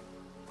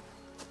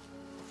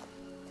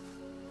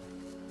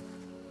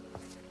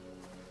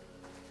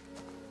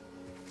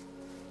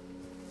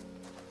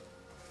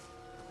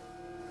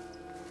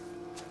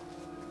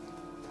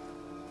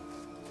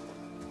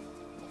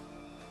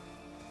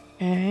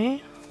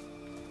 Okay.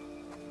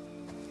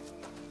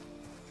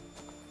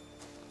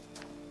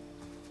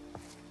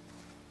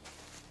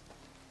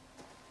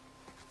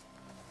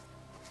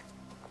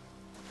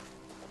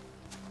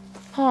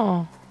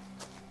 Oh.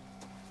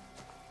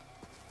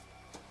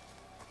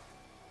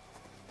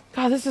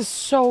 God, this is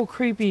so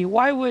creepy.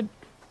 Why would...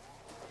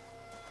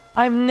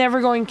 I'm never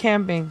going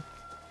camping.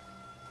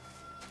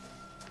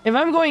 If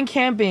I'm going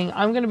camping,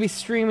 I'm gonna be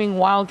streaming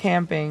while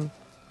camping.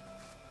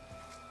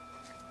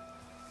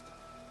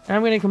 And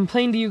I'm gonna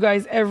complain to you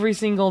guys every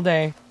single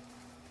day.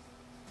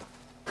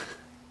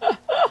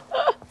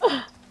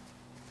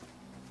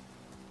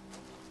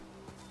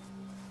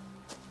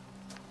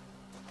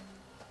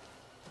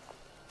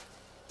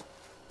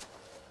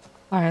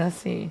 Alright, let's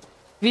see.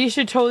 V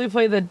should totally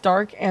play the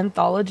Dark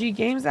Anthology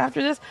games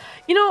after this.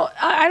 You know,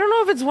 I don't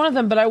know if it's one of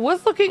them, but I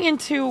was looking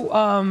into,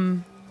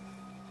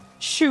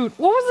 shoot,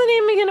 what was the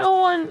name again?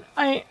 Oh,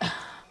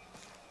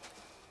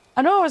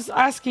 I know I was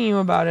asking you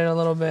about it a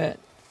little bit.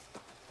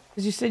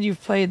 Because you said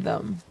you've played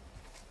them.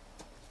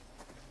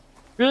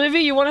 Really, V?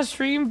 You want to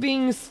stream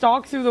being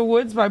stalked through the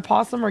woods by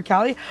Possum or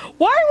Callie?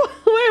 Why?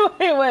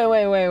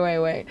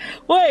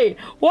 Wait.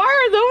 Why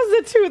are those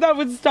the two that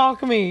would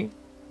stalk me?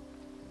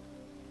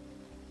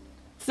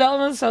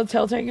 Selma, so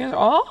Telltale.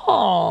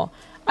 Oh,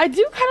 I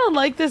do kind of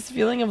like this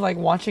feeling of like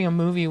watching a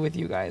movie with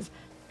you guys.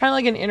 Kind of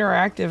like an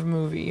interactive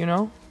movie, you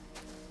know?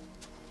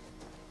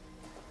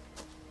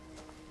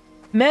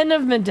 Men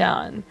of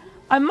Medan.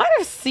 I might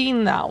have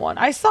seen that one.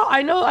 I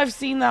know I've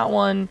seen that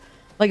one,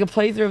 like a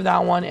playthrough of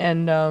that one,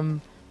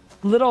 and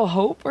Little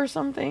Hope or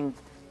something.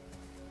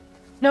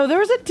 No, there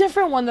was a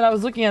different one that I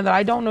was looking at that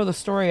I don't know the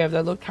story of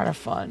that looked kind of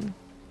fun.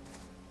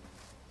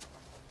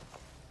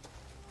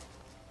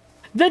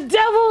 The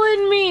devil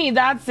in me,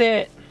 that's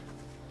it.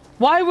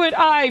 Why would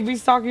I be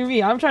stalking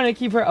me? I'm trying to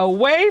keep her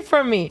away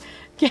from me.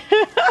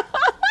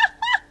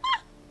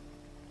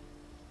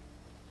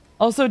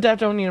 Also, Def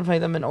don't need to play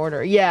them in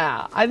order.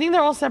 Yeah, I think they're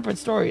all separate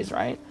stories,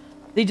 right?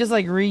 They just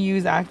like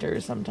reuse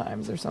actors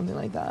sometimes or something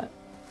like that.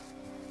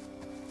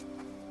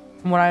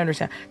 From what I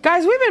understand.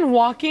 Guys, we've been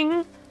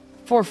walking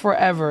for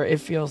forever, it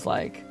feels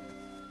like.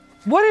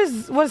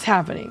 What's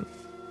happening?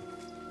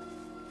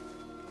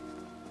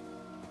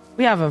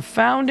 We haven't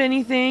found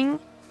anything.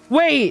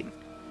 Wait,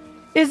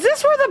 is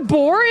this where the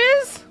boar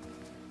is?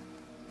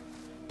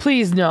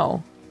 Please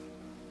no.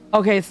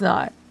 Okay, it's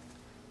not.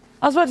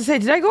 I was about to say,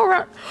 did I go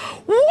around?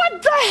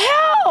 What the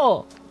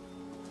hell?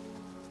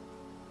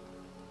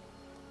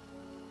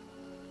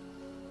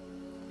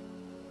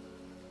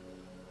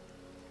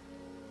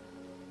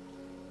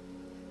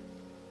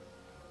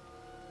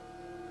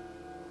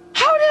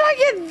 How did I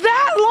get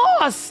that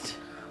lost?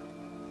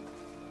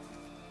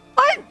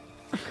 What?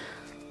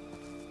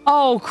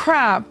 Oh,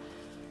 crap.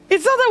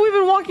 It's not that we've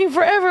been walking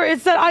forever.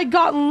 It's that I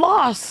got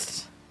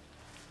lost.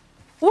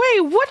 Wait,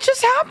 what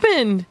just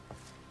happened?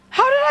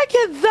 How did I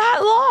get that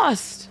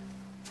lost?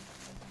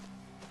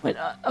 Wait,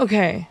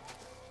 okay.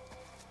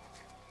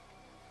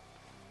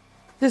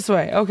 This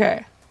way,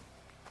 okay.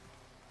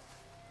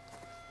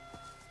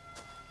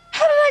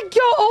 How did I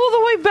go all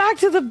the way back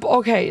to the...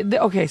 Okay,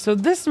 okay, so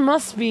this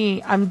must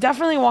be... I'm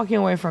definitely walking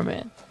away from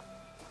it.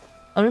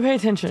 Let me pay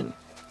attention.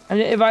 And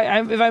if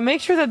I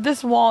make sure that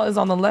this wall is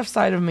on the left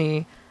side of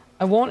me,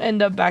 I won't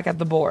end up back at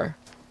the boar.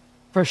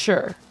 For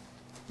sure.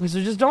 Okay, so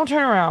just don't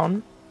turn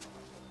around.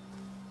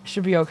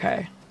 Should be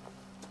okay.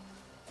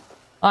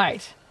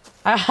 Alright.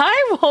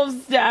 Hi,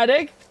 Wolf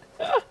Static!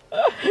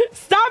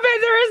 Stop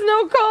it! There is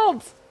no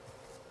cult!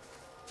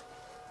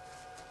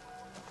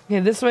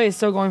 Okay, this way is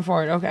still going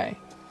forward. Okay.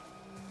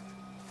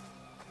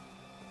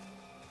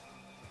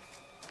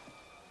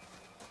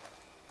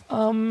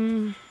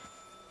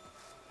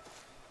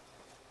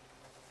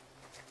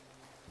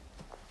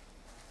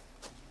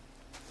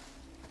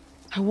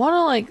 I want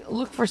to like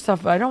look for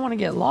stuff, but I don't want to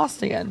get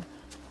lost again.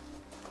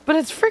 But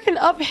it's freaking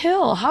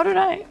uphill. How did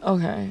I?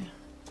 Okay.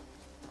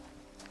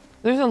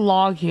 There's a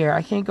log here.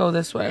 I can't go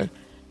this way.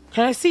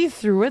 Can I see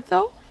through it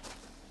though?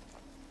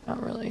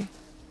 Not really.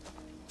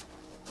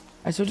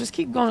 Alright, so just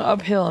keep going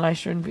uphill and I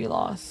shouldn't be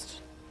lost.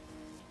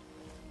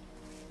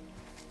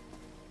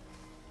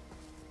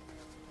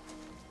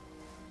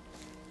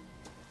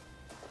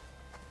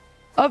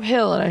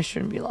 Uphill and I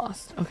shouldn't be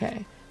lost.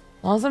 Okay.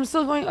 As long as I'm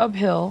still going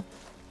uphill,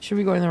 should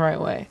be going the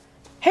right way.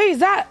 Hey, is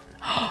that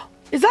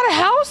a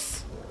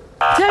house?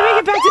 Did I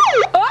make it back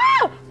to...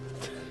 Ah!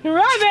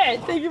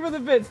 Rabbit! Thank you for the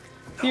bits.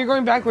 You're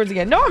going backwards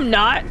again. No, I'm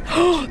not.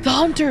 The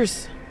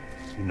hunters.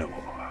 No.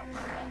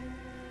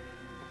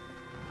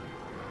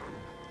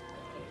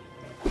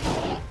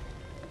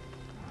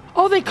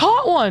 Oh, they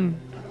caught one.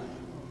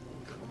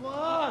 Come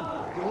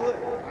on. Do it.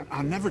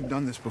 I've never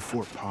done this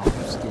before, Pop.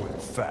 Let's do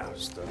it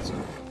fast. That's it.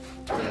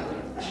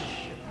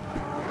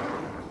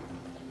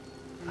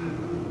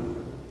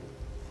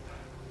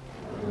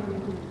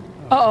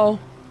 Uh-oh.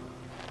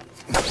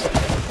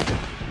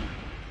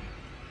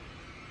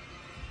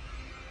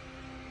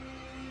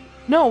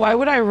 No, why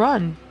would I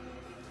run?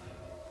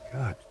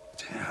 God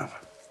damn.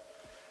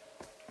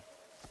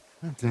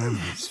 God damn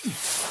these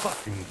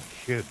fucking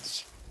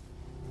kids.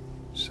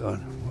 Son,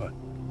 what?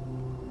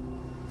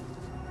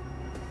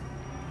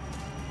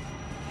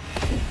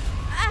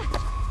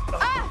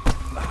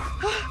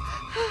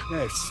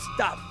 Hey,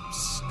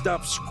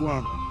 stop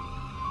squirming.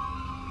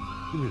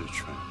 Give me the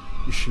tray.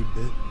 Is she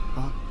bit,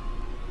 huh?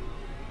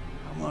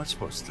 How am I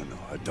supposed to know?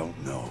 I don't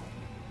know.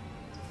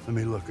 Let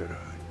me look at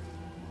her.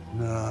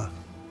 Nah.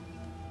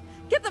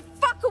 Get the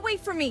fuck away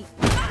from me!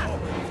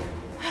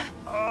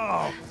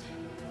 Oh.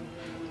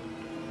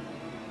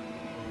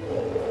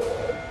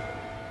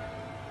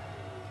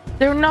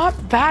 They're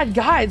not bad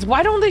guys.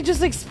 Why don't they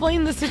just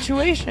explain the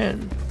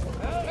situation?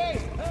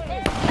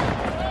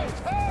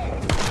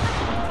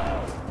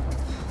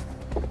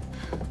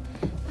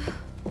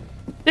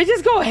 They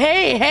just go,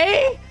 hey,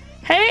 hey,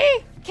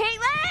 hey.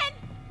 Caitlin!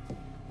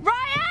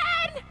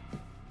 Ryan!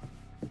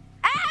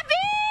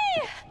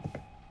 Abby!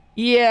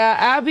 Yeah,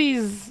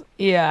 Abby's,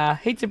 yeah,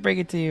 hate to break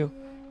it to you.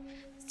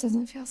 This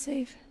doesn't feel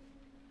safe.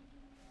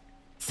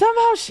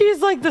 Somehow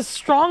she's like the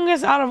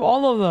strongest out of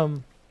all of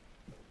them.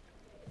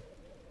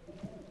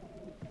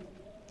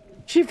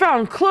 She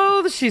found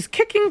clothes, she's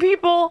kicking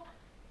people.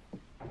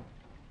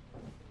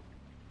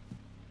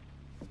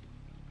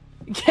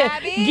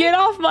 Get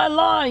off my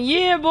lawn,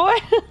 yeah, boy.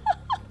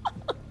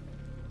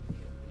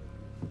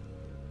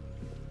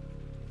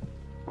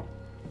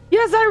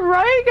 Yes, I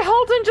right.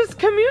 Halton, just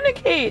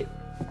communicate.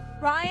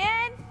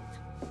 Ryan?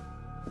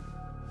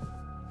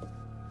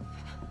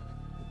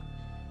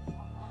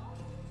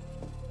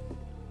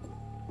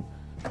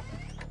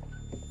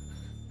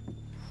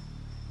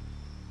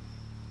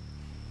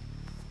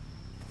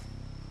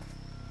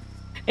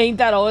 Ain't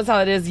that always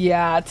how it is?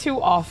 Yeah,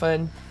 too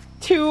often.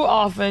 Too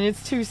often.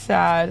 It's too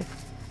sad.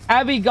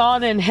 Abby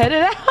gone and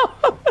headed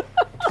out.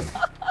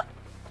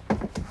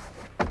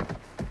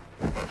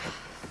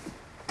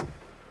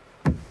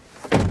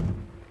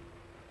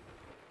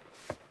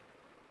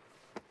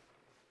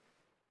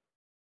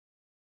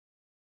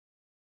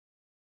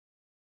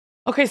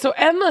 Okay, so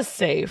Emma's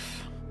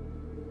safe.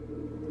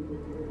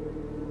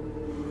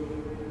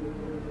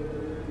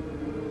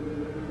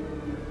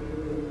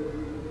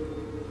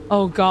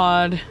 Oh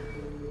God.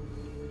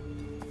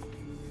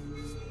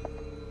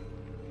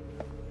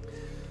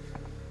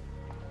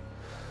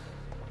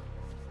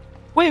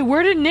 Wait,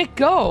 where did Nick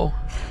go?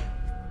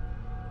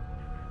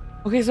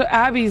 Okay, so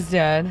Abby's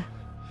dead.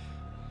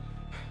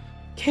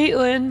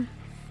 Caitlin.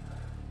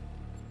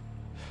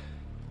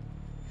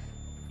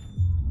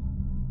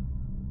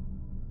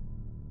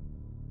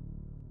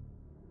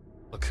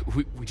 Look,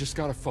 we just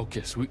gotta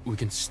focus. We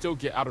can still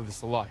get out of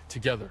this alive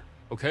together,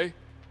 okay?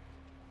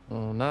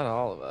 Well, not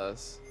all of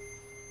us.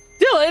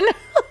 Dylan!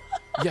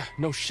 Yeah,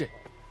 no shit.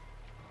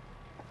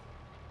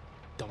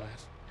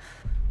 Dumbass.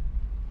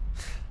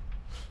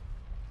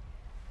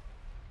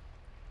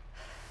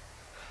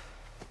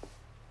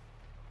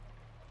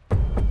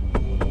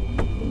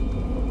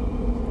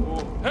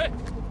 Hey!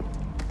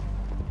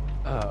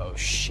 Oh,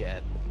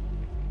 shit.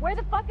 Where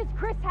the fuck is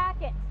Chris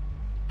Hackett?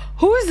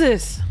 Who is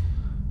this?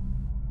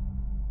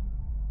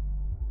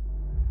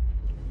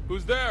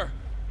 Who's there?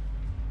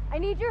 I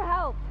need your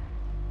help.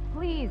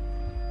 Please.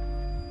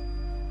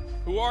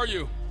 Who are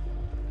you?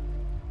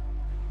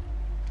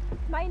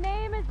 My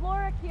name is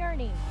Laura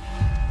Kearney.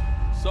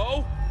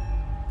 So?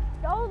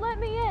 Don't let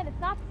me in.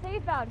 It's not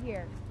safe out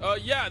here.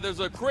 Yeah, there's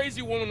a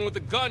crazy woman with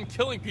a gun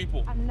killing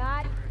people. I'm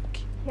not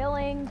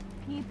killing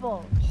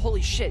people.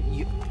 Holy shit,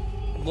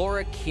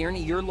 Laura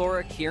Kearney? You're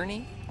Laura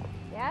Kearney?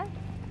 Yes?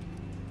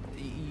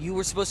 You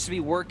were supposed to be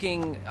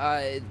working,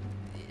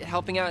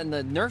 helping out in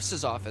the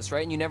nurse's office,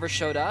 right? And you never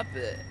showed up?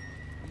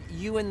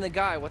 You and the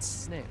guy, what's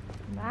his name?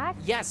 Max?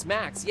 Yes,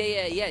 Max.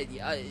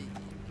 Yeah.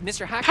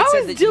 Mr. Hackett How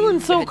said is that Dylan you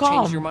so had calm?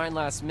 changed your mind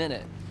last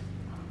minute.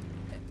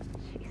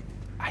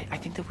 I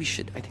think that we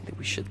should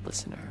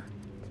listen to her.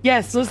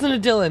 Yes, listen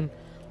to Dylan.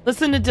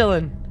 Listen to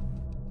Dylan.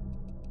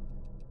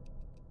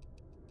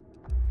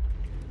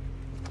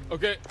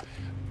 Okay,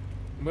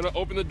 I'm gonna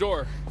open the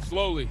door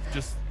slowly.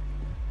 Just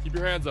keep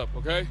your hands up,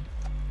 okay?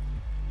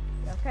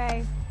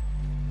 Okay.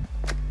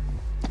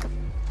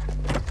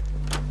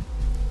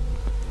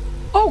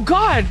 Oh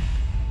God,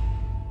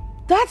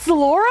 that's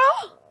Laura?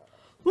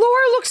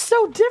 Laura looks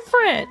so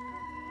different.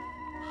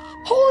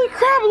 Holy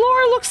crap,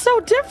 Laura looks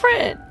so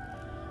different.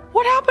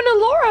 What happened to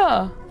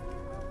Laura?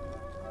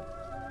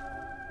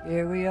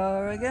 Here we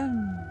are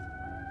again.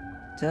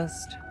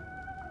 Just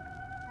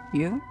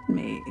you and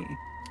me.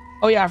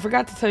 Oh yeah, I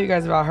forgot to tell you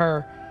guys about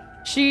her.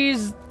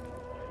 She's,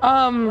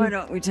 Why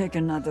don't we take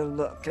another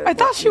look at I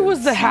thought she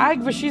was the you've hag,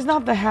 seen? but she's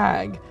not the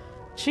hag.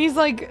 She's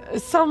like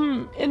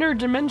some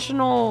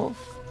interdimensional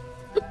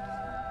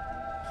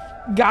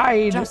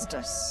guide.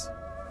 Justice.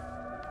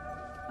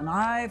 An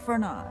eye for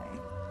an eye.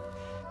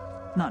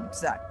 Not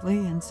exactly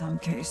in some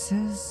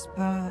cases,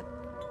 but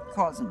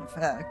cause and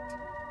effect.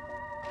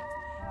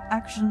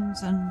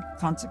 Actions and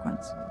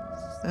consequences.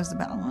 There's a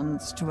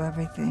balance to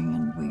everything,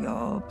 and we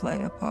all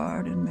play a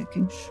part in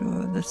making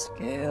sure the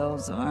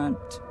scales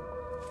aren't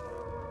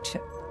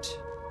tipped.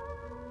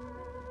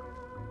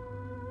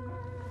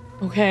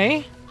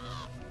 Okay.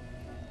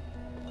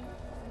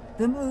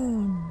 The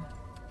moon.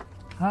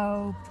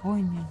 How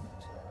poignant.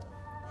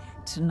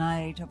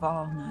 Tonight of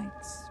all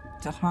nights,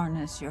 to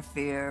harness your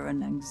fear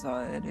and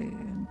anxiety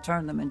and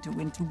turn them into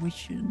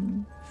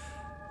intuition.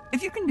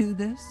 If you can do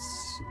this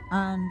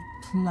and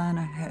plan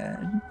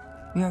ahead,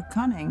 your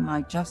cunning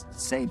might just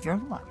save your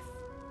life.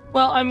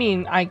 Well, I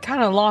mean, I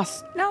kind of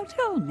lost. Now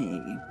tell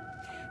me,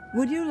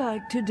 would you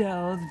like to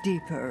delve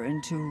deeper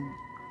into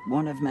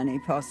one of many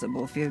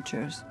possible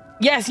futures?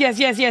 Yes, yes,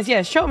 yes, yes,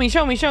 yes. Show me,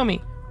 show me, show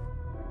me.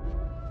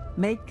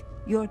 Make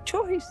your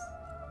choice.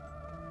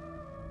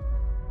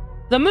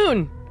 The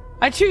moon.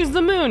 I choose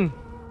the moon.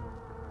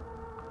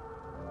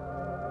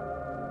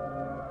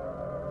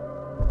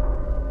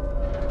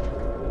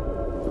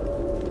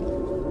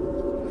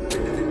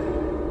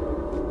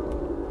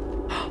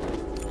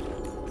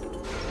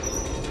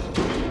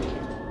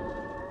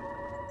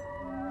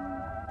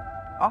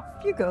 Off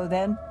you go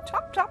then.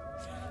 Chop, chop.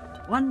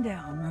 One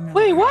down, remember.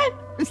 Wait, what?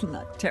 Isn't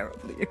that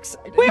terribly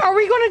exciting? Wait, are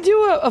we gonna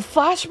do a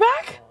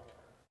flashback?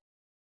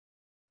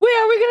 Wait,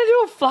 are we gonna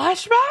do a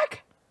flashback?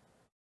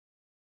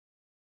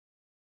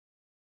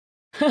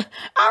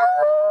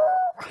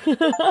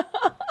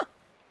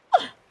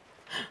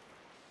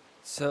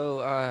 So,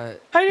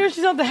 how do you know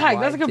she's not the hag?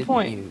 why That's a good didn't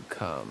point. You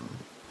come?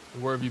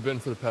 Where have you been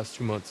for the past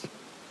 2 months?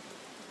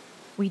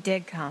 We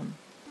did come.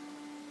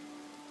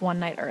 One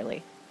night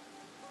early.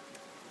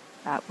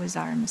 That was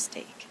our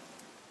mistake.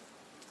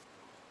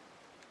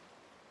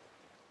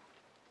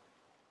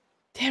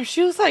 Damn,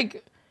 she was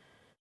like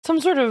some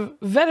sort of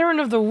veteran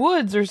of the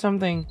woods or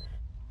something.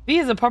 V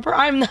is a pupper?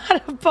 I'm not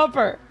a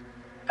pupper.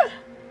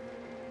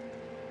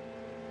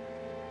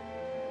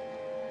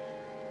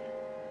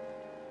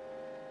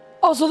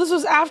 Oh, so this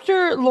was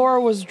after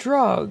Laura was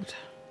drugged.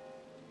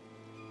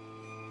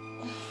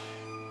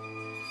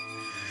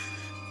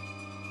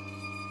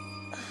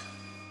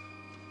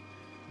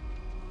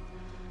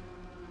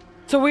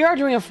 So we are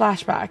doing a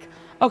flashback.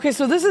 Okay,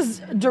 so this is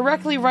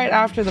directly right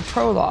after the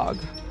prologue.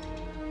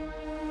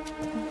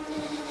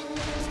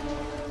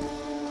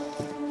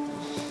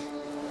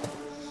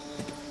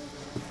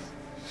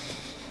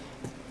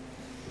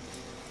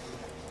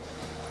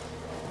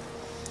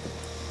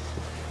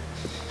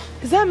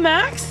 Is that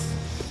Max?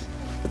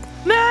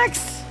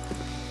 Max!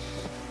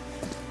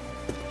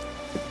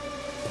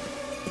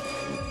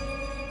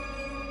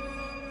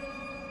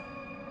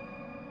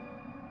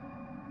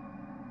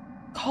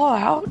 Call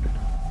out?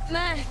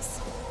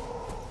 Max!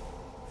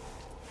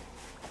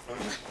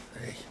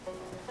 Hey.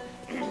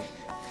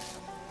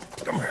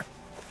 Come here.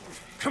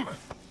 Come on.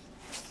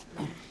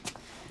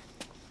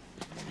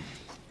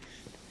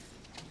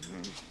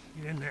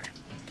 Get in there.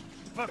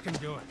 Fucking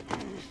do it.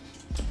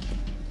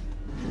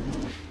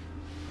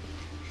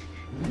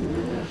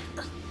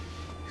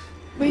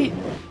 Wait,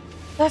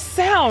 that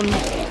sound.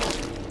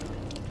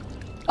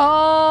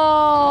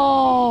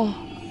 Oh,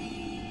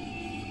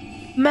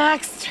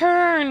 Max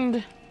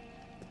turned.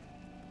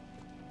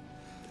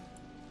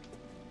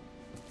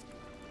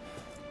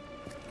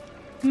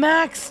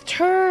 Max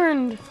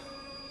turned.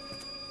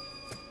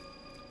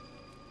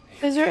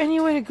 Is there any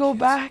way to go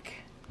back?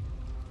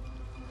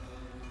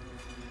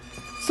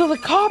 So the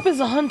cop is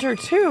a hunter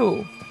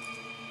too.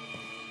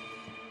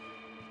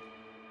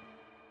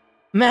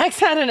 Max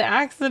had an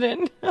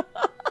accident.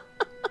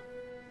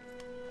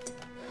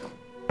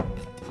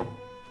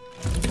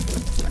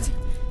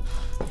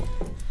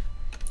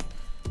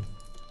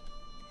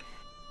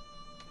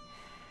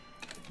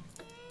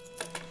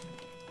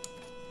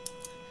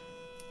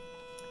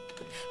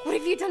 What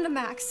have you done to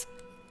Max?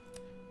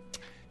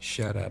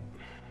 Shut up.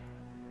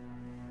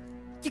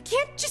 You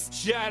can't just...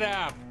 Shut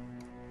up!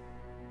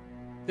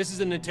 This is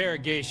an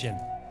interrogation.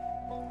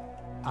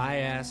 I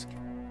ask,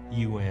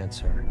 you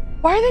answer.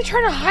 Why are they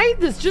trying to hide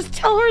this? Just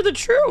tell her the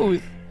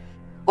truth.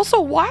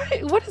 Also,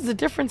 why? What is the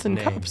difference in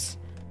cups?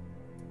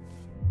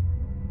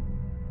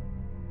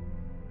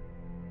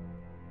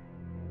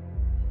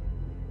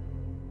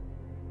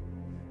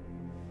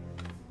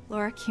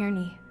 Laura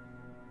Kearney.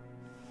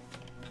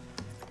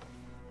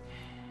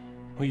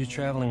 Who are you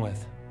traveling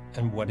with?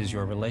 And what is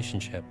your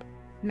relationship?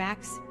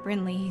 Max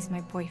Brinley, he's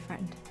my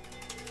boyfriend.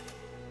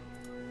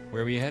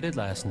 Where were you headed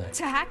last night?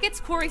 To Hackett's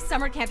Quarry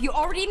summer camp. You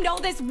already know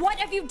this. What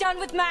have you done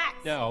with Max?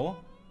 No.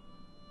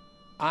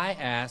 I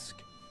ask,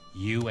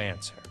 you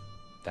answer.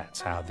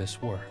 That's how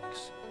this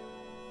works.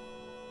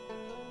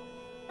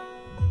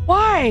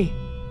 Why?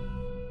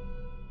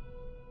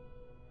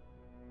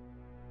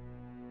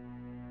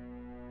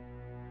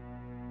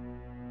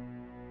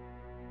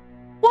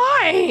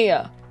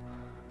 Why?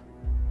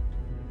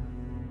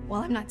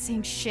 Well, I'm not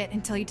saying shit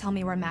until you tell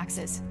me where Max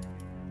is.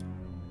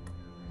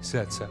 Is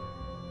that so?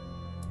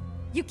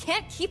 You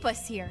can't keep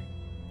us here.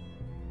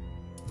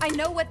 I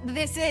know what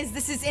this is.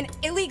 This is an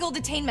illegal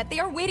detainment. They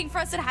are waiting for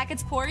us at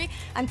Hackett's Quarry,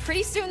 and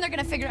pretty soon they're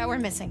gonna figure out we're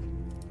missing.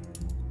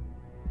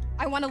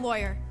 I want a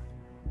lawyer.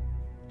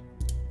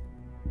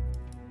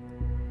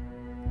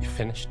 You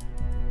finished?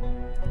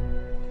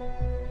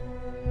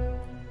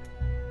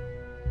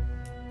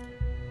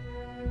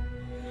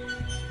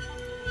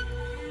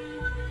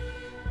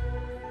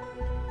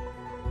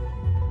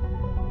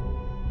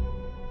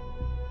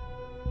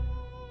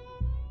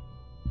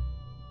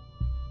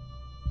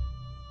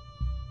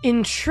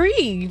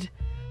 Intrigued?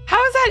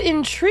 How is that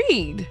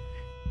intrigued?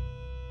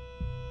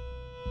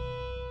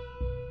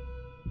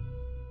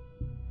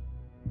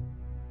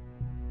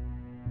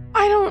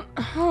 I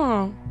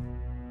don't,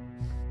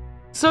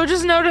 So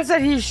just notice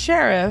that he's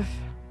sheriff.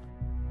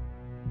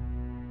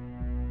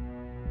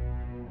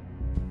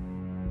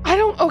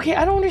 Okay,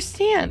 I don't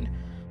understand.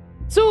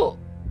 So,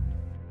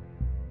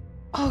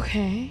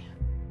 okay.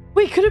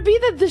 Wait, could it be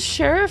that the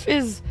sheriff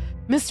is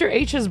Mr.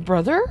 H's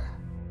brother?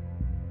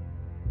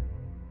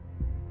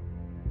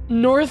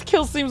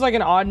 Northkill seems like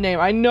an odd name.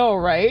 I know,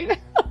 right?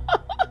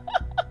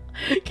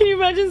 Can you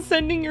imagine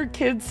sending your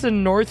kids to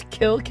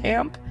Northkill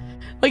camp?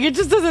 Like, it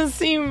just doesn't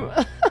seem...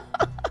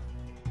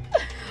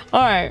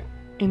 Alright.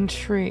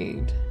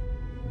 Intrigued.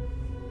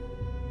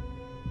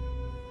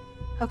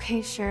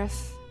 Okay,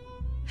 Sheriff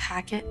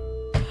Hackett.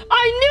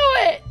 I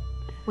knew it!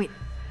 Wait,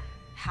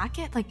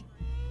 Hackett? Like,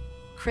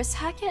 Chris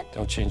Hackett?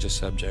 Don't change the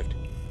subject.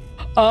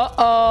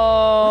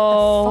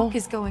 Uh-oh. What the fuck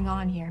is going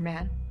on here,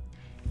 man?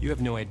 You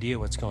have no idea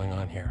what's going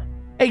on here.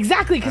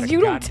 Exactly, because you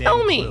don't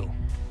tell me. Clue.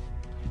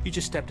 You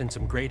just stepped in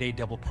some grade A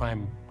double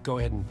prime, go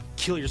ahead and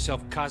kill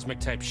yourself cosmic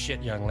type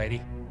shit, young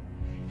lady.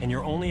 And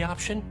your only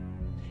option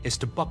is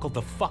to buckle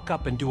the fuck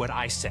up and do what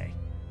I say.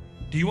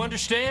 Do you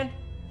understand?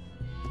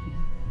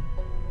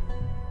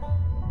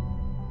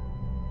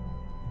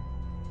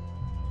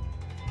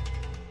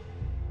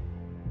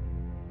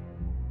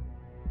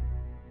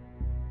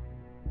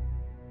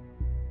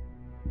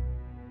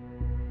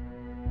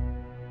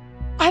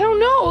 I don't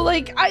know,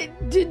 like,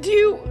 did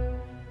you...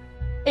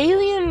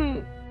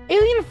 Alien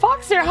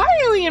Foxer, hi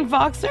Alien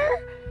Foxer!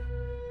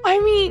 I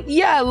mean,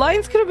 yeah,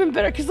 lines could have been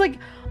better, because, like,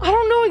 I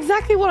don't know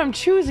exactly what I'm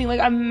choosing. Like,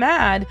 I'm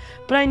mad,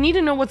 but I need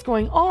to know what's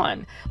going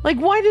on. Like,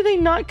 why do they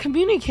not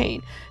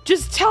communicate?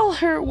 Just tell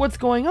her what's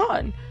going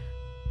on.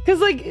 Because,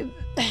 like...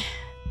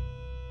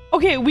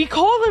 Okay, we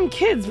call them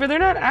kids, but they're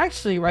not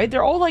actually, right?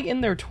 They're all, like,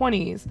 in their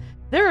 20s.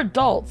 They're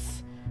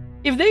adults.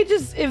 If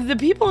the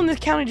people in this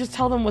county just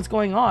tell them what's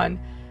going on,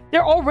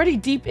 they're already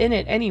deep in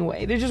it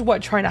anyway. They're just,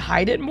 what, trying to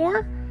hide it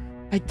more?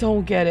 I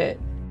don't get it.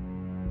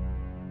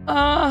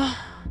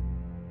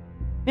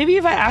 Maybe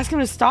if I ask him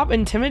to stop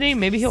intimidating,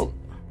 maybe he'll...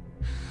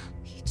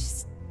 You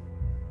just...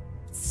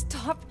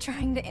 Stop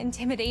trying to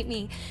intimidate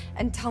me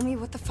and tell me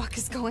what the fuck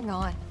is going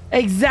on.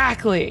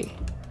 Exactly.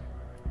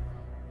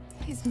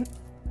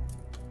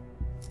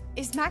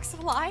 Is Max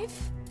alive?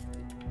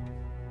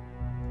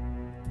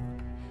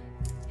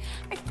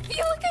 I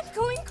feel like I'm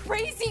going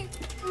crazy.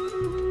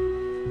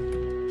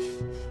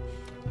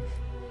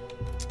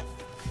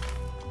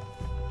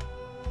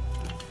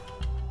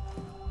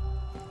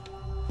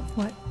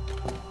 What?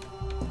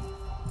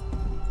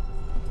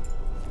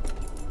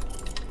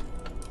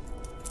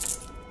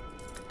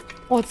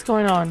 What's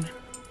going on?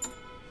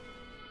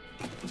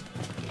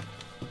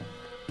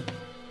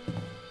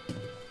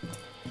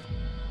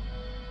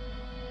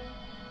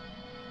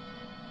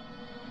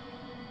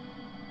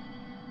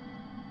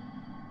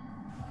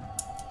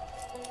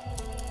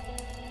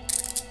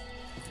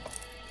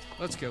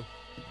 Let's go.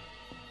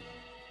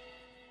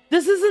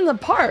 This isn't the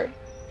part.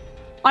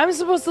 I'm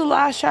supposed to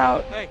lash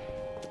out. Hey.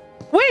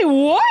 Wait,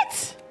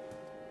 what?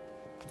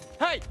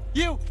 Hey,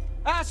 you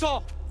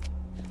asshole!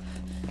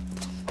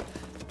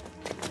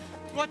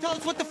 You want to tell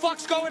us what the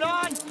fuck's going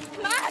on?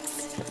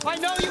 Max! I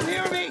know you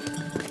hear me!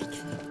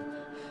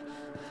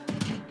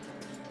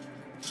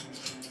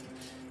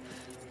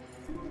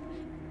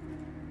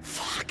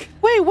 Fuck.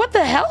 Wait, what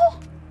the hell?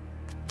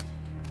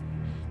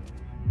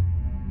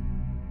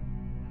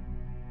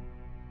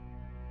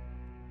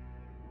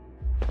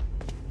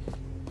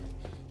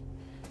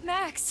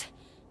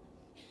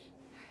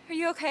 Are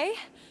you okay?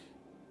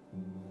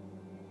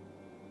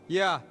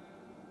 Yeah.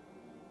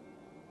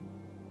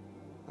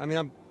 I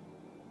mean,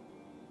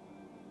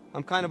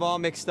 I'm kind of all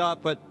mixed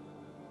up, but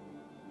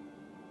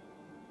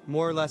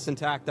more or less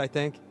intact, I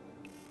think.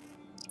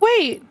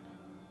 Wait.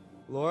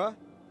 Laura?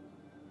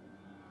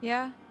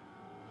 Yeah?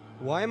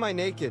 Why am I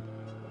naked?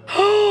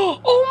 Oh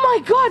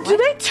my god, do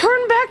they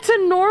turn back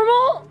to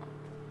normal?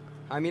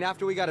 I mean,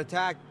 after we got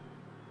attacked,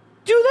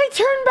 do they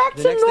turn back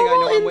to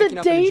normal in the in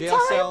a jail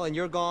cell daytime? and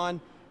you're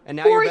gone, and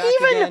now you're back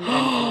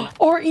again.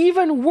 Or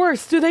even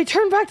worse, do they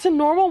turn back to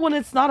normal when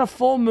it's not a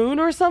full moon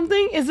or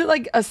something? Is it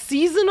like a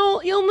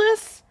seasonal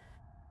illness?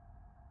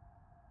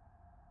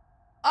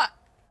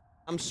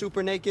 I'm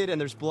super naked and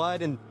there's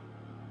blood and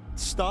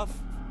stuff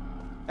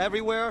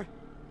everywhere.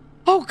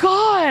 Oh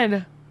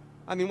god!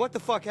 I mean, what the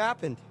fuck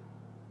happened?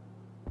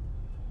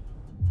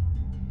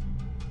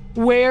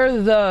 Where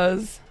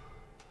those?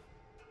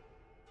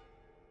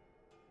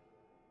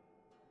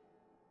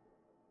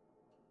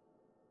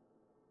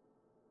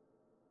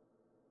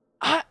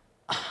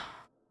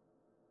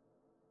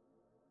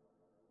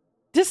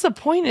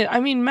 Disappointed. I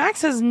mean,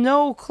 Max has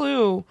no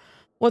clue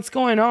what's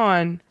going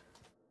on.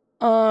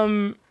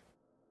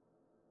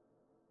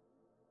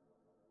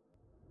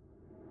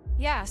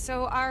 Yeah,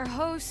 so our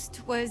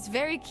host was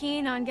very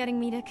keen on getting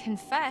me to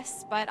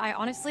confess, but I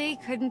honestly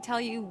couldn't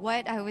tell you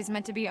what I was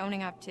meant to be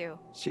owning up to.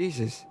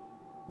 Jesus.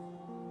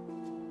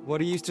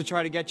 What he used to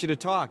try to get you to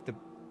talk? The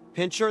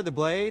pincher, the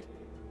blade?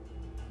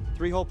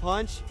 3-hole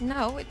punch?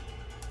 No, it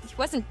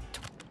wasn't.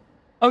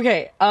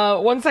 Okay,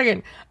 1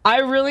 second.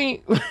 I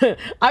really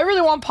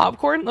want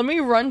popcorn. Let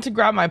me run to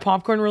grab my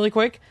popcorn really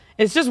quick.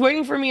 It's just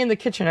waiting for me in the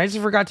kitchen. I just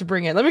forgot to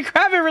bring it. Let me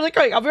grab it really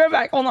quick. I'll be right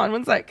back. Hold on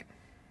 1 sec.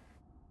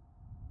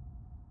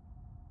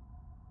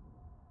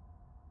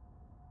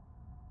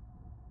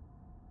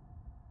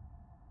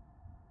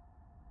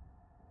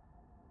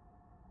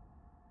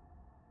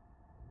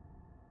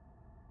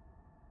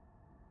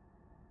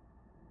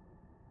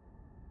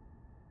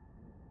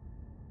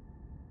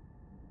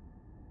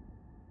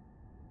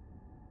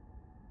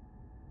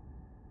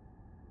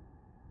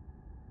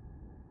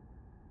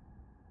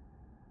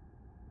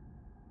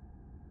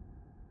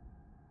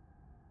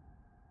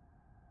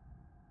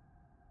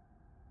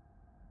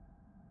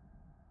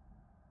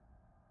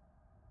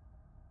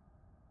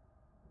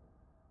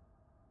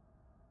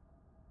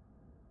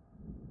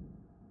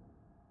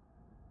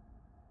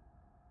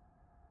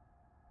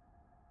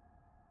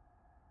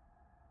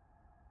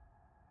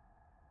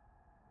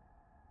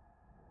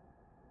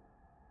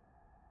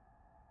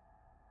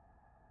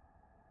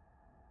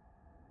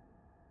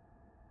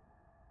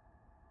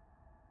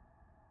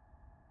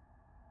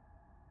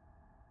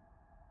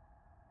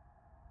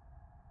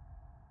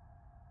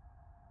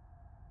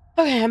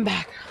 Okay, I'm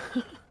back.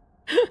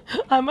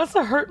 I must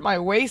have hurt my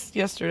waist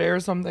yesterday or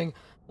something.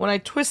 When I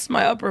twist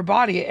my upper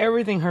body,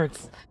 everything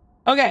hurts.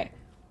 Okay,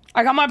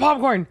 I got my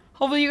popcorn.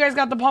 Hopefully you guys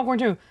got the popcorn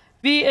too.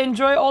 V,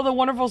 enjoy all the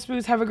wonderful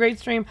spoofs. Have a great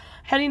stream.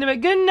 Heading to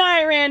bed. Good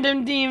night,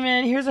 random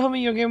demon. Here's a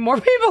hoping you'll get more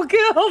people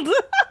killed.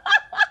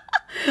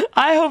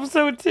 I hope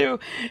so too.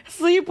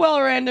 Sleep well,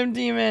 random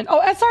demon.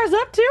 Oh, SR's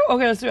up too?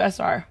 Okay, let's do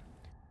SR.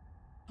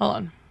 Hold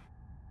on.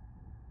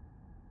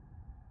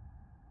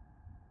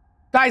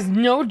 Guys,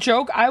 no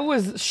joke. I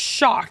was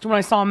shocked when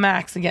I saw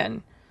Max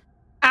again.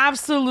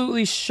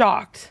 Absolutely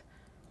shocked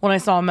when I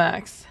saw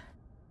Max.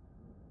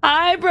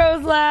 Hi,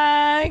 bros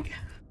lag.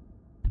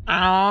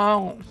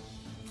 Ow.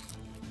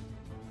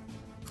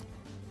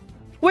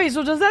 Wait,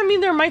 so does that mean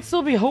there might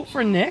still be hope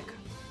for Nick?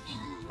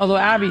 Although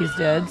Abby's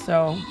dead,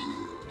 so.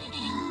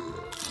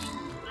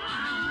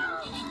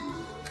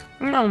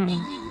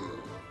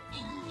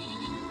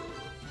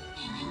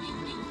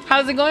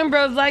 How's it going,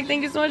 bros lag?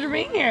 Thank you so much for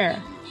being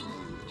here.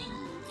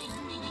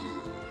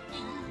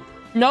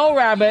 No,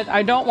 rabbit,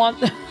 I don't want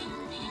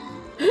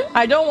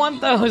I don't want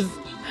those.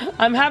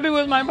 I'm happy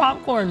with my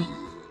popcorn.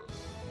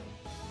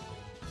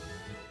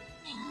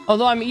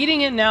 Although I'm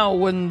eating it now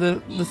when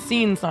the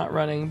scene's not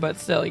running, but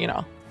still, you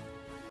know.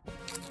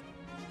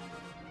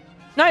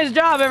 Nice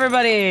job,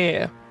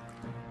 everybody.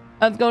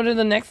 Let's go to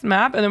the next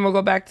map and then we'll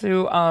go back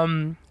to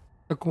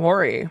the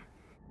quarry.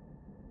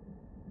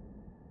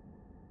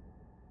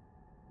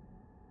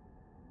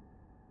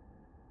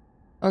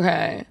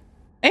 Okay.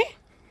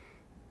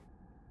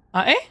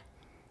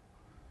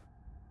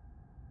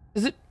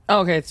 Is it?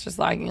 Oh, okay, it's just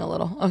lagging a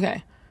little.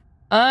 Okay.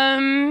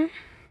 I'll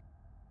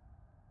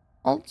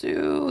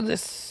do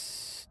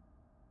this.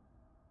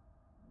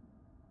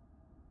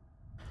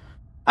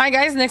 Alright,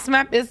 guys, next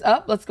map is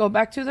up. Let's go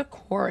back to the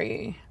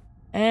quarry.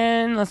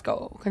 And let's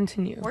go.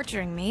 Continue.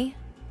 Torturing me.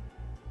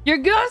 You're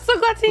good. I'm so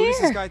glad to hear. Who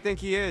does this guy think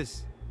he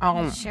is?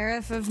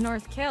 Sheriff of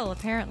North Kill,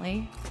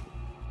 apparently.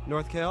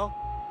 North Kill?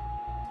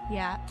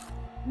 Yeah.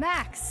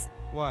 Max.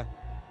 What?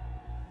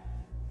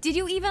 Did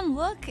you even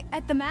look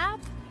at the map?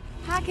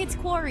 Hackett's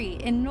Quarry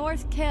in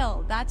North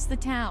Kill. That's the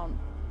town.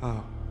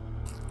 Oh.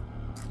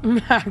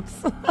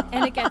 Max.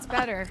 And it gets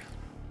better.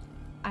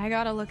 I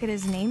gotta look at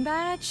his name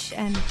badge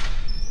and...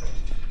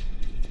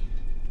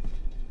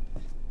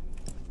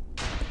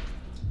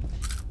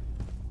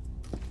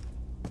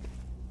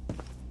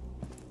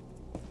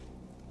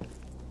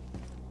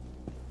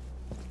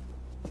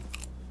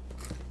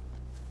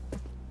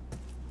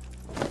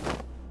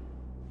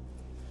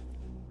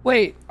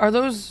 Wait, are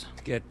those...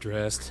 Get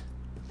dressed.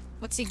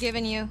 What's he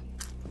giving you?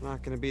 I'm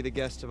not gonna be the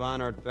guest of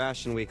honor at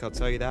Fashion Week, I'll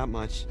tell you that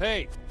much.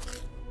 Hey!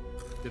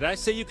 Did I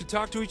say you could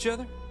talk to each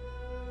other?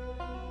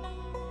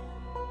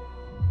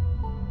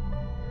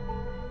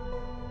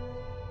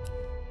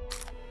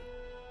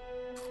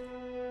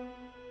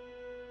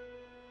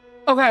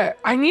 Okay,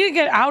 I need to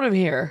get out of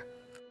here.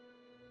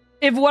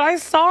 If what I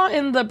saw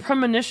in the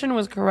premonition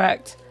was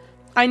correct,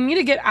 I need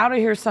to get out of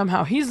here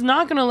somehow. He's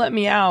not gonna let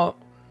me out.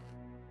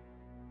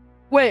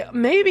 Wait,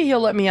 maybe he'll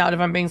let me out if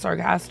I'm being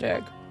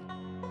sarcastic.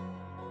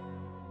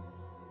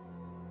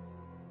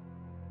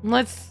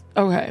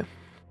 Okay.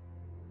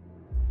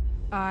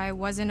 I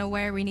wasn't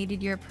aware we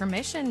needed your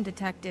permission,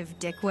 Detective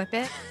Dick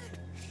Whippet.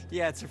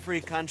 Yeah, it's a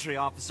free country,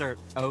 Officer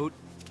Oat.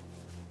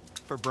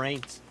 For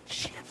brains.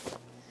 Shit.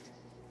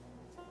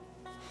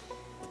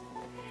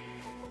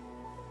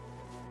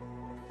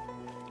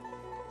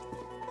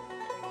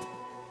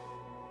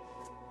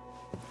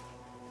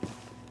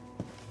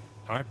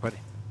 All right, buddy.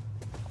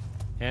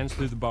 Hands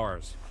through the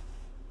bars.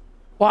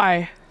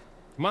 Why?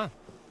 Come on.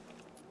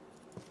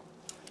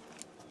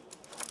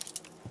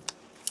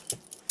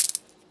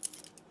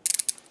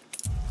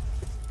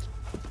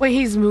 Wait,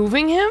 he's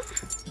moving him?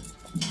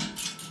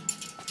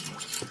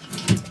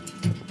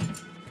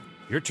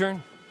 Your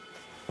turn.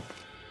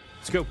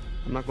 Let's go.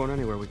 I'm not going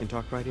anywhere. We can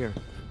talk right here.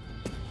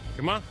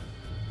 Come on.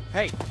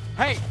 Hey!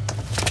 Hey!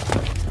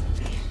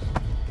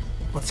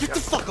 Let's get the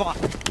fuck off!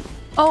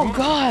 Oh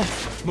God.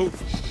 Move.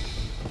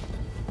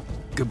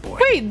 Good boy.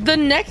 Wait, the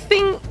neck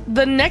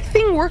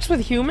thing works with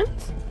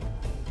humans?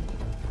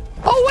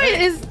 Oh wait,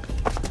 hey. is...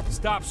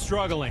 Stop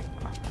struggling.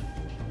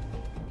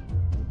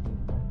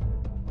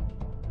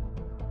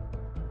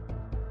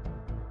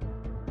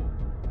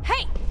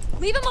 Hey!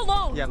 Leave him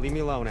alone! Yeah, leave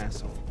me alone,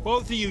 asshole.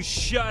 Both of you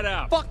shut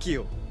up. Fuck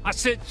you! I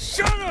said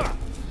shut up!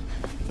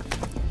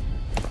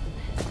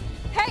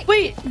 Hey!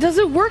 Wait, does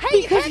it work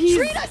Hey, because you he's...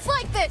 can't treat us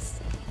like this!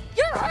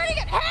 You're hurting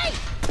it! Hey!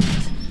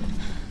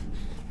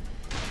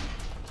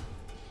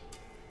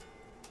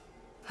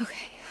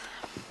 Okay.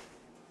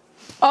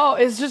 Oh,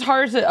 it's just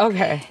hard to...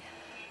 Okay.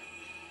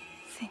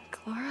 Think,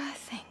 Laura,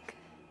 think.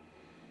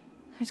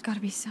 There's gotta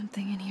be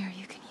something in here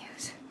you can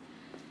use.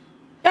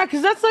 Yeah,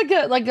 because that's like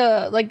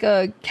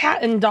a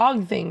cat and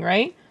dog thing,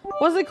 right?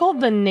 What's it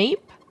called? The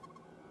nape?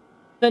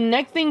 The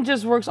neck thing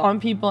just works on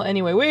people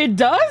anyway. Wait, it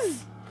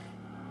does?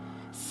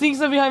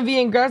 Sneaks up behind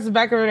V and grabs the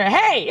back of her neck.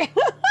 Hey!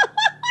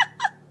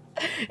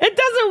 It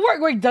doesn't work.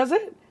 Wait, does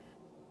it?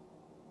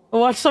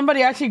 Watch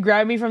somebody actually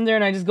grab me from there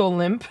and I just go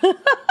limp.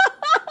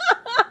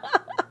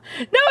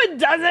 No, it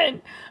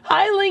doesn't.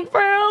 Hi, Link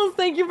Pearls.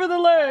 Thank you for the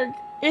lurk.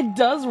 It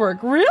does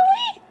work. Really?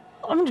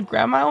 I'm gonna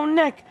grab my own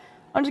neck.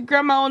 I'm just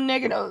grab my own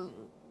neck and...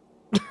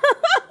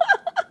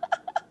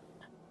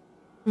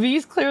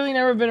 V's clearly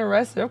never been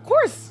arrested. Of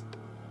course.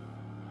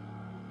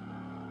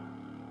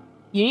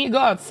 You need to go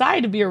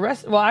outside to be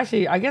arrested. Well,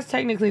 actually, I guess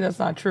technically that's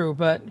not true,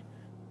 but...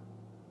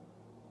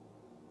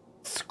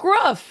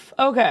 Scruff.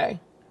 Okay.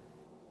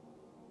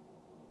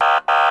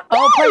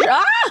 Oh, pressure.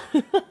 Ah!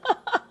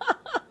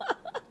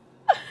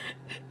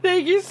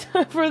 Thank you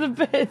for the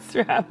bits,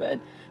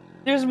 Rapid.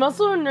 There's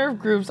muscle and nerve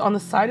grooves on the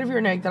side of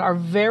your neck that are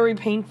very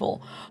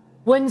painful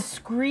when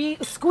squeezed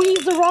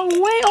the wrong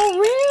way. Oh,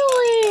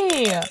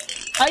 really?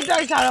 Hi,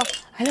 Dark Shadow.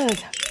 I know.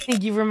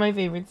 Thank you for my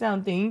favorite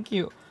sound. Thank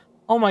you.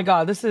 Oh my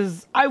God, this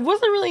is... I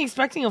wasn't really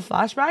expecting a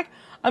flashback.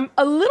 I'm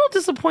a little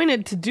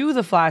disappointed to do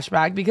the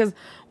flashback because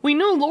we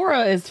know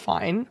Laura is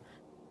fine.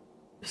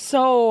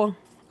 So,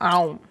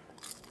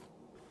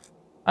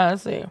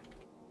 let's see.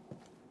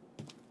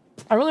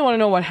 I really want to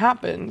know what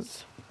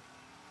happens.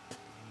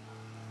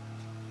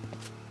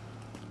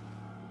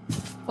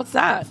 What's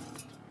that?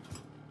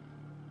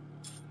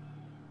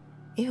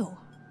 Ew.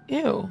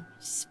 Ew.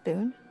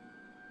 Spoon?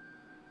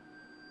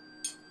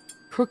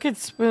 Crooked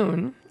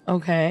spoon.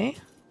 Okay.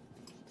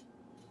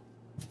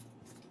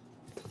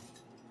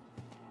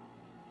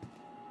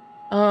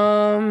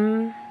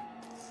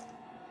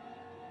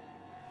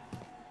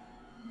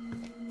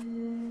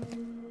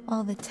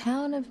 While the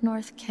town of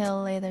North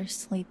Kill lay there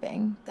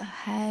sleeping, the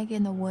hag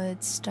in the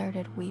woods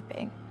started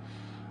weeping.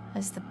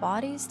 As the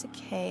bodies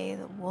decay,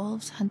 the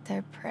wolves hunt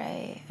their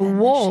prey,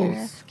 and the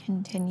sheriff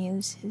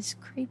continues his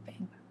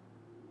creeping.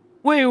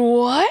 Wait,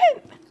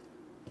 what?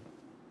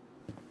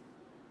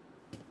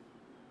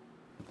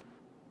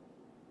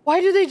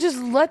 Why do they just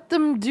let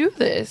them do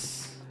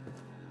this?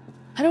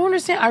 I don't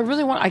understand.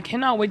 I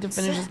cannot wait to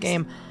finish this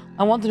game.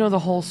 I want to know the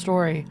whole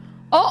story.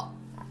 Oh!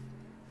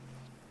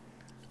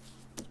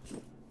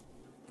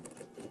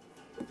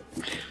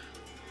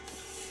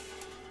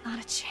 Not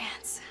a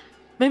chance.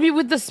 Maybe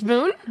with the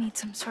spoon? I need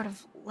some sort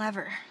of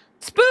lever.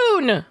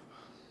 Spoon!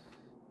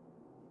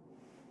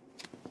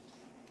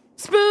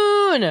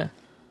 Spoon!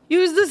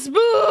 Use the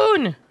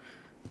spoon!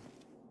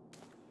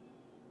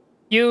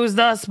 Use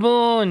the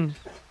spoon!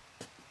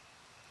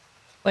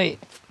 Wait.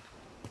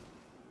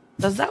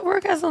 Does that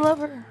work as a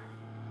lever?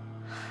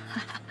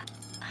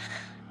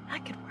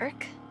 That could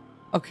work.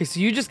 Okay, so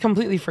you just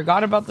completely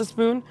forgot about the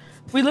spoon?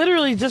 We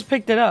literally just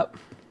picked it up.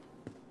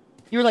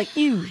 You were like,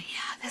 ew. Yeah,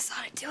 this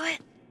ought to do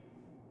it.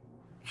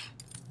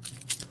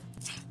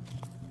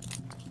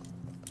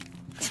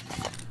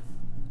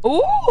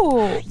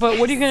 Ooh, but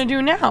what are you gonna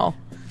do now?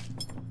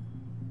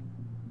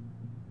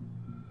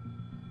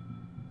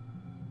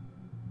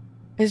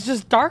 It's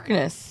just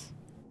darkness.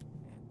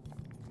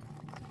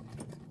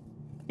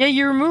 Yeah,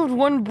 you removed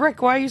one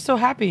brick. Why are you so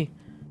happy?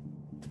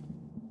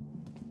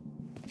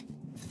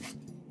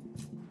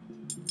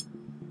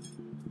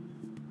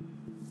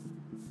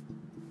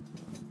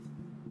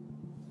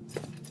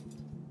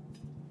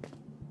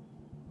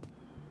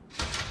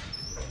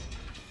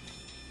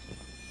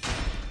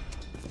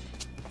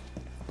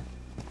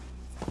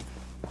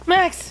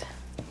 Max!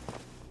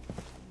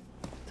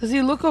 Does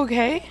he look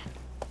okay?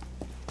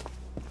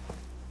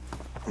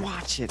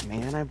 Watch it,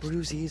 man. I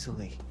bruise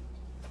easily.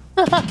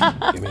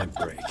 Give me a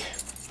break.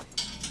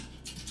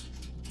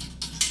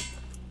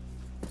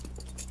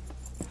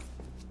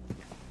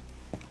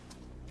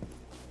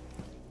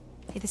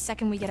 Hey, the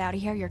second we get out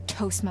of here, you're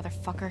toast,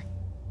 motherfucker.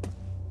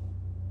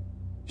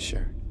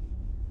 Sure.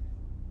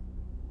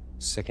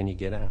 Second you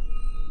get out.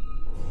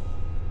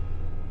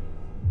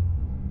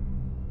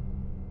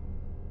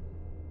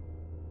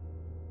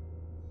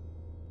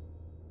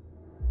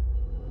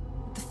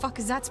 What the fuck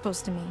is that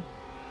supposed to mean?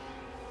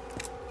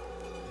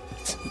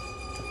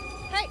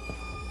 Hey!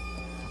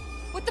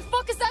 What the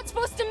fuck is that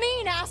supposed to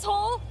mean,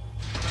 asshole?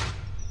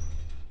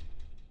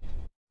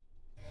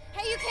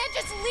 Hey, you can't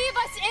just leave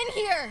us in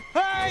here!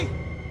 Hey!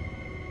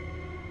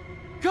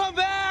 Come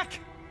back!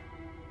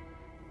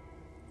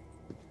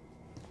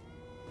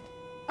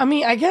 I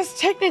mean, I guess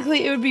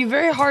technically it would be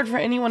very hard for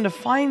anyone to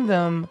find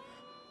them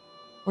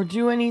or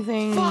do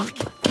anything. Fuck!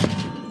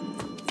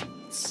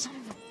 Son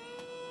of a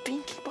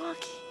Binky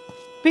Bonky.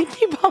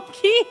 Binky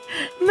Bonky?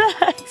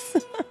 Max.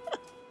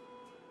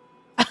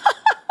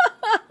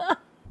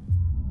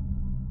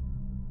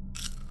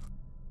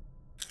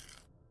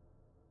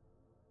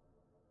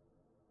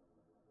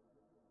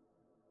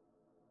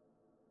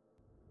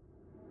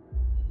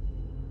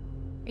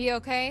 Are you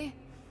okay?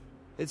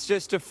 It's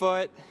just a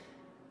foot.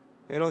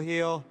 It'll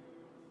heal.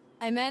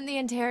 I meant the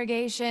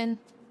interrogation.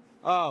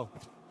 Oh.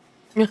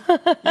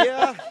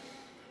 Yeah.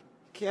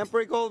 Can't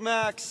break old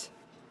Max.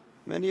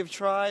 Many have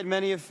tried,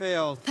 many have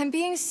failed. I'm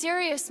being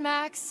serious,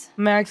 Max.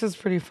 Max is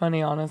pretty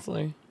funny,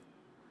 honestly.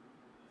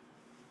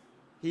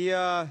 He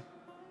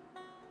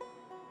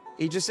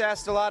just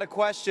asked a lot of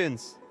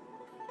questions.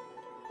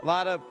 A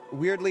lot of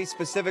weirdly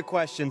specific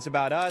questions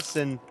about us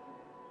and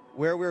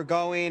where we're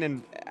going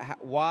and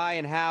why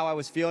and how I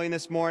was feeling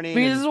this morning.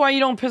 This is why you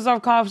don't piss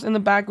off cops in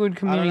the backwood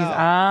communities.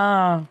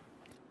 Ah.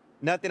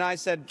 Nothing I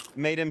said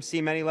made him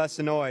seem any less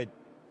annoyed.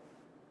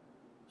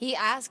 He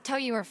asked how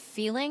you were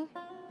feeling?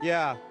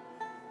 Yeah.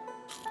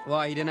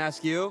 Why, he didn't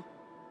ask you?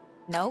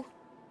 No.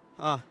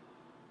 Huh.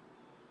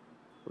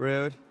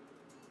 Rude.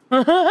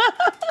 Well,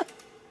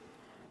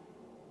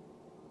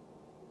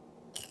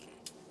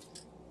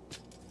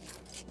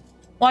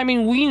 I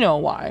mean, we know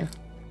why,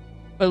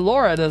 but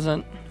Laura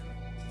doesn't.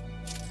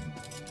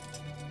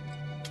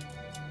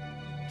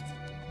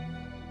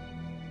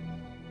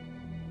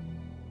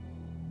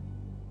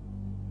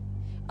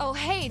 Oh,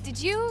 hey,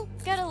 did you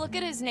get a look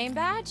at his name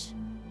badge?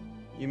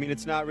 You mean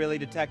it's not really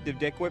Detective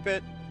Dick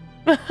Whippet?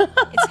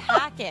 It's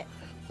Hackett.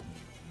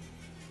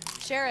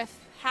 Sheriff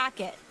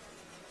Hackett.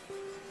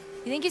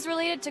 You think he's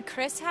related to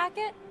Chris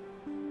Hackett?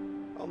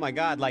 Oh my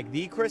god, like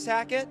the Chris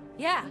Hackett?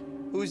 Yeah.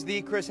 Who's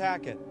the Chris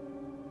Hackett?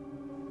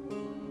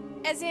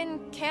 As in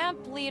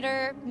camp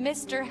leader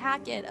Mr.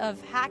 Hackett of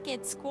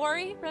Hackett's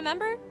Quarry,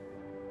 remember?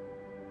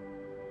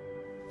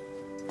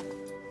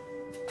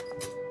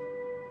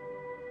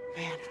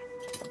 Man.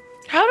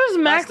 How does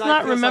Max Last night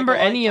not feels remember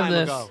like a any of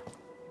lifetime this? ago.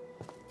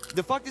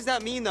 The fuck does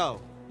that mean,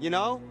 though? You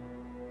know?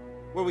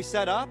 Where we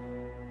set up?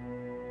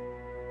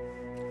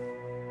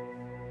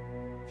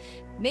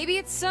 Maybe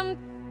it's some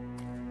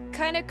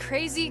kind of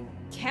crazy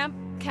camp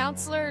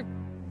counselor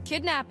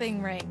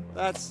kidnapping ring.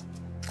 That's...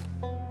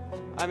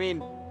 I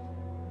mean...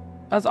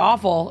 That's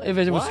awful if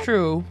it was What?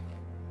 true.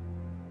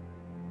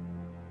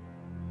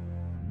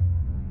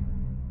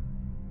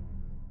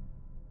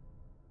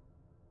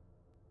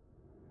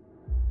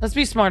 Let's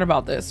be smart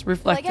about this. Well, I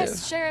Reflective.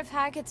 guess Sheriff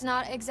Hackett's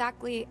not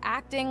exactly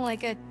acting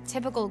like a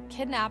typical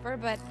kidnapper,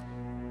 but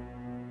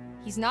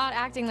he's not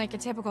acting like a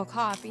typical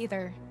cop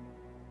either.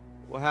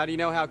 Well, how do you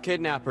know how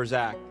kidnappers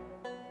act?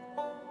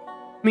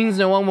 Means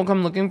no one will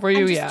come looking for you,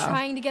 I'm just yeah.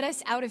 trying to get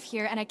us out of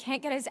here, and I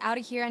can't get us out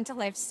of here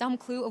until I have some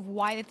clue of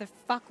why the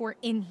fuck we're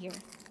in here.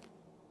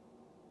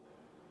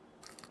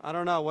 I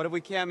don't know. What if we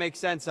can't make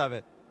sense of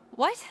it?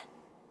 What?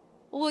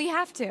 Well, we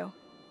have to.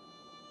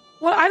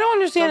 What I don't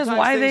understand Sometimes is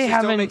why things they just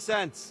haven't. don't make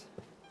sense.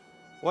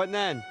 What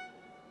then?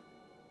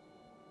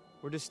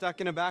 We're just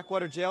stuck in a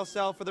backwater jail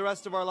cell for the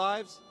rest of our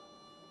lives?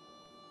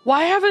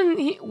 Why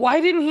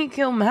didn't he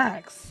kill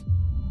Max?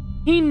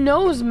 He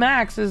knows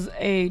Max is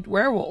a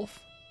werewolf.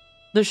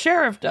 The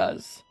sheriff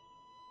does.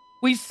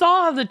 We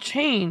saw the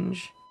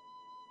change.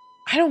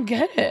 I don't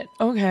get it.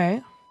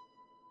 Okay.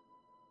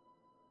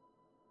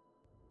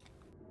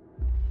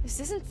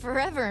 This isn't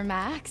forever,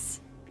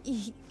 Max.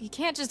 You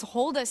can't just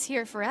hold us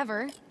here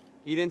forever.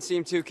 You didn't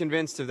seem too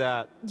convinced of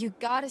that. You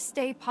gotta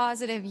stay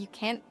positive. You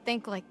can't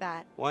think like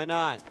that. Why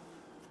not?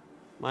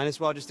 Might as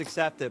well just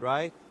accept it,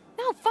 right?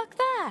 No, fuck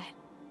that.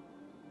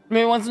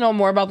 Maybe wants to know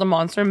more about the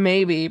monster.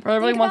 Maybe.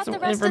 Probably Think wants about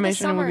some the rest of the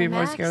information and would be summer,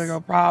 more Max. scared to go.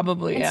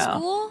 Probably, In yeah.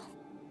 school?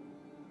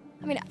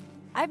 I mean,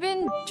 I've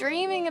been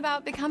dreaming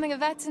about becoming a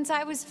vet since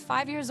I was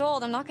 5 years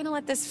old. I'm not gonna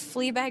let this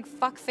fleabag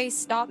fuckface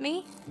stop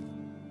me.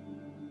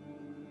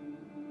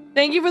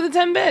 Thank you for the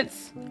 10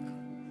 bits.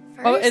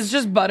 Oh, it's First,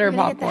 just butter we're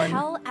gonna popcorn. Get the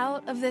hell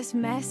out of this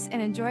mess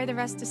and enjoy the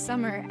rest of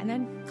summer, and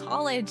then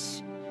college.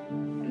 I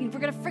mean, we're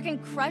gonna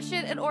freaking crush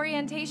it at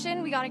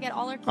orientation. We gotta get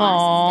all our classes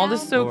Aw, down.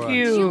 that's so Laura.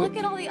 cute. Did you look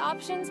at all the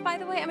options, by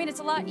the way? I mean, it's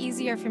a lot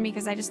easier for me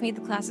because I just need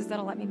the classes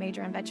that'll let me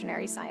major in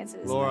veterinary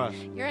sciences. Laura.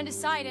 You're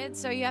undecided,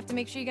 so you have to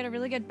make sure you get a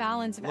really good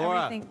balance of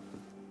Laura. everything.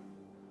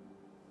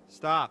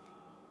 Stop.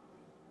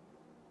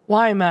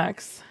 Why,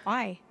 Max?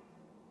 Why?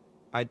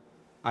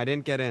 I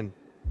didn't get in.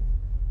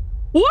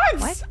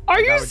 What? Are I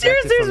you got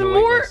serious? rejected There's from the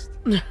more.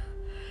 waitlist.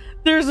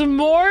 There's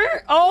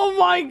more? Oh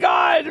my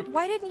god.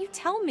 Why didn't you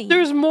tell me?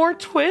 There's more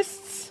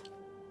twists?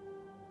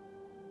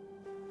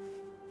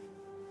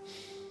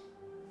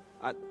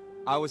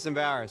 I was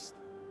embarrassed.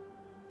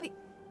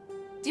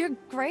 Your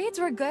grades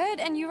were good,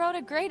 and you wrote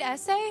a great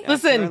essay?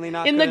 Listen, apparently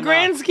not in good the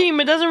grand enough. scheme,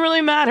 it doesn't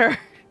really matter.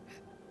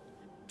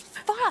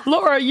 Fuck.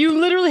 Laura, you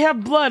literally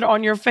have blood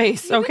on your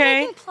face, You've been okay?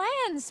 making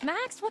plans,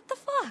 Max. What the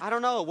fuck? I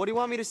don't know. What do you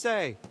want me to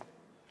say?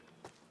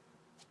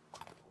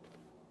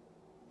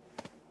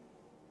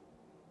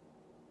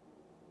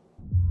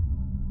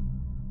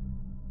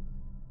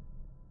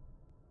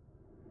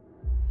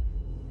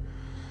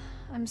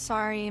 I'm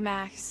sorry,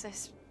 Max.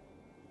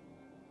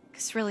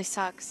 This really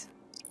sucks.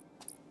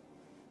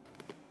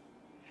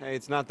 Hey,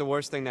 it's not the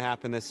worst thing to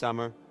happen this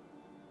summer.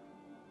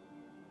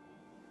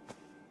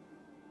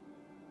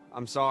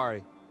 I'm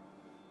sorry.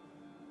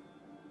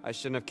 I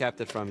shouldn't have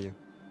kept it from you.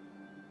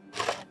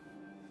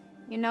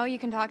 You know you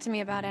can talk to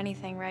me about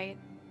anything, right?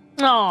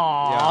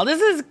 Aw, Yeah.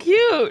 this is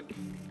cute.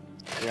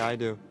 Yeah, I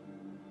do.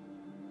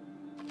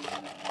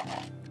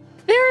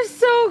 They're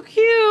so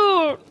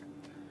cute.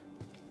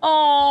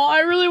 Oh, I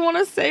really want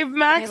to save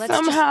Max Okay, let's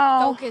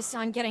somehow. just focus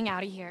on getting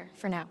out of here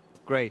for now.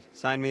 Great.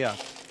 Sign me up.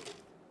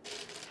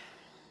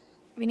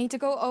 We need to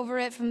go over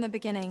it from the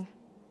beginning.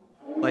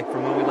 Like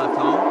from when we left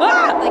home?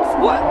 Ah! Like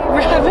from What? when we were-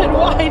 Rabbit,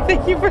 why?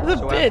 Thank you for the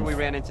So bits. after we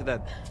ran into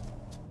the...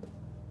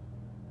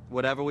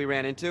 Whatever we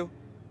ran into?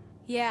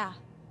 Yeah.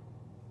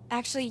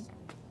 Actually,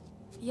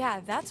 yeah,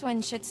 that's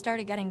when shit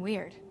started getting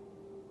weird.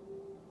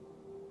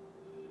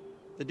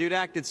 The dude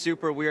acted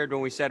super weird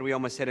when we said we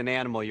almost hit an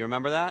animal. You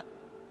remember that?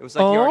 It was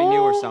like he already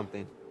knew or Oh.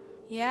 something.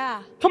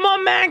 Yeah. Come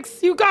on,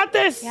 Max. You got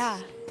this. Yeah.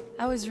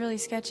 That was really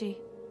sketchy.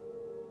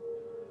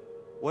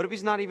 What if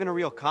he's not even a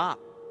real cop?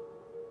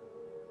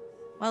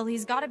 Well,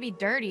 he's got to be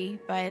dirty,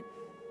 but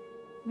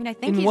I mean, I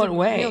think In he's what a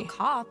way? real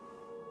cop.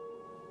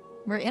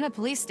 We're in a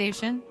police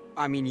station.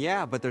 I mean,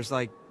 yeah, but there's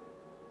like...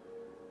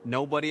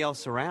 nobody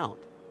else around.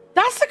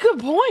 That's a good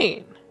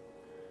point.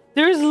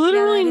 There's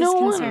literally Yeah, that is no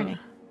concerning. one.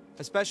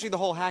 Especially the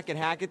whole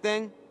Hackett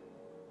thing.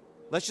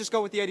 Let's just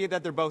go with the idea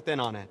that they're both in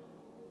on it.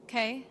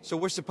 Okay. So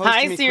we're supposed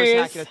Hi, to meet Sirius.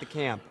 Chris Hackett at the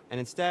camp, and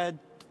instead,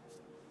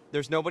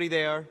 there's nobody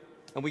there,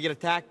 and we get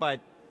attacked by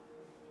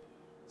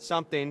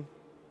something,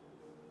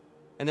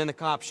 and then the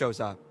cop shows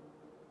up.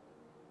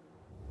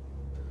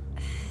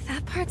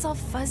 That part's all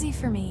fuzzy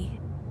for me.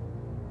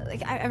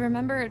 Like, I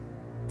remember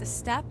the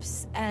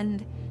steps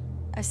and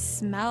a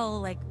smell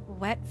like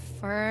wet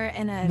fur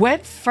and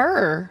Wet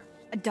fur?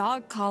 a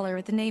dog collar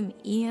with the name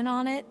Ian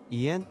on it.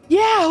 Ian?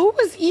 Yeah, who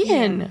was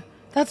Ian?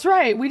 That's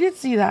right. We did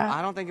see that.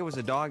 I don't think it was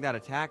a dog that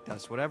attacked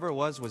us. Whatever it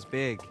was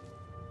big.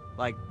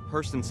 Like,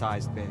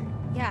 person-sized big.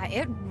 Yeah,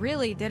 it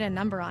really did a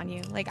number on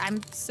you. Like,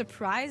 I'm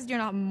surprised you're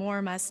not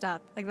more messed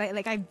up.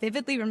 Like I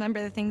vividly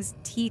remember the thing's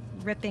teeth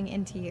ripping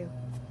into you.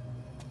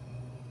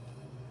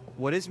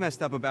 What is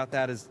messed up about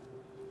that is...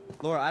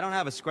 Laura, I don't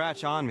have a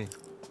scratch on me.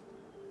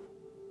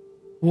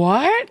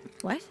 What?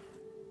 What?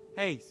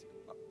 Hey,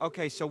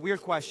 okay, so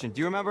weird question. Do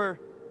you remember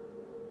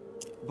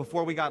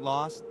before we got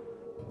lost?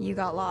 You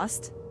got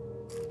lost?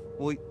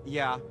 Well,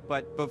 yeah,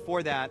 but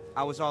before that,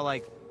 I was all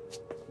like,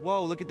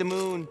 whoa, look at the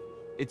moon.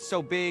 It's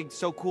so big,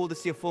 so cool to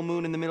see a full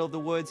moon in the middle of the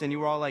woods. And you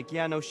were all like,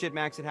 yeah, no shit,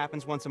 Max, it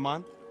happens once a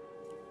month.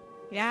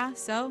 Yeah,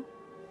 so?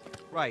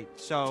 Right,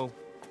 so,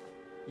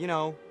 you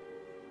know,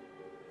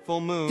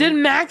 full moon. Did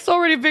Max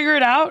already figure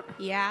it out?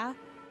 Yeah.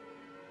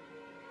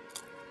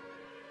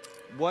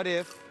 What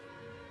if,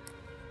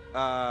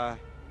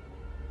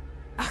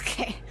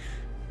 Okay.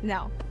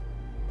 No.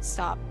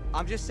 Stop.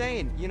 I'm just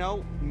saying, you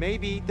know,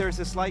 maybe there's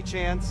a slight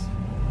chance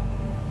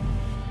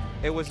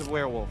it was a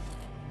werewolf.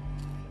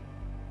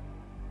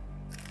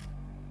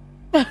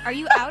 Are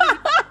you out of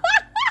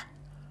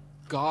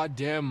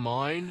Goddamn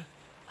mine?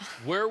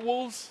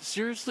 Werewolves?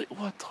 Seriously?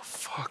 What the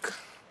fuck?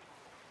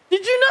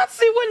 Did you not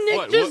see what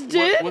Nick just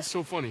did? What's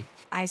so funny?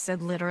 I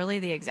said literally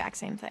the exact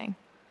same thing.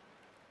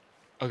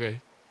 Okay.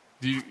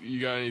 Do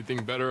you got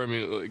anything better? I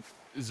mean, like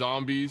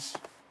zombies,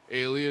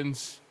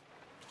 aliens,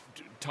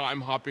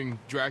 time-hopping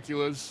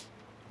Draculas.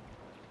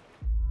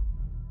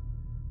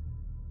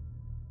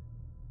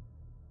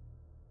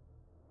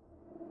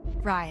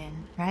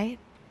 Ryan, right?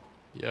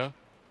 Yeah?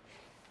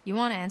 You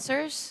want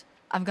answers?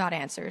 I've got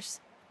answers.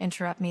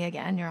 Interrupt me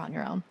again, you're on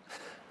your own.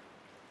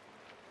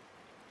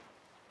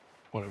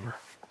 Whatever.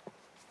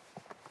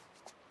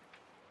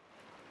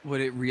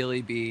 Would it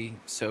really be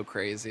so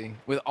crazy?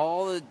 With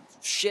all the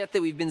shit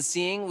that we've been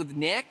seeing with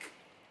Nick?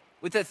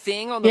 With the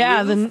thing on the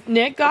yeah, roof? the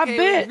Nick got okay,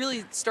 bit. It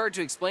really start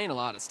to explain a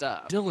lot of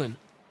stuff. Dylan.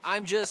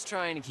 I'm just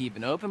trying to keep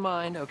an open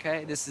mind,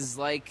 okay? This is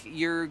like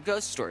your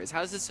ghost stories.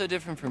 How is this so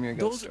different from your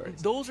ghost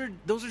stories? Those are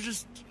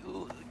just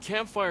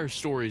campfire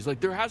stories.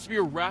 Like, there has to be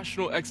a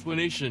rational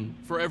explanation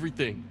for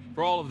everything,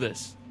 for all of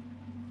this.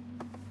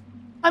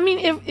 I mean,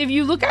 if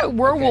you look at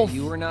werewolf, okay,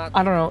 you were not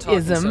I don't know, talking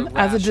ism so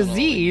as a rational when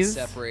you disease.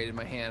 separated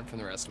my hand from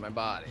the rest of my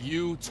body.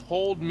 You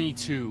told me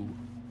to.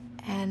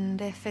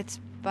 And if it's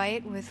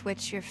bite with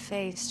which you're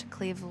faced,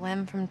 cleave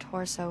limb from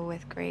torso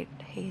with great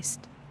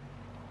haste.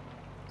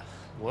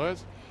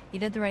 What? You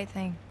did the right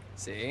thing.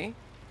 See?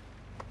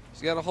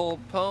 She's got a whole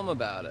poem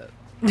about it.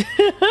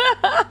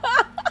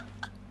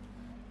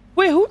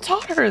 Wait, who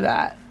taught her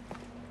that?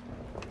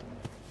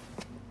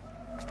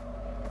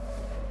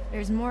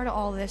 There's more to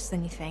all this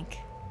than you think.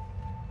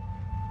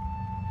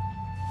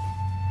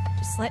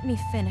 Just let me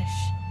finish,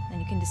 then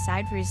you can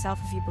decide for yourself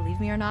if you believe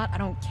me or not. I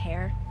don't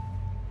care.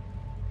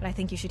 But I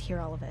think you should hear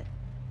all of it.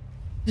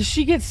 Did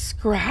she get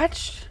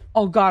scratched?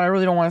 Oh god, I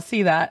really don't want to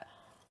see that.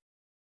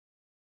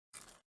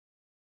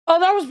 Oh,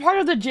 that was part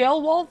of the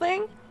jail wall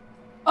thing?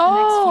 Oh.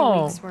 The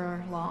next few weeks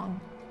were long.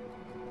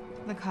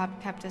 The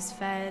cop kept us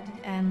fed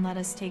and let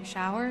us take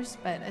showers,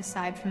 but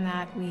aside from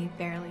that, we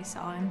barely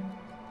saw him.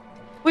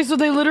 Wait, so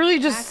they literally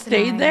just Max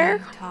stayed and I there?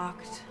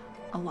 Talked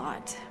a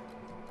lot.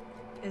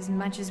 As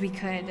much as we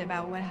could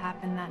about what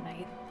happened that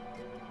night.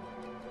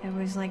 It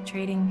was like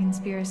trading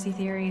conspiracy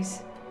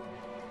theories.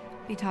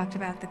 We talked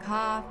about the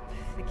cop,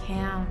 the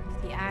camp,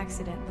 the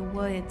accident, the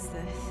woods,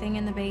 the thing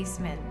in the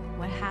basement,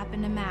 what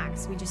happened to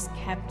Max. We just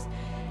kept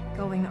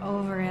going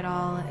over it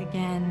all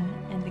again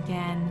and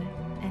again,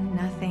 and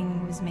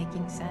nothing was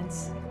making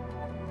sense.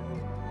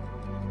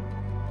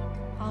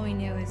 All we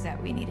knew is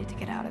that we needed to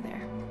get out of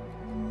there.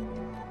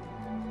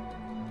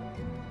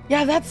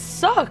 Yeah, that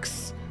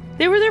sucks.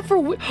 They were there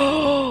for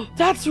oh,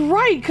 that's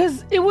right,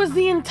 because it was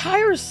the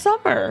entire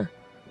summer.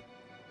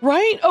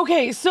 Right?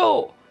 Okay,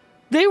 so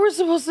they were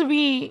supposed to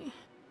be...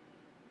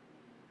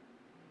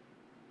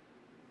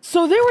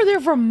 So they were there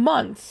for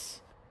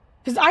months.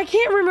 Because I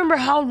can't remember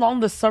how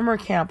long the summer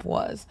camp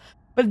was.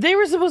 But they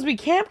were supposed to be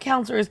camp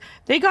counselors.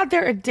 They got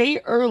there a day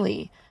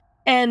early.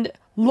 And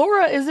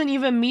Laura isn't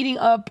even meeting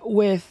up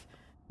with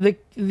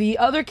the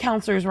other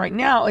counselors right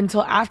now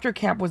until after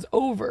camp was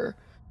over.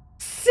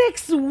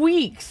 6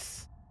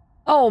 weeks.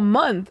 Oh,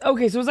 month.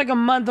 Okay, so it was like a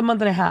month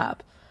and a half.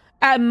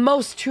 At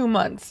most 2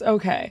 months.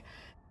 Okay.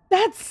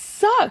 That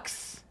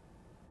sucks.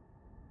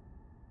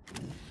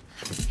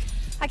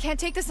 I can't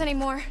take this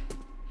anymore.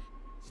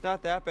 It's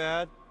not that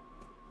bad.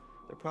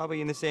 They're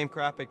probably in the same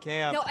crap at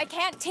camp. No, I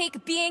can't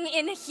take being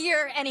in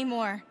here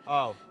anymore.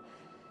 Oh.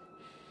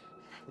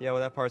 Yeah,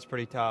 well, that part's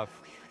pretty tough.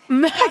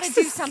 Max, we gotta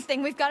do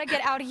something. We've got to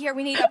get out of here.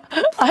 We need a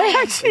plan.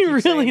 I actually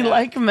really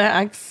like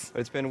Max. But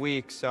it's been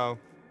weeks, so,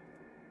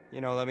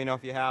 you know, let me know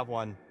if you have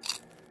one.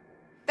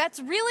 That's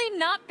really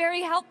not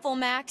very helpful,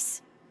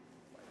 Max.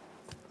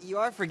 You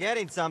are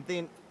forgetting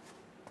something.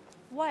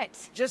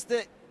 What? Just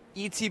the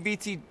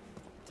ETBT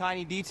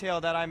tiny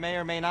detail that I may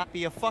or may not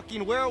be a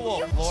fucking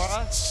werewolf,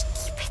 Laura.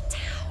 Keep it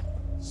down.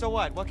 So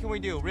what? What can we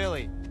do,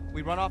 really?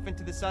 We run off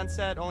into the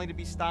sunset only to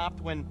be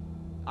stopped when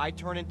I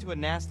turn into a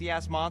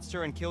nasty-ass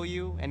monster and kill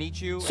you and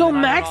eat you? So and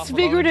then Max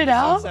figured it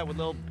out? With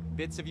little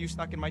bits of you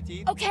stuck in my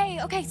teeth?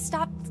 Okay,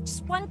 stop.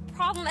 Just one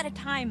problem at a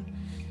time.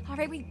 All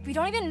right, we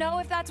don't even know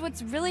if that's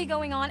what's really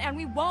going on, and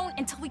we won't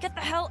until we get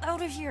the hell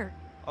out of here.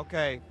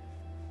 Okay.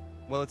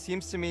 Well, it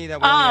seems to me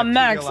that we only have two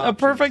Max, real a options.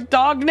 perfect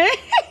dog name.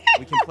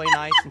 We can play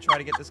nice and try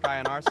to get this guy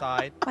on our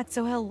side. What,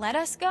 so he'll let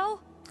us go?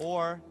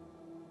 Or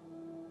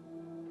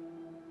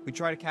we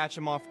try to catch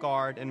him off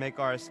guard and make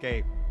our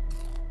escape.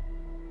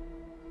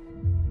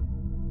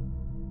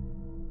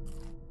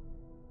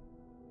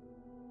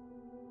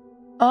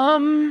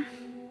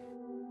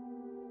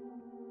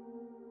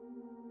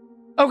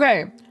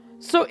 Okay,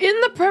 so in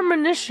the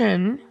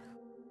premonition,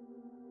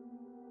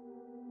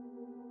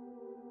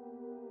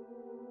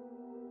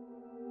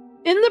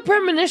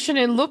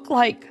 it looked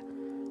like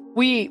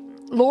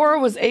Laura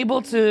was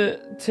able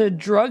to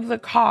drug the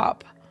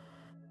cop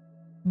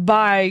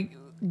by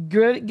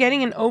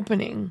getting an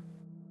opening.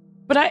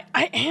 But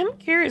I am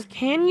curious,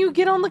 can you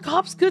get on the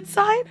cop's good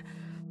side?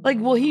 Like,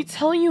 will he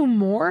tell you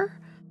more?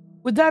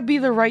 Would that be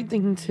the right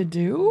thing to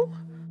do?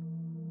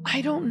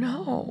 I don't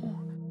know.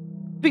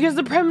 Because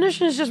the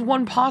premonition is just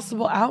one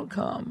possible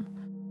outcome.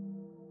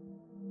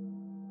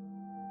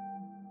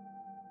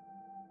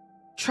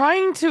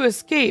 Trying to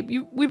escape.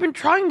 We've been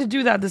trying to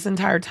do that this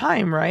entire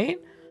time, right?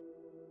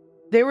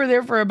 They were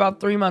there for about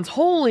 3 months.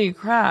 Holy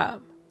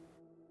crap.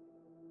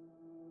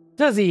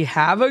 Does he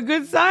have a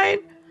good side?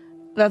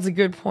 That's a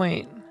good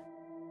point.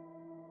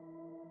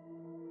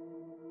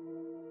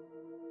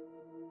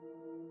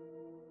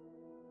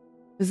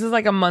 This is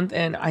like a month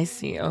in. I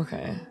see.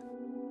 Okay.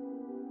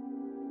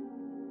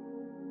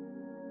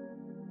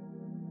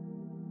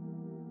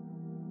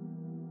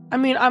 I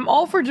mean, I'm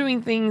all for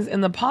doing things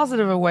in the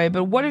positive way,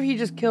 but what if he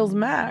just kills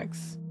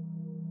Max?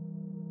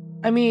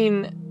 I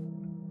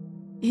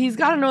mean, he's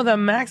got to know that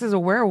Max is a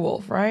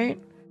werewolf, right?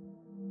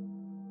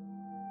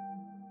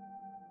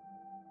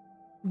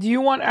 Do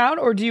you want out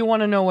or do you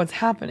want to know what's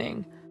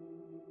happening?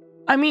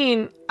 I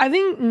mean, I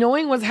think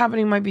knowing what's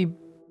happening might be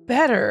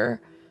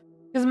better.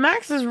 Because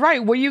Max is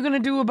right. What are you going to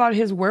do about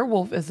his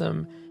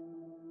werewolfism?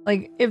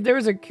 Like, if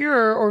there's a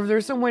cure or if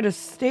there's some way to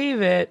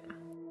stave it.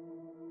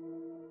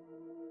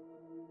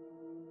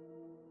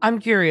 I'm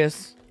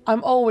curious.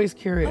 I'm always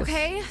curious.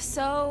 Okay,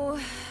 so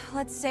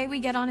let's say we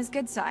get on his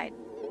good side.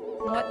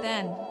 What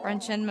then?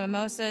 Brunch and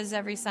mimosas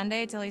every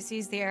Sunday till he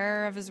sees the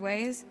error of his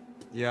ways?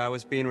 Yeah, I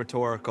was being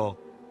rhetorical.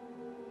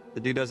 The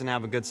dude doesn't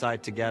have a good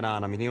side to get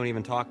on. I mean, he don't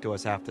even talk to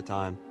us half the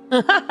time.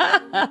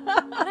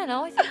 I don't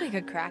know. I think we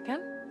could crack him.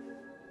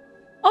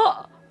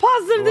 Oh,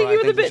 positive thinking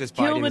with a bit. Just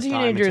Kill the biding his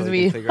time teenagers, until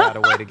he can figure out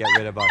a way to get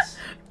rid of us.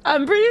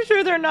 I'm pretty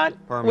sure they're not.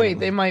 Wait, Permanently.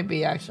 they might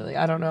be actually.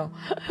 I don't know.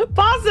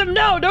 Positive,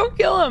 no, don't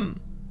kill him.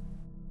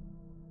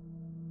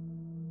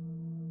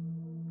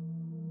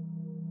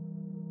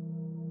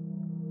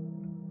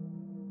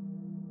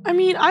 I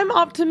mean, I'm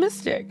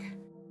optimistic.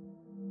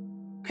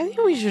 I think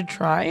we should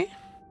try.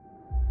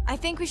 I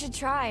think we should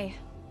try.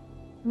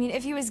 I mean,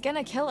 if he was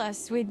gonna kill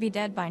us, we'd be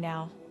dead by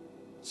now.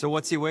 So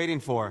what's he waiting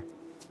for?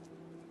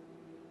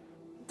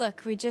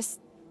 Look, we just...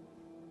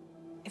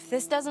 If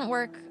this doesn't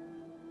work,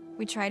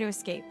 we try to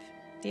escape.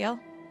 Deal?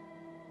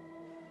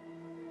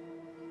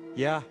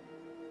 Yeah.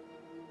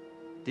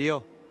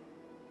 Deal.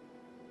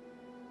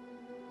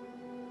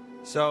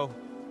 So,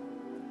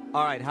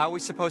 all right, how are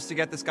we supposed to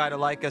get this guy to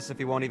like us if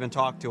he won't even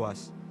talk to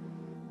us?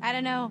 I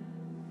don't know.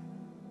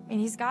 I mean,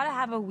 he's gotta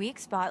have a weak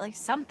spot, like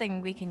something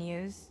we can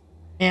use.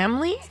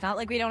 Family? It's not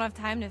like we don't have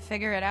time to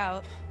figure it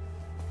out.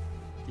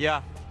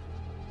 Yeah.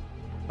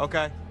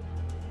 Okay.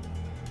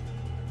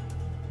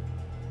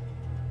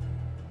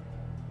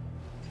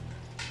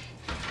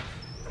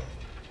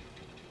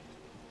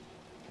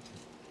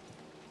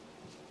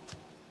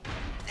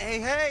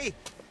 Hey!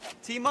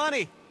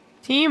 T-Money!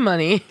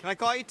 T-Money? Can I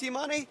call you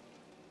T-Money?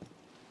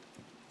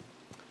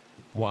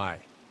 Why?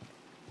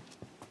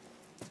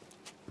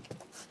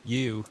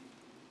 You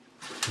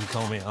can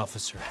call me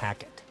Officer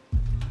Hackett.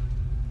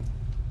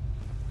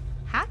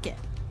 Hackett?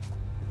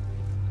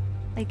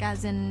 Like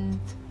as in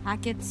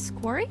Hackett's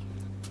Quarry?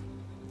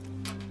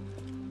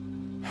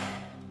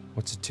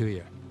 What's it to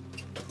you?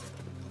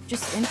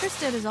 Just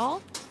interested is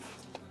all.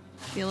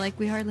 Feel like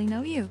we hardly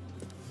know you.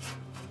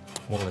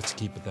 Well, let's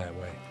keep it that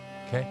way,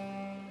 okay?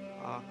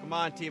 Oh, come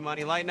on,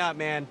 T-Money, lighten up,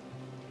 man.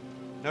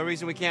 No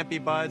reason we can't be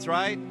buds,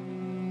 right?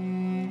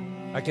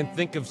 I can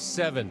think of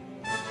 7.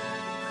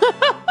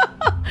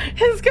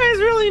 This guy's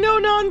really no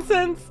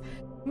nonsense.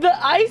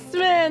 The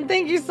Iceman,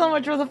 thank you so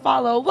much for the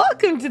follow.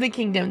 Welcome to the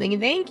kingdom.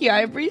 Thank you.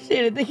 I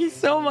appreciate it. Thank you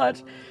so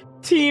much.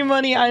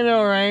 T-Money, I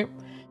know, right?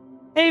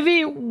 Hey,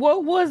 V,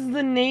 what was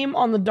the name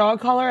on the dog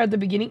collar at the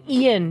beginning?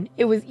 Ian.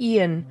 It was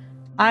Ian.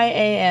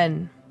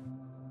 I-A-N.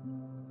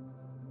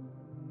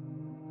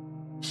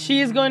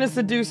 She is going to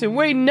seduce him.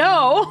 Wait,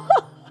 no.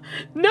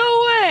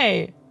 No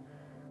way.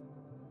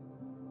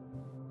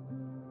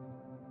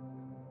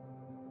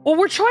 Well,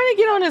 we're trying to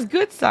get on his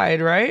good side,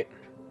 right?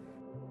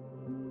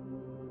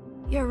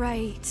 You're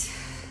right.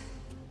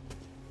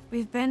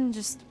 We've been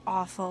just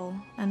awful,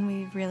 and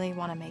we really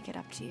want to make it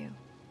up to you.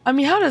 I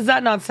mean, how does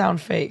that not sound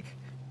fake?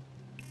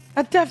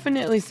 That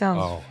definitely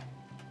sounds... Oh.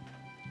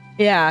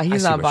 Yeah, he's I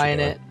see not what buying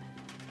you're it. doing.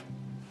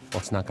 Well,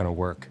 it's not gonna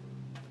work.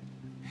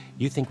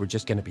 You think we're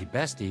just gonna be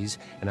besties,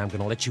 and I'm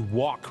gonna let you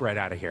walk right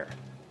out of here.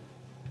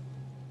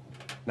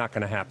 Not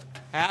gonna happen.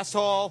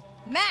 Asshole!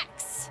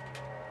 Max!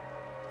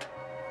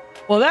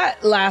 Well,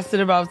 that lasted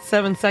about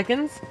 7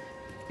 seconds.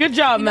 Good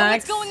job, You know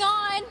Max. what's going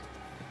on?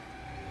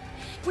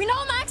 We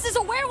know Max is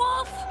a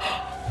werewolf!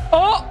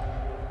 Oh!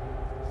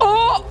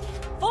 Oh!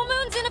 Full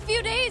moon's in a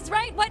few days,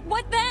 right?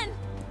 What then?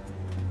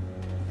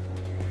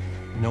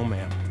 No,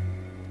 ma'am.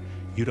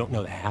 You don't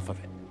know the half of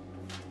it.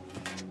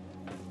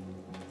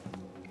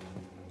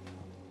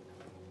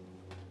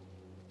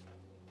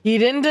 He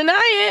didn't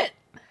deny it.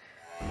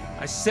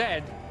 I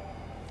said,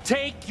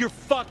 take your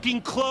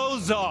fucking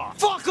clothes off!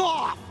 Fuck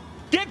off!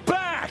 Get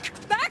back!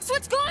 Max,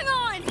 what's going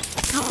on?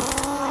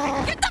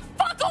 Get the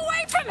fuck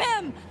away from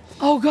him!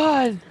 Oh,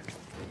 God.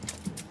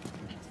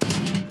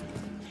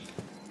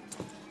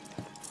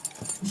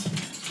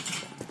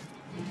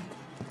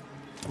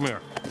 Come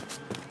here.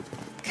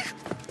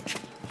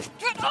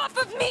 Get off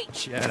of me!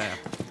 Shut up.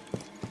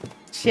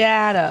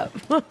 Shut up.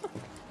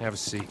 Have a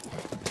seat.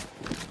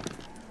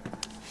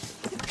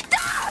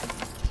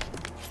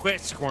 Quit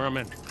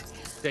squirming.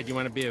 Said you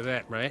want to be a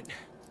vet, right?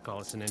 Call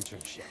us an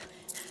internship.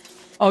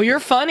 Oh, you're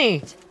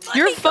funny.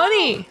 You're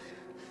funny.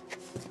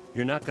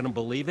 You're not gonna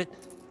believe it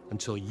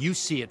until you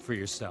see it for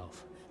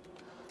yourself.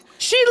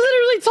 She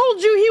literally told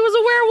you he was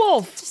a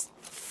werewolf. Just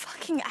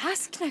fucking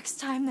ask next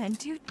time then,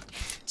 dude.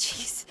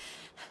 Jeez.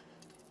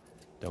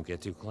 Don't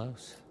get too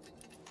close.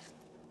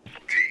 T,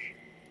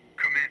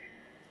 come in.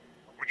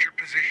 What's your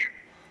position?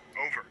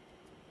 Over.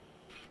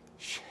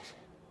 Shit.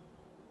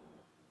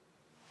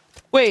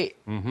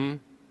 Wait. Mm-hmm.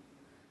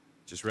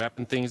 Just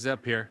wrapping things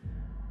up here.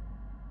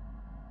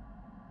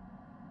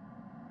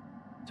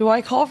 Do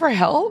I call for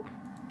help?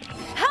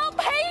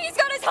 Help! Hey, he's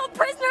got his held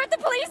prisoner at the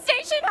police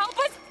station! Help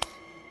us!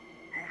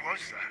 Who was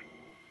that?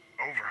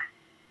 Over.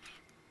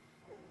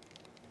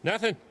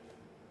 Nothing.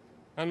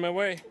 On my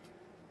way.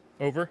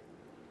 Over.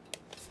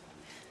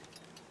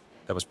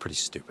 That was pretty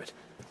stupid.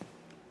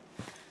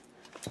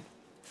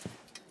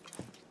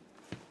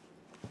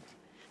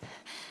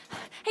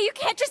 Hey, you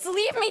can't just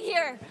leave me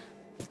here!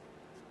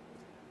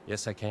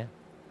 Yes, I can.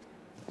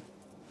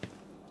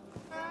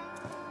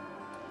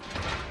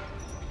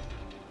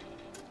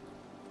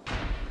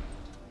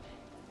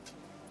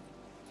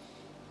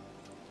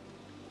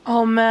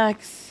 Oh,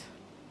 Max.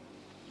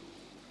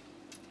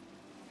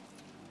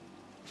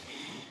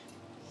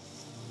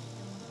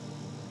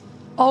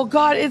 Oh,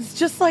 God, it's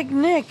just like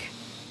Nick.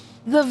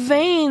 The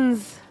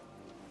veins.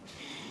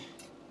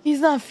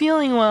 He's not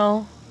feeling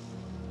well.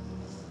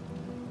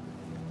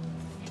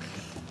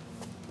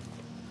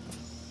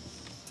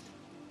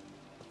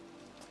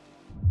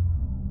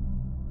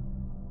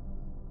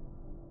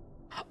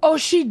 Oh,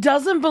 she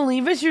doesn't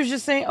believe it? She was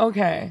just saying,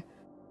 okay.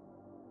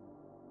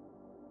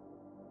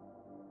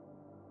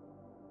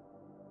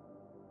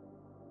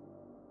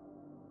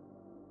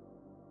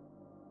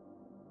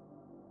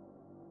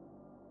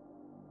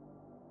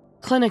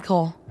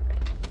 Clinical.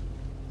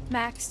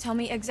 Max, tell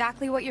me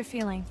exactly what you're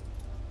feeling.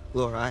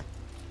 Laura,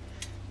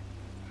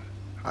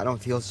 I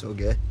don't feel so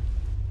good.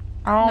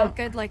 Not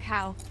good like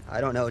how?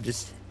 I don't know,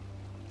 just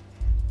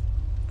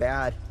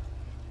bad.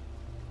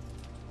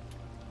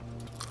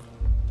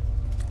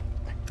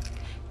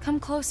 Come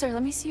closer,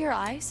 let me see your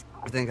eyes.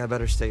 I think I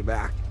better stay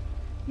back.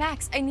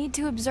 Max, I need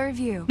to observe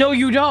you. No,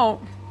 you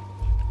don't.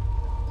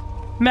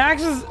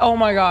 Max is, oh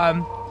my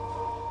God.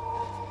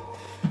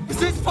 Is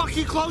this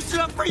fucking close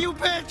enough for you,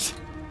 bitch?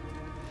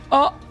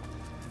 Oh.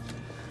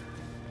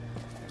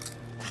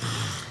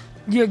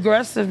 The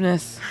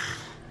aggressiveness.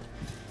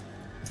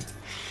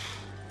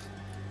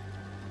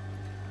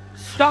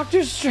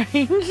 Doctor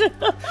Strange.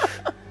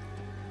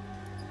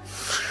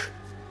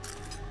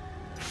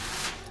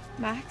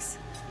 Max?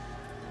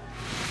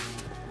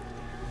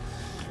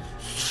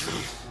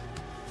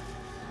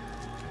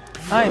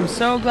 I am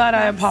so glad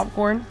I have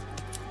popcorn.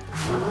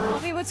 Tell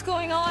me what's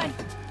going on.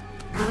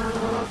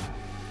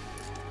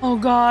 Oh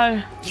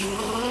God.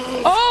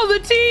 Oh, the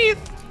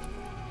teeth.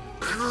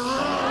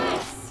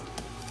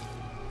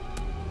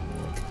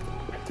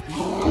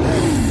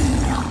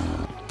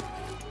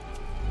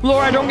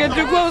 Laura, don't get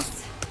too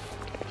close.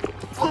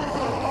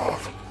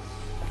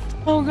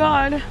 Oh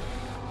God.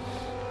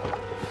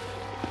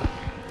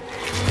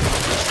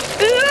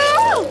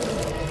 Ew!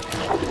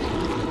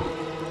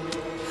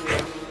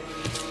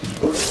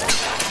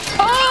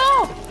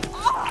 Oh!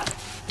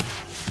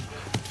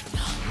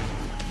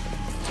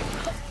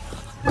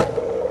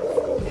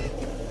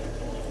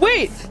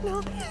 Wait.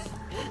 No.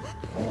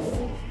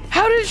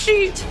 How did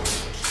she?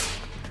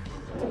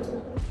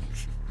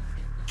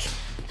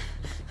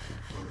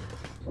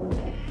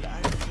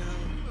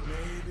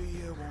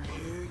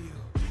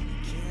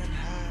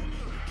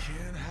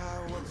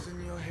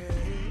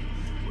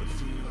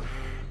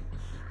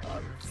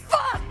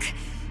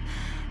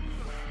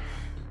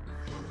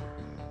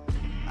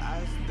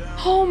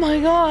 Oh my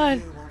God.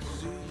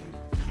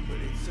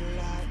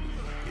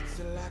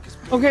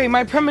 Okay,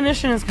 my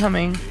premonition is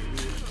coming.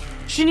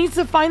 She needs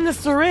to find the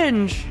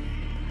syringe.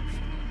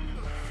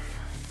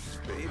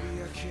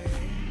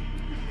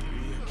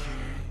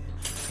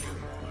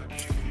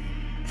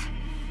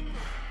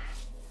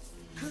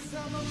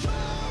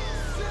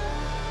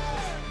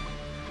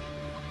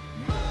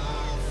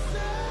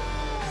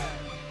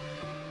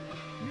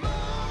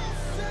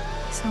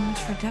 So much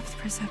for depth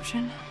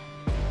perception.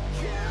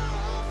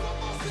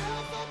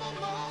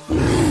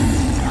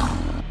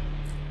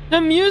 The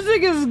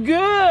music is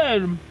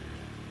good.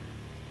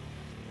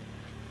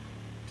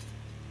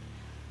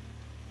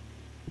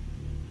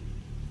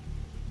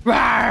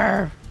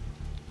 Rawr.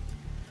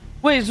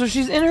 Wait, so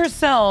she's in her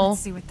cell.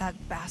 Let's see what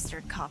that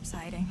bastard cop's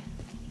hiding.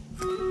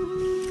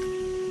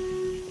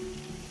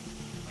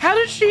 How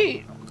did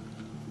she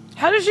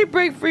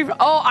break free from,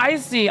 oh, I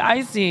see.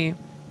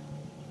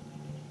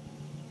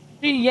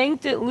 She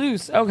yanked it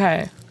loose.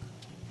 Okay.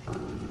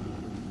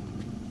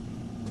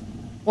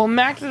 Well,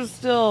 Max is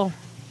still.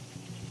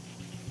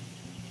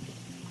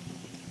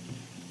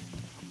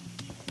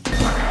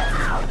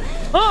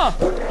 Oh,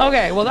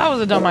 okay. Well, that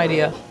was a dumb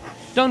idea.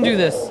 Don't do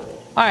this.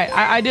 All right,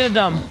 I did a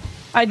dumb.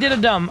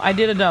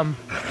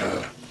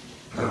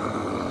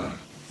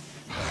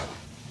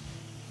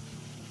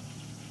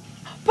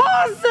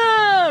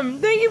 Possum!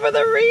 Thank you for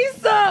the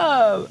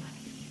resub.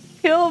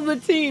 Kill the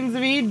teens,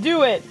 V.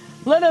 Do it.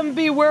 Let them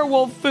be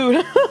werewolf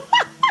food.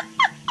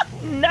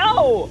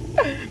 No.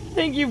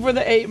 Thank you for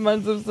the 8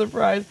 months of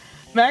surprise.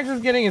 Max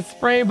is getting a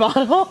spray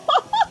bottle.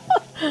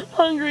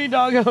 Hungry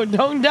doggo,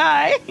 don't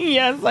die.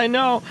 Yes, I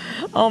know.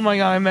 Oh my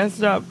god, I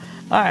messed up.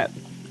 Alright.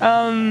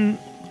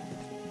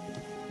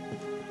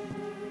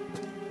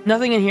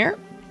 Nothing in here?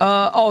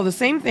 Oh, the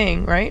same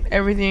thing, right?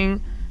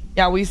 Everything.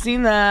 Yeah, we've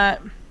seen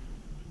that.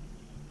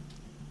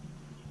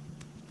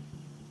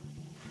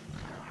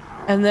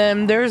 And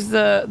then there's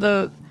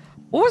the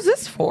what was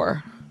this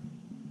for?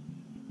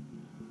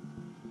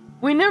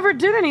 We never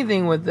did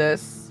anything with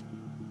this.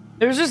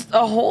 There's just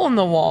a hole in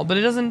the wall, but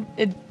it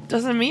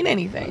doesn't mean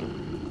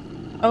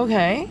anything.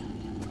 Okay.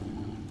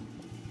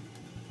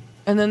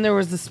 And then there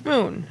was the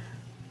spoon.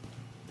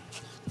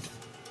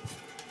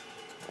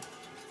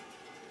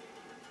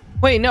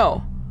 Wait,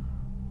 no.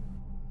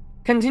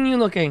 Continue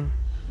looking.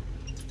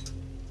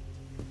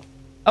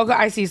 Okay,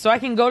 I see. So I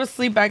can go to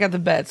sleep back at the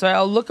bed. So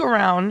I'll look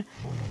around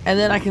and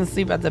then I can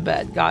sleep at the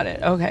bed. Got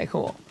it. Okay,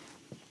 cool.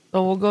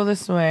 So we'll go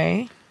this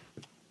way.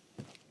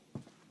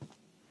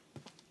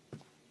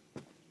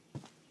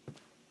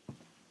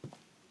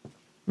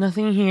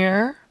 Nothing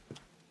here.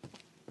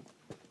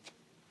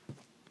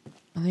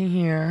 Nothing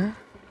here.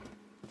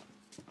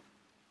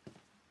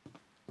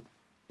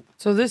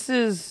 So this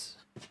is...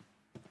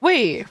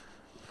 Wait.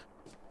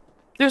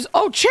 There's...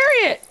 Oh,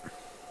 Chariot!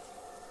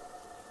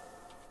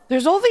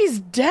 There's all these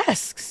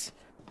desks.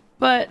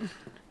 But...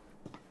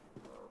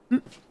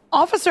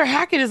 Officer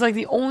Hackett is like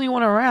the only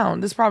one around.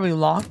 This is probably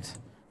locked.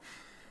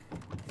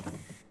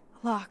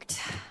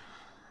 Locked.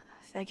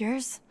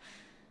 Figures.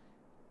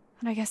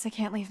 And I guess I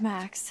can't leave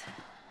Max.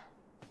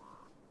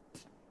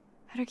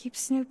 Better keep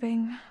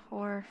snooping,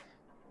 or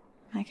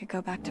I could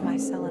go back to my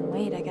cell and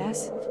wait, I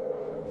guess.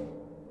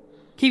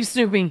 Keep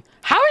snooping.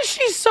 How is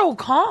she so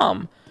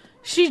calm?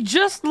 She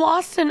just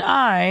lost an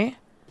eye.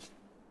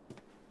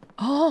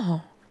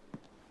 Oh.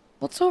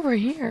 What's over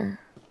here?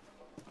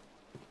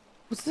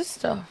 What's this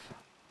stuff?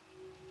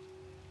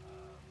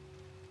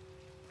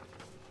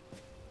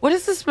 What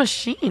is this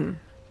machine?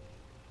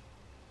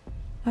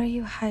 What are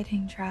you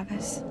hiding,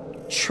 Travis?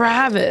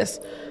 Travis.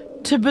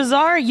 To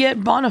bizarre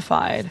yet bona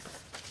fide.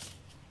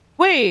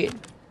 Wait.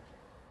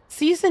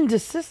 Cease and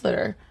desist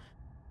letter.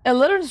 A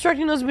letter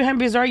instructing those behind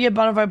bizarre yet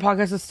bona fide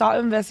podcast to stop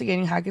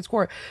investigating Hackett's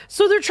Quarry.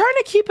 So they're trying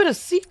to keep it a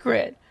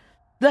secret.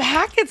 The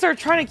Hacketts are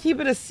trying to keep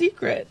it a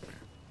secret.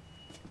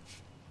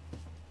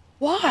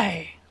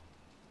 Why?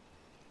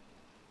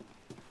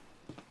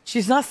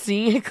 She's not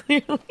seeing it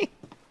clearly.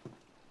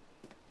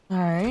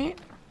 Alright.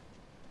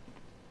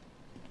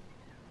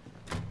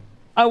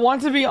 I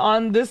want to be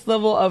on this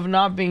level of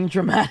not being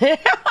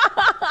dramatic.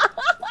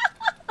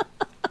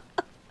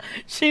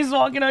 She's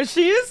walking out.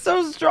 She is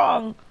so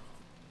strong.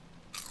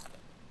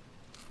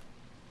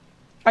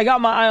 I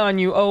got my eye on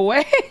you. Oh,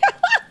 wait.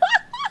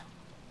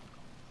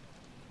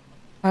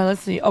 Alright,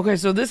 let's see. Okay,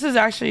 so this is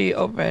actually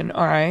open.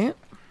 Alright.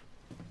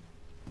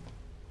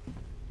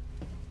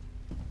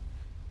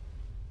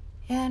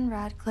 Anne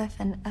Radcliffe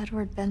and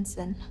Edward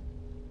Benson.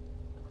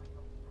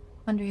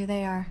 Wonder who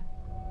they are.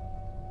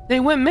 They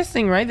went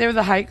missing, right? They were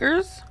the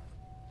hikers?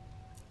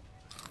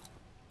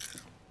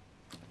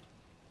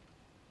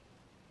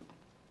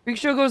 Freak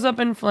show goes up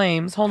in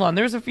flames. Hold on,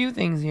 there's a few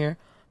things here.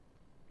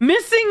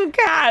 Missing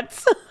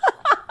cats!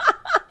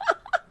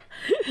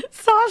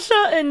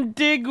 Sasha and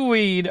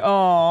Digweed.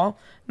 Aw.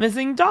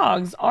 Missing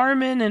dogs.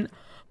 Armin and...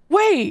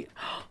 Wait!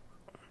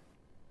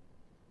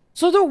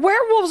 So the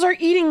werewolves are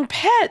eating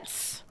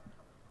pets!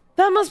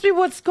 That must be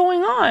what's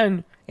going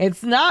on.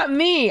 It's not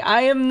me.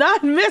 I am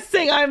not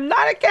missing. I'm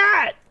not a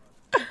cat.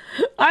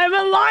 I'm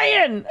a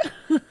lion.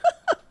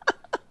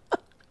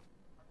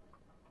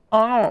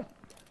 Oh.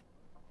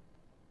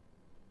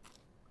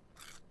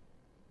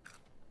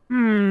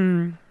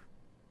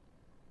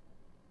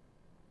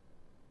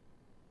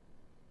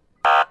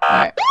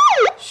 Alright.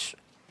 Shh.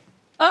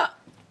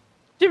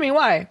 Jimmy,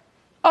 why?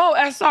 Oh,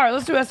 SR.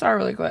 Let's do SR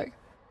really quick.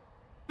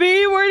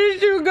 B, where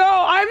did you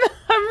go? I'm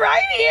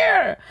right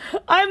here.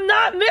 I'm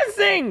not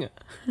missing.